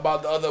head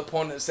about the other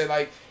opponent. Say,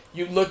 like,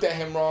 you looked at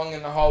him wrong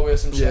in the hallway or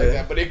some shit like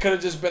that. But it could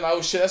have just been, like,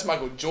 oh, shit, that's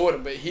Michael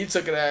Jordan. But he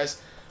took it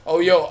as, oh,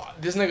 yo,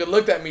 this nigga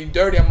looked at me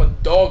dirty. I'm going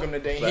to dog him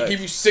today. He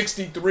give you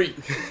 63.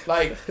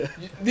 Like,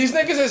 these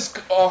niggas is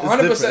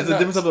 100% It's a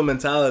different type of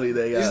mentality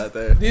they got out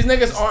there. These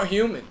niggas aren't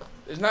human.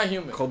 It's not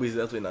human. Kobe's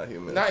definitely not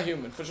human. Not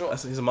human, for sure.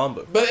 He's a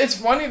Mamba. But it's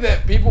funny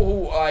that people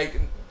who,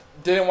 like,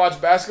 didn't watch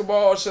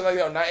basketball or shit like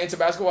that, or not into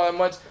basketball that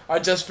much, are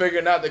just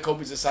figuring out that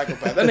Kobe's a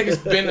psychopath. That nigga's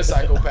been a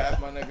psychopath,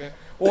 my nigga.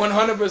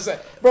 100%.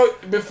 Bro,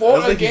 before I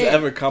don't a think game... he's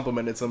ever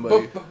complimented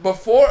somebody.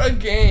 Before a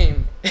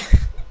game...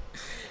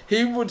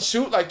 He would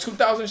shoot like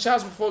 2,000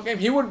 shots before a game.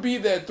 He would be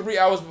there 3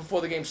 hours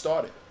before the game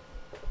started.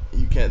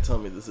 You can't tell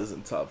me this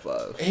isn't top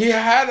 5. He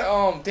had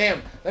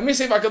damn. Let me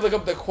see if I could look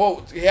up the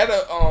quote. He had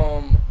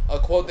a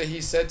quote that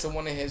he said to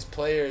one of his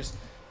players,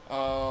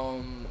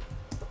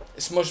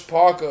 Smush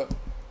Parker,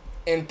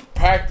 in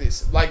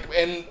practice.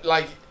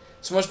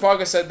 Smush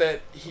Parker said that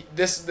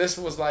this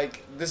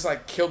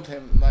killed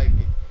him. Like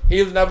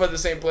he was never the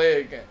same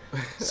player again.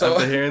 So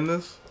After hearing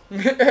this,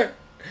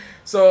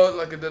 so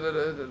like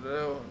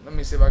let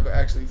me see if I could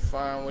actually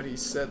find what he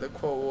said. The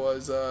quote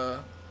was I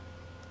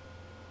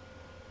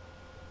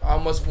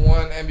almost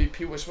won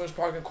MVP with Smush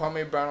Parker and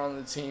Kwame Brown on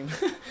the team.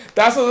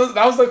 That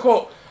was the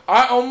quote.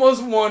 I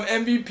almost won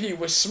MVP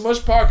with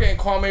Smush Parker and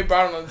Kwame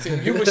Brown on the team.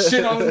 He was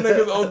shit on the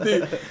niggas OD.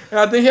 And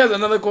I think he has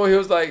another quote. He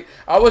was like,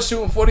 I was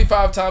shooting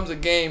 45 times a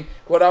game.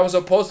 What I was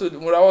supposed to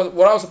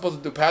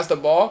do, pass the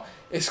ball,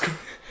 is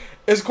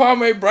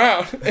Kwame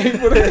Brown.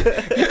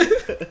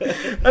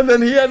 And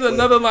then he has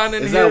another line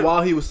in is here. that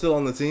while he was still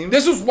on the team?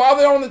 This was while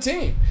they're on the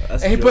team.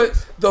 That's and he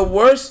jokes. put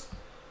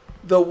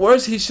the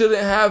worst he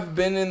shouldn't have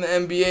been in the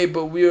NBA,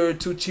 but we were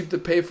too cheap to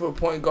pay for a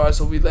point guard,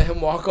 so we let him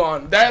walk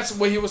on. That's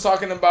what he was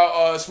talking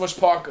about, Smush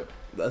Parker.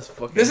 That's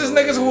fucking This is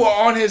hilarious. niggas who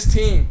are on his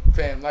team,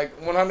 fam. Like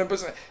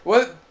 100%.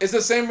 Well, it's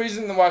the same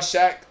reason why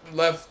Shaq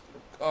left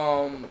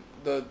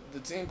the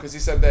team, because he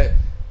said that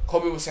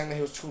Kobe was saying that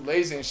he was too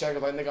lazy, and Shaq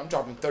was like, nigga, I'm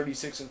dropping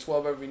 36 and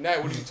 12 every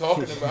night. What are you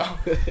talking about?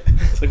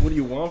 It's like, what do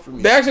you want from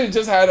me? They actually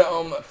just had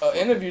an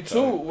interview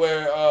too,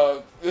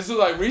 where this was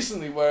like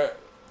recently, where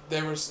the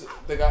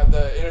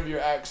interviewer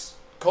asked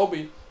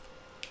Kobe,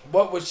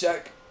 what would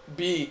Shaq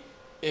be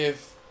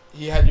if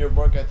he had your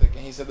work ethic?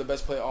 And he said the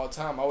best player of all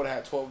time. I would have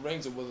had 12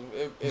 rings. If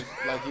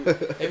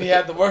he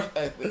had the work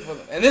ethic for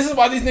them. And this is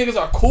why these niggas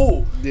are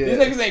cool. Yeah. These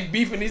niggas ain't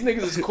beefing. These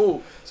niggas is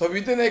cool. So if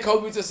you think that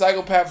Kobe's a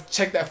psychopath,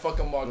 check that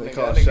fucking mark, They nigga.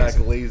 call That nigga's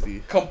Shaq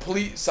lazy.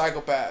 complete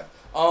psychopath.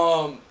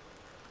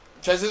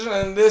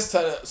 transitioning this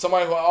to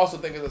somebody who I also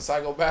think is a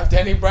psychopath.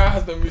 Danny Brown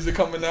has the music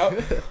coming out.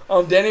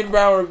 Danny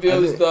Brown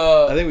reveals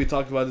I think we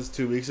talked about this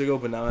 2 weeks ago,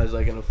 but now it's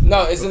like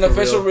it's an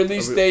official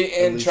release date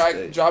and track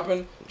list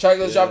dropping.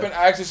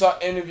 I actually saw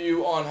an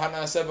interview on Hot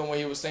 97 where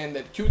he was saying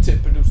that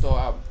Q-Tip produced the whole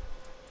album.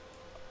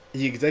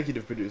 He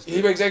executive produced it.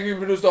 He executive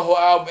produced the whole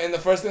album, and the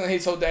first thing that he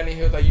told Danny,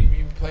 he was like, "You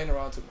be playing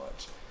around too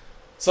much."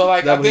 So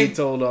like, I think he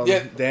told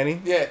Danny.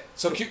 Yeah.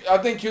 So I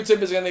think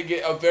Q-Tip is gonna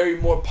get a very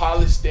more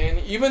polished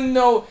Danny, even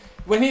though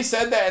when he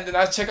said that, and then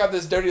I check out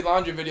this Dirty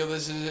Laundry video.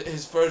 This is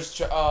his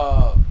first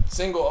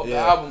single of the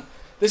album.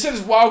 This shit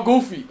is wild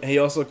goofy. And he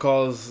also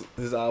calls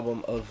his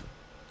album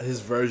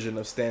his version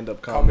of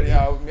stand-up comedy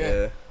album.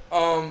 Yeah.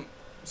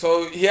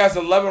 So he has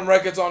 11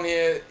 records on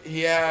here.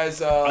 He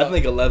has. I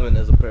think 11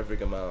 is a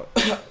perfect amount.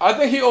 I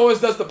think he always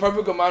does the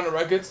perfect amount of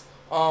records.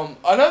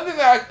 Another thing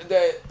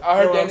that I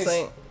heard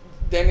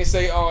Danny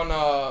say on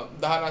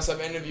the Hot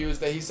 97 interviews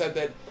that he said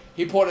that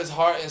he poured his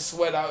heart and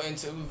sweat out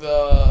into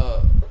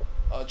the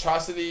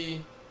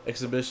Atrocity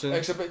exhibition,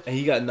 and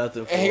he got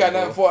nothing for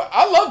it.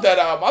 I love that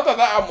album. I thought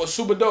that album was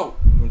super dope.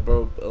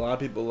 Bro, a lot of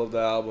people love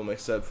that album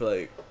except for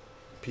like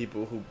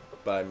people who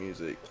buy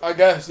music. I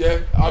guess,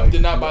 yeah. I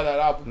did not buy that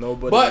album.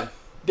 Nobody. But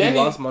Danny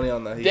lost money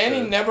on that.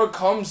 Danny never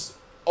comes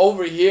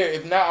over here.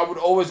 If not, I would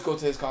always go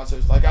to his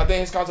concerts. Like, I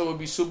think his concert would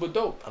be super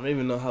dope. I don't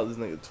even know how this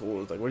nigga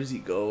tours. Like, where does he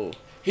go?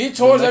 He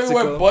tours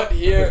everywhere but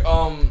here.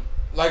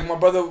 Like my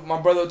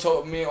brother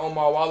told me a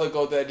while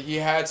ago that he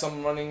had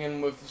some running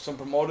in with some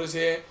promoters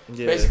here.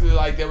 Yeah. Basically,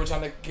 like they were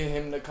trying to get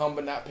him to come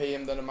but not pay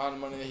him the amount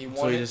of money that he wanted.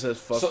 So he just says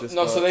fuck this.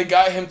 So they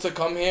got him to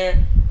come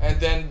here, and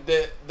then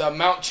the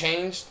amount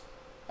changed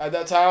at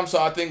that time.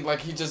 So I think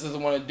like he just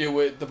doesn't want to deal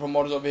with the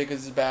promoters over here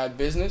because it's bad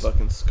business.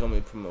 Fucking scummy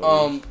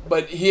promoters.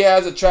 But he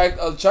has a track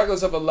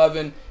list of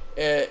 11.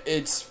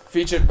 It's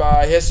featured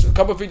by. He has a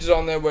couple of features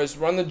on there where it's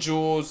Run the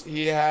Jewels.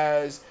 He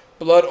has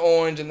Blood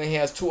Orange, and then he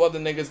has two other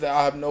niggas that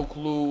I have no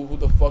clue who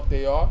the fuck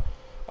they are.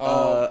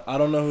 I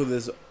don't know who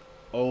this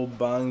old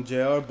Bang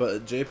J are,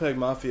 but JPEG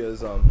Mafia is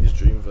he's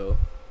Dreamville.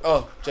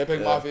 Oh,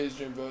 JPEG Mafia is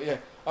Dreamville.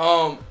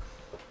 Yeah.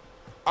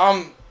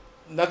 I'm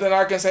nothing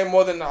I can say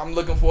more than I'm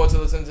looking forward to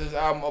listening to this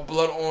album. A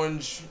Blood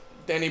Orange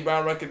Danny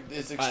Brown record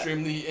is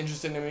extremely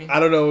interesting to me. I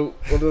don't know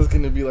what it's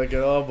gonna be like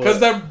at all, because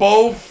they're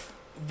both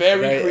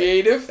very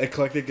creative,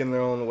 eclectic in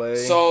their own way.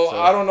 So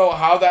I don't know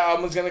how that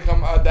album's gonna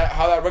come out.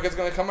 How that record's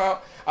gonna come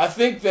out. I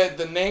think that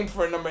the name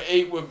for number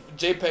 8 with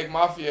JPEG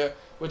Mafia,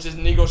 which is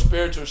Negro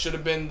Spiritual, should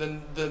have been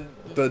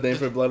the name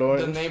for Blood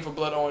Orange. The name for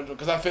Blood Orange,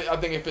 because I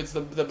think it fits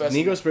the best.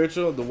 Negro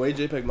Spiritual, the way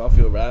JPEG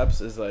Mafia raps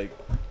is like,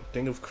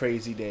 think of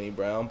crazy Danny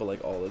Brown, but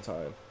like all the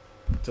time.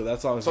 So that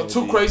song's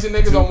two crazy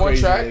niggas on one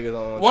track.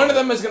 One of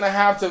them is gonna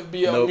have to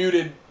be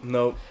muted.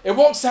 Nope. It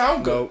won't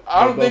sound good. Nope.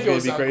 I don't think it will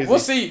sound good. We'll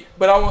see,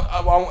 but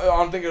I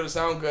don't think it'll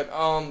sound good.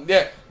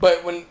 Yeah.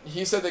 But when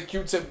he said that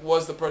Q-Tip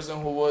was the person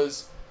who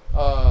was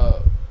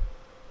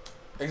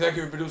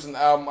executive producing the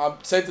album,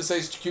 I'm safe to say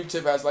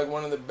Q-Tip has like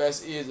one of the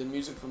best ears of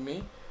music for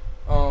me.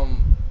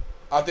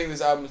 I think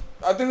this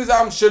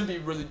album should be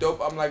really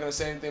dope. I'm not gonna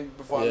say anything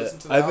before I listen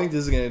to the album. I think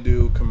this is gonna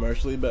do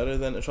commercially better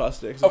than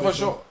Atrocity Exhibition. Oh, for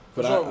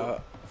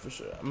sure. For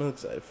sure. I'm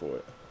excited for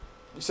it.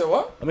 You said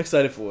what? I'm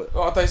excited for it.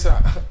 Oh, I thought you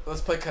said,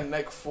 let's play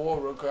Connect 4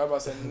 real quick. I'm about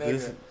to say nigga.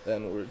 This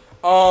N-word.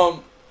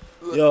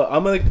 Yo,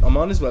 I'm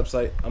on his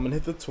website. I'm gonna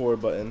hit the tour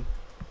button.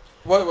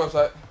 What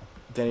website?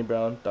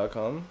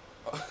 DannyBrown.com.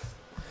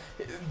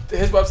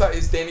 His website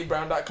is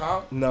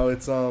DannyBrown.com? No,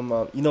 it's you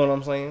know what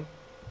I'm saying?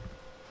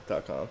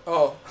 .com.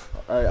 Oh.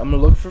 Alright, I'm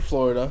gonna look for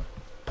Florida.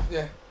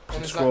 Yeah.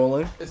 And it's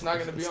scrolling. It's not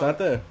gonna be It's not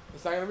there.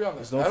 It's not gonna be on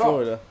there. There's no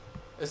Florida.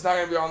 It's not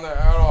gonna be on there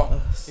at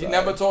all. He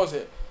never tours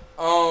it.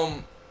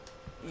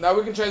 Now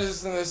we can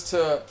transition this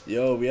to.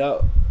 Yo, we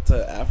out to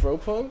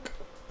Afropunk.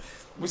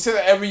 We say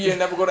that every year.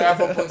 Never go to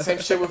Afropunk. Same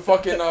shit with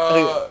fucking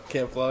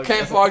Camp Flog.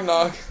 Camp Flog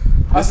Nog.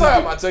 I still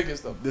have my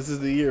tickets though. This is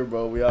the year,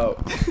 bro. We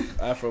out.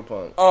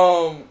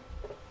 Afropunk.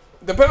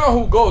 Depending on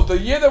who goes, the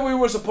year that we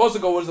were supposed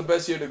to go was the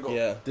best year to go.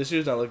 Yeah, this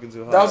year's not looking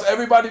too hot. That was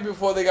everybody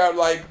before they got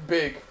like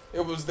big.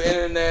 It was the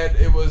internet.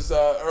 It was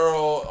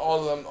Earl.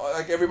 All of them.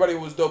 Like everybody who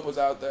was dope was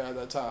out there at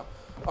that time.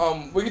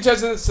 We can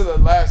transition this to the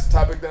last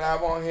topic that I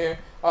have on here.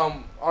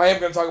 I am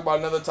going to talk about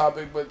another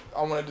topic, but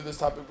I want to do this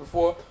topic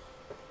before.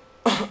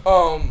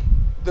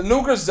 The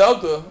new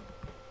Griselda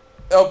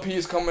LP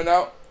is coming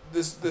out.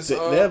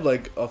 They have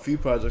like a few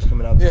projects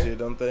coming out this year,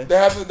 don't they? They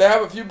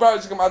have a few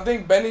projects coming. I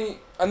think Benny,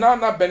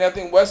 not Benny. I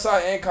think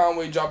Westside and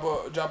Conway drop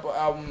an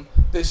album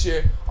this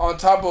year on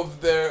top of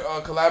their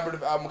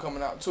collaborative album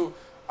coming out too.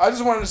 I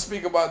just wanted to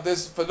speak about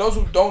this. For those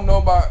who don't know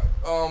about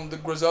the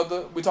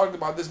Griselda, we talked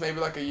about this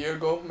maybe like a year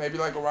ago, maybe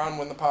like around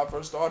when the pop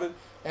first started.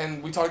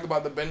 And we talked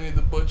about the Benny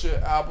the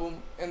Butcher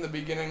album in the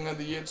beginning of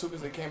the year too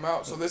because it came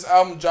out. So this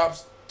album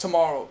drops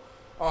tomorrow.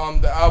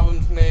 The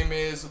album's name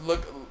is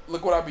Look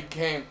What I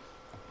Became.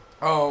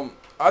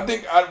 I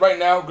think right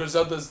now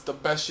Griselda's the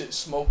best shit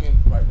smoking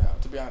right now,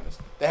 to be honest.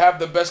 They have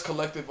the best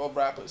collective of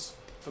rappers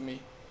for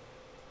me.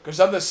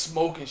 Griselda's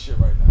smoking shit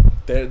right now.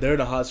 They're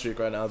in a hot streak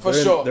right now. For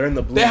sure. They're in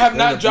the blue. They have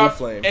not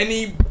dropped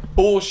any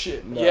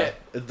bullshit yet.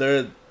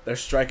 They're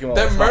striking while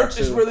Their it's hot, merch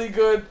is too. really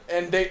good,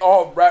 and they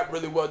all rap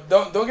really well.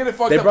 Don't get it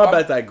fucked up. They brought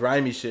back that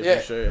grimy shit yeah,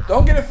 for sure.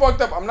 Don't get it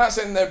fucked up. I'm not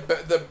saying they're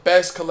the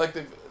best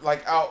collective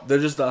like out. They're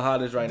just the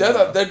hottest right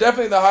now. They're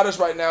definitely the hottest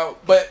right now,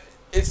 but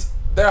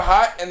they're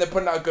hot and they're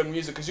putting out good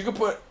music. Cause you could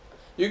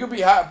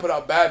be hot and put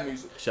out bad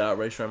music. Shout out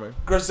Ray Shremmer.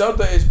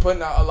 Griselda is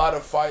putting out a lot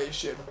of fire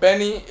shit.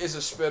 Benny is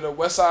a spitter.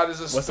 Westside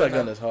is a spinner. Westside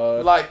Gun is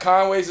hard. Like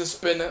Conway's a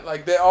spinner.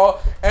 Like they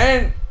all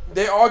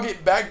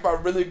get backed by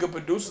really good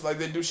producers. Like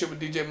they do shit with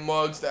DJ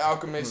Muggs, The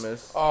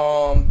Alchemist,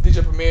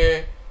 DJ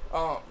Premier.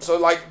 So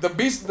like the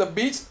beats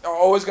are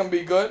always gonna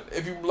be good.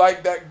 If you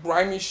like that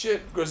grimy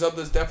shit,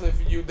 Griselda is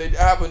definitely for you. They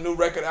have a new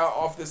record out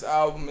off this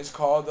album. It's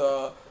called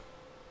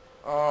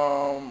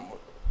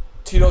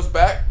Tito's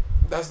Back.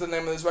 That's the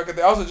name of this record.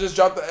 They also just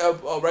dropped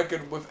a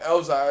record with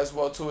Elzai as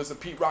well too. It's a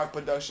Pete Rock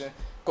production.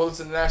 Go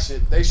listen to that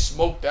shit. They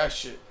smoked that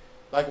shit.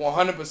 Like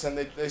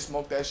 100%, they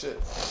smoked that shit.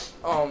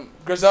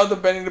 Griselda,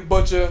 Benny the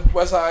Butcher,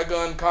 Westside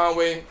Gun,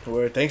 Conway.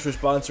 Thanks for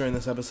sponsoring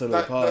this episode of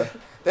the pod.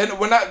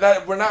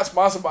 We're not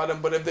sponsored by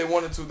them, but if they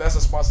wanted to, that's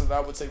a sponsor that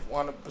I would take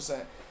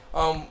 100%.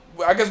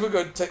 I guess we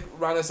could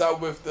round this out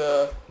with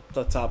the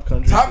top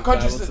countries. Top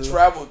countries to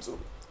travel to.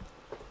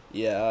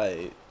 Yeah,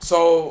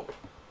 So,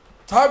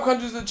 top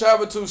countries to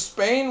travel to.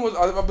 Spain was,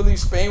 I believe,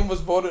 Spain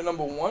was voted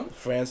number 1.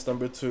 France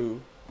number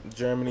 2.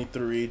 Germany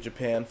 3,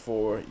 Japan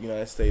 4,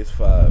 United States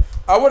 5.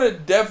 I would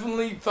have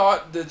definitely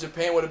thought that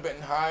Japan would have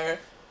been higher.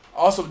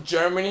 Also,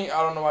 Germany.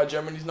 I don't know why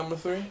Germany's number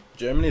 3.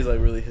 Germany is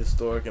like really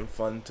historic and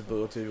fun to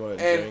go to if you want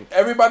to drink. And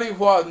everybody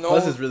who I know,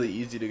 plus it's really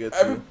easy to get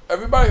to.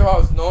 Everybody who I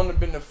was known to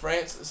been to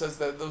France says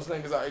that those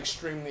niggas are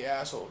extremely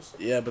assholes.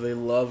 Yeah, but they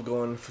love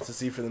going to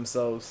see for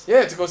themselves.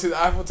 Yeah, to go see the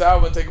Eiffel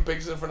Tower and take a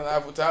picture in front of the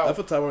Eiffel Tower.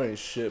 Eiffel Tower ain't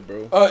shit,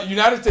 bro.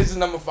 United States is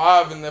number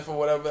 5 in there for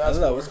whatever. I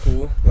thought that was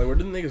cool. Like, where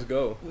did the niggas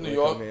go? New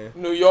York,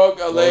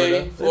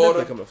 LA,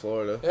 Florida. They come to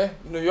Florida. Yeah,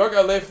 New York,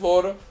 LA,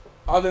 Florida.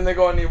 I don't think they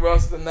go anywhere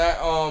else than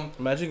that.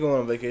 Imagine going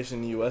on vacation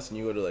in the U.S. and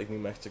you go to like New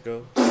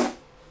Mexico.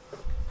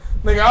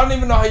 Nigga, I don't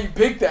even know how you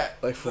pick that.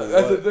 Like for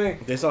That's what? the thing.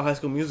 They saw High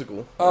School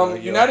Musical.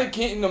 United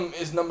Kingdom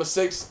is number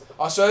 6.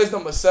 Australia's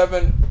number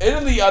 7.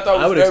 Italy, I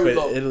thought was very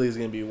low. Italy's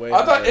gonna be way. I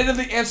thought higher.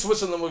 Italy and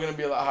Switzerland were gonna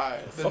be a lot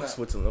higher. Fuck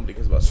Switzerland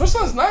because about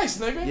Switzerland's nice,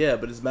 nigga. Yeah,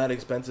 but it's mad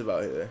expensive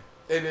out here.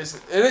 It is.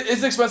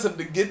 It's expensive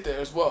to get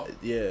there as well.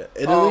 Yeah,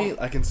 Italy.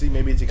 I can see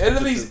maybe it's expensive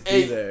Italy's to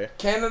 8. be there.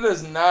 Canada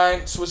is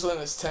 9. Switzerland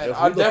is 10. Yo,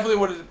 I definitely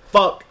would have.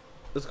 Fuck.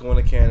 Let's go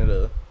into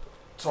Canada.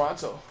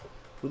 Toronto.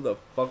 Who the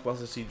fuck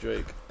wants to see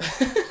Drake?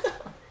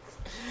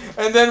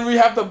 And then we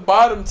have the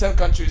bottom 10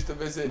 countries to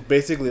visit.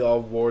 Basically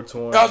all war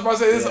torn. I was about to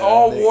say this is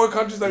all war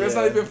countries. Like it's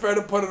not even fair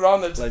to put it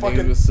on there. It's like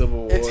fucking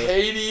Civil War. It's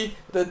Haiti,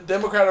 the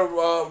Democratic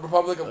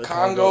Republic of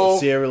Congo,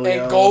 Sierra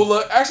Leone,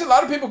 Angola. Actually, a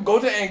lot of people go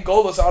to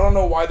Angola, so I don't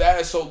know why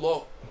that is so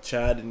low.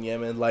 Chad and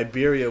Yemen,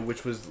 Liberia,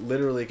 which was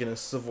literally in a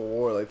civil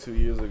war like 2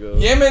 years ago.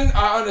 Yemen,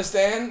 I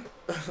understand.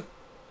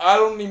 I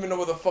don't even know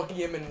where the fuck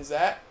Yemen is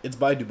at. It's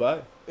by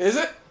Dubai. Is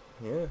it?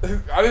 Yeah.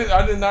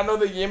 I did not know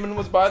that Yemen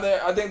was by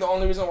there. I think the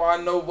only reason why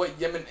I know what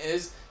Yemen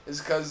is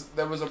because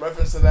there was a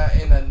reference to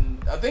that in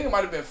I think it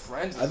might have been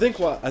Friends. I think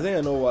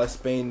I know why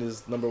Spain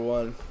is number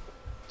 1.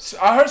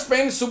 I heard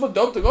Spain is super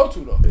dope to go to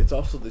though. It's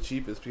also the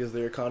cheapest because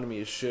their economy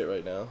is shit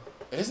right now.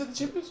 Is it the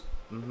cheapest?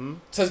 Mm-hmm.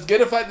 To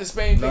get a flight to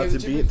Spain, not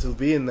to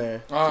be in there,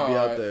 to be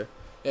out there.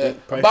 Yeah,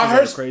 but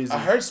I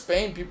heard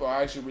Spain people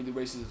are actually really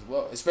racist as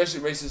well,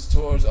 especially racist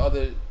towards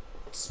other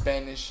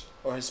Spanish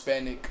or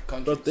Hispanic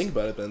countries. Bro, think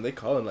about it, man. They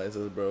colonized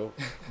us, bro.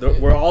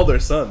 We're all their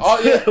sons. Oh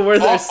yeah, we're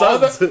their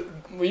sons.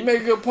 You make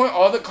a good point.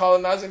 All the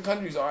colonizing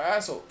countries are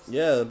assholes.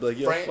 Yeah, but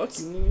like,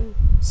 France, fuck you.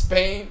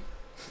 Spain.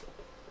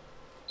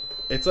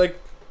 It's like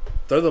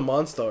they're the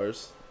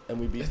Monstars,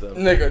 and we beat them.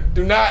 Nigga,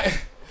 do not.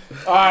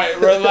 All right,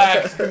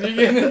 relax. Cause you're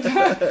getting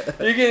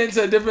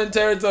into a different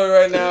territory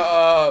right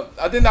now.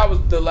 I think that was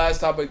the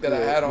last topic that I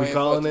had on here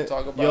to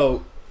talk about.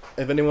 Yo,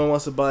 if anyone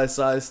wants to buy a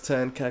size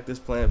 10 Cactus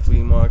Plant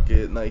Flea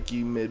Market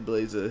Nike Mid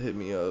Blazer, hit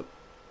me up.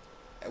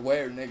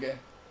 Where, nigga?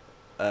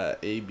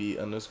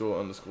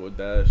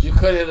 AB__dash. You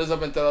could hit us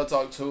up in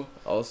Teletalk too.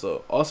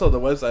 Also the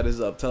website is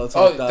up. Teletalk.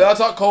 Oh,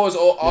 Teletalk Co is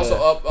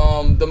also up.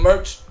 The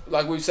merch,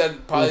 like we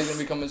said, probably gonna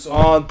be coming soon.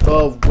 On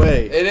the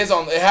way. It is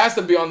on. It has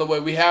to be on the way.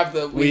 We have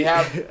the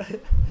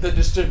the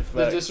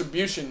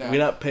distribution now. We're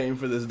not paying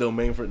for this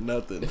domain for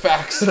nothing.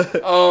 Facts.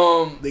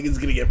 Niggas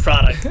gonna get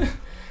product.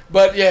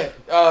 But yeah,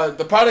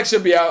 the product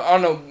should be out. I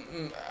don't know.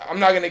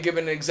 I'm not gonna give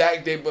an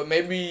exact date, but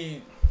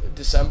maybe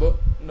December.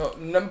 No,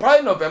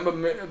 probably November,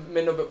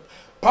 mid-November.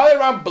 Probably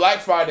around Black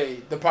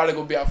Friday, the product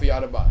will be out for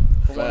y'all to buy.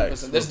 For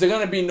 100%. There's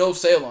gonna be no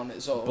sale on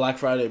it, so Black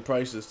Friday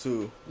prices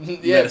too.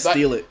 Yeah,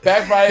 steal it.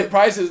 Black Friday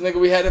prices, nigga.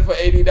 We had it for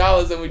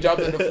 $80 and we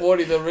dropped it to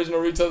 $40. The original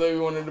retail that we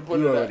wanted to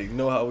put it at. You already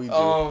know how we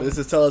do. This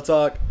is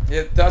Teletalk.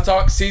 Yeah,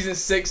 Teletalk season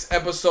 6,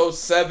 episode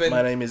 7.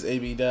 My name is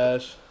AB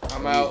Dash.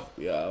 I'm out.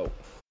 We out.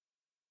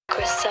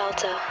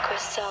 Griselda.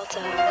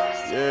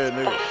 Yeah,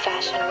 nigga.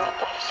 Fashion.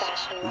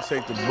 We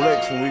take the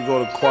blicks when we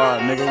go to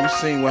quad, nigga. We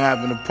seen what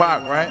happened to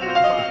Pac, right?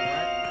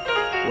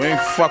 We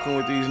ain't fucking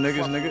with these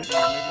niggas, nigga.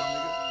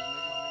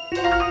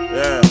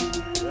 Yeah.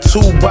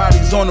 2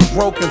 bodies on a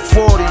broken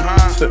 40.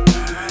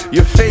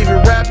 Your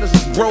favorite rappers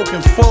is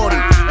broken 40.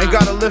 Ain't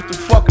gotta lift a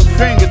fucking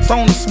finger,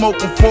 Tony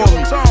smoking for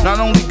me. Not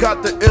only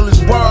got the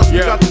illest bars, we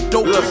got the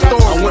dopest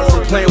stories. I went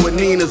from playing with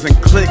Ninas and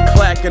click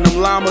clacking them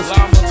llamas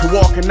to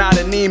walking out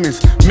of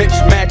Neiman's, mix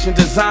matching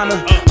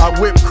designer. I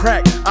whip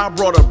crack, I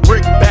brought a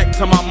brick back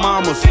to my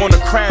mama's. On a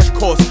crash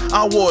course,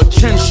 I wore a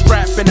chin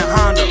strap in a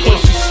Honda.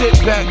 Push your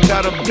shit back,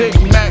 got a Big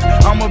Mac.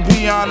 I'ma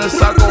be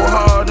honest, I go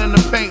hard in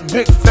the paint,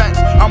 big facts.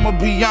 I'ma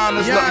be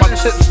honest, let my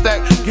chip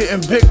stack, getting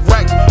big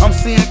racks. I'm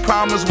seeing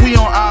commas, we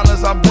on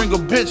islands. I bring a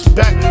bitch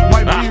back,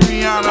 might be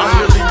Rihanna.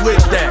 I'm really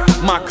with that.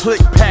 My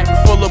click pack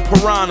full of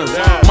piranhas.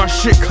 My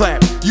shit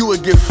clap, you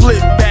would get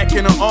flipped back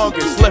in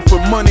August. Left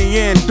with money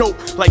and dope,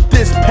 like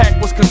this pack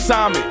was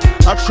consignment.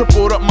 I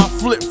tripled up my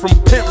flip from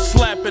pimp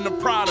slapping the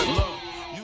product.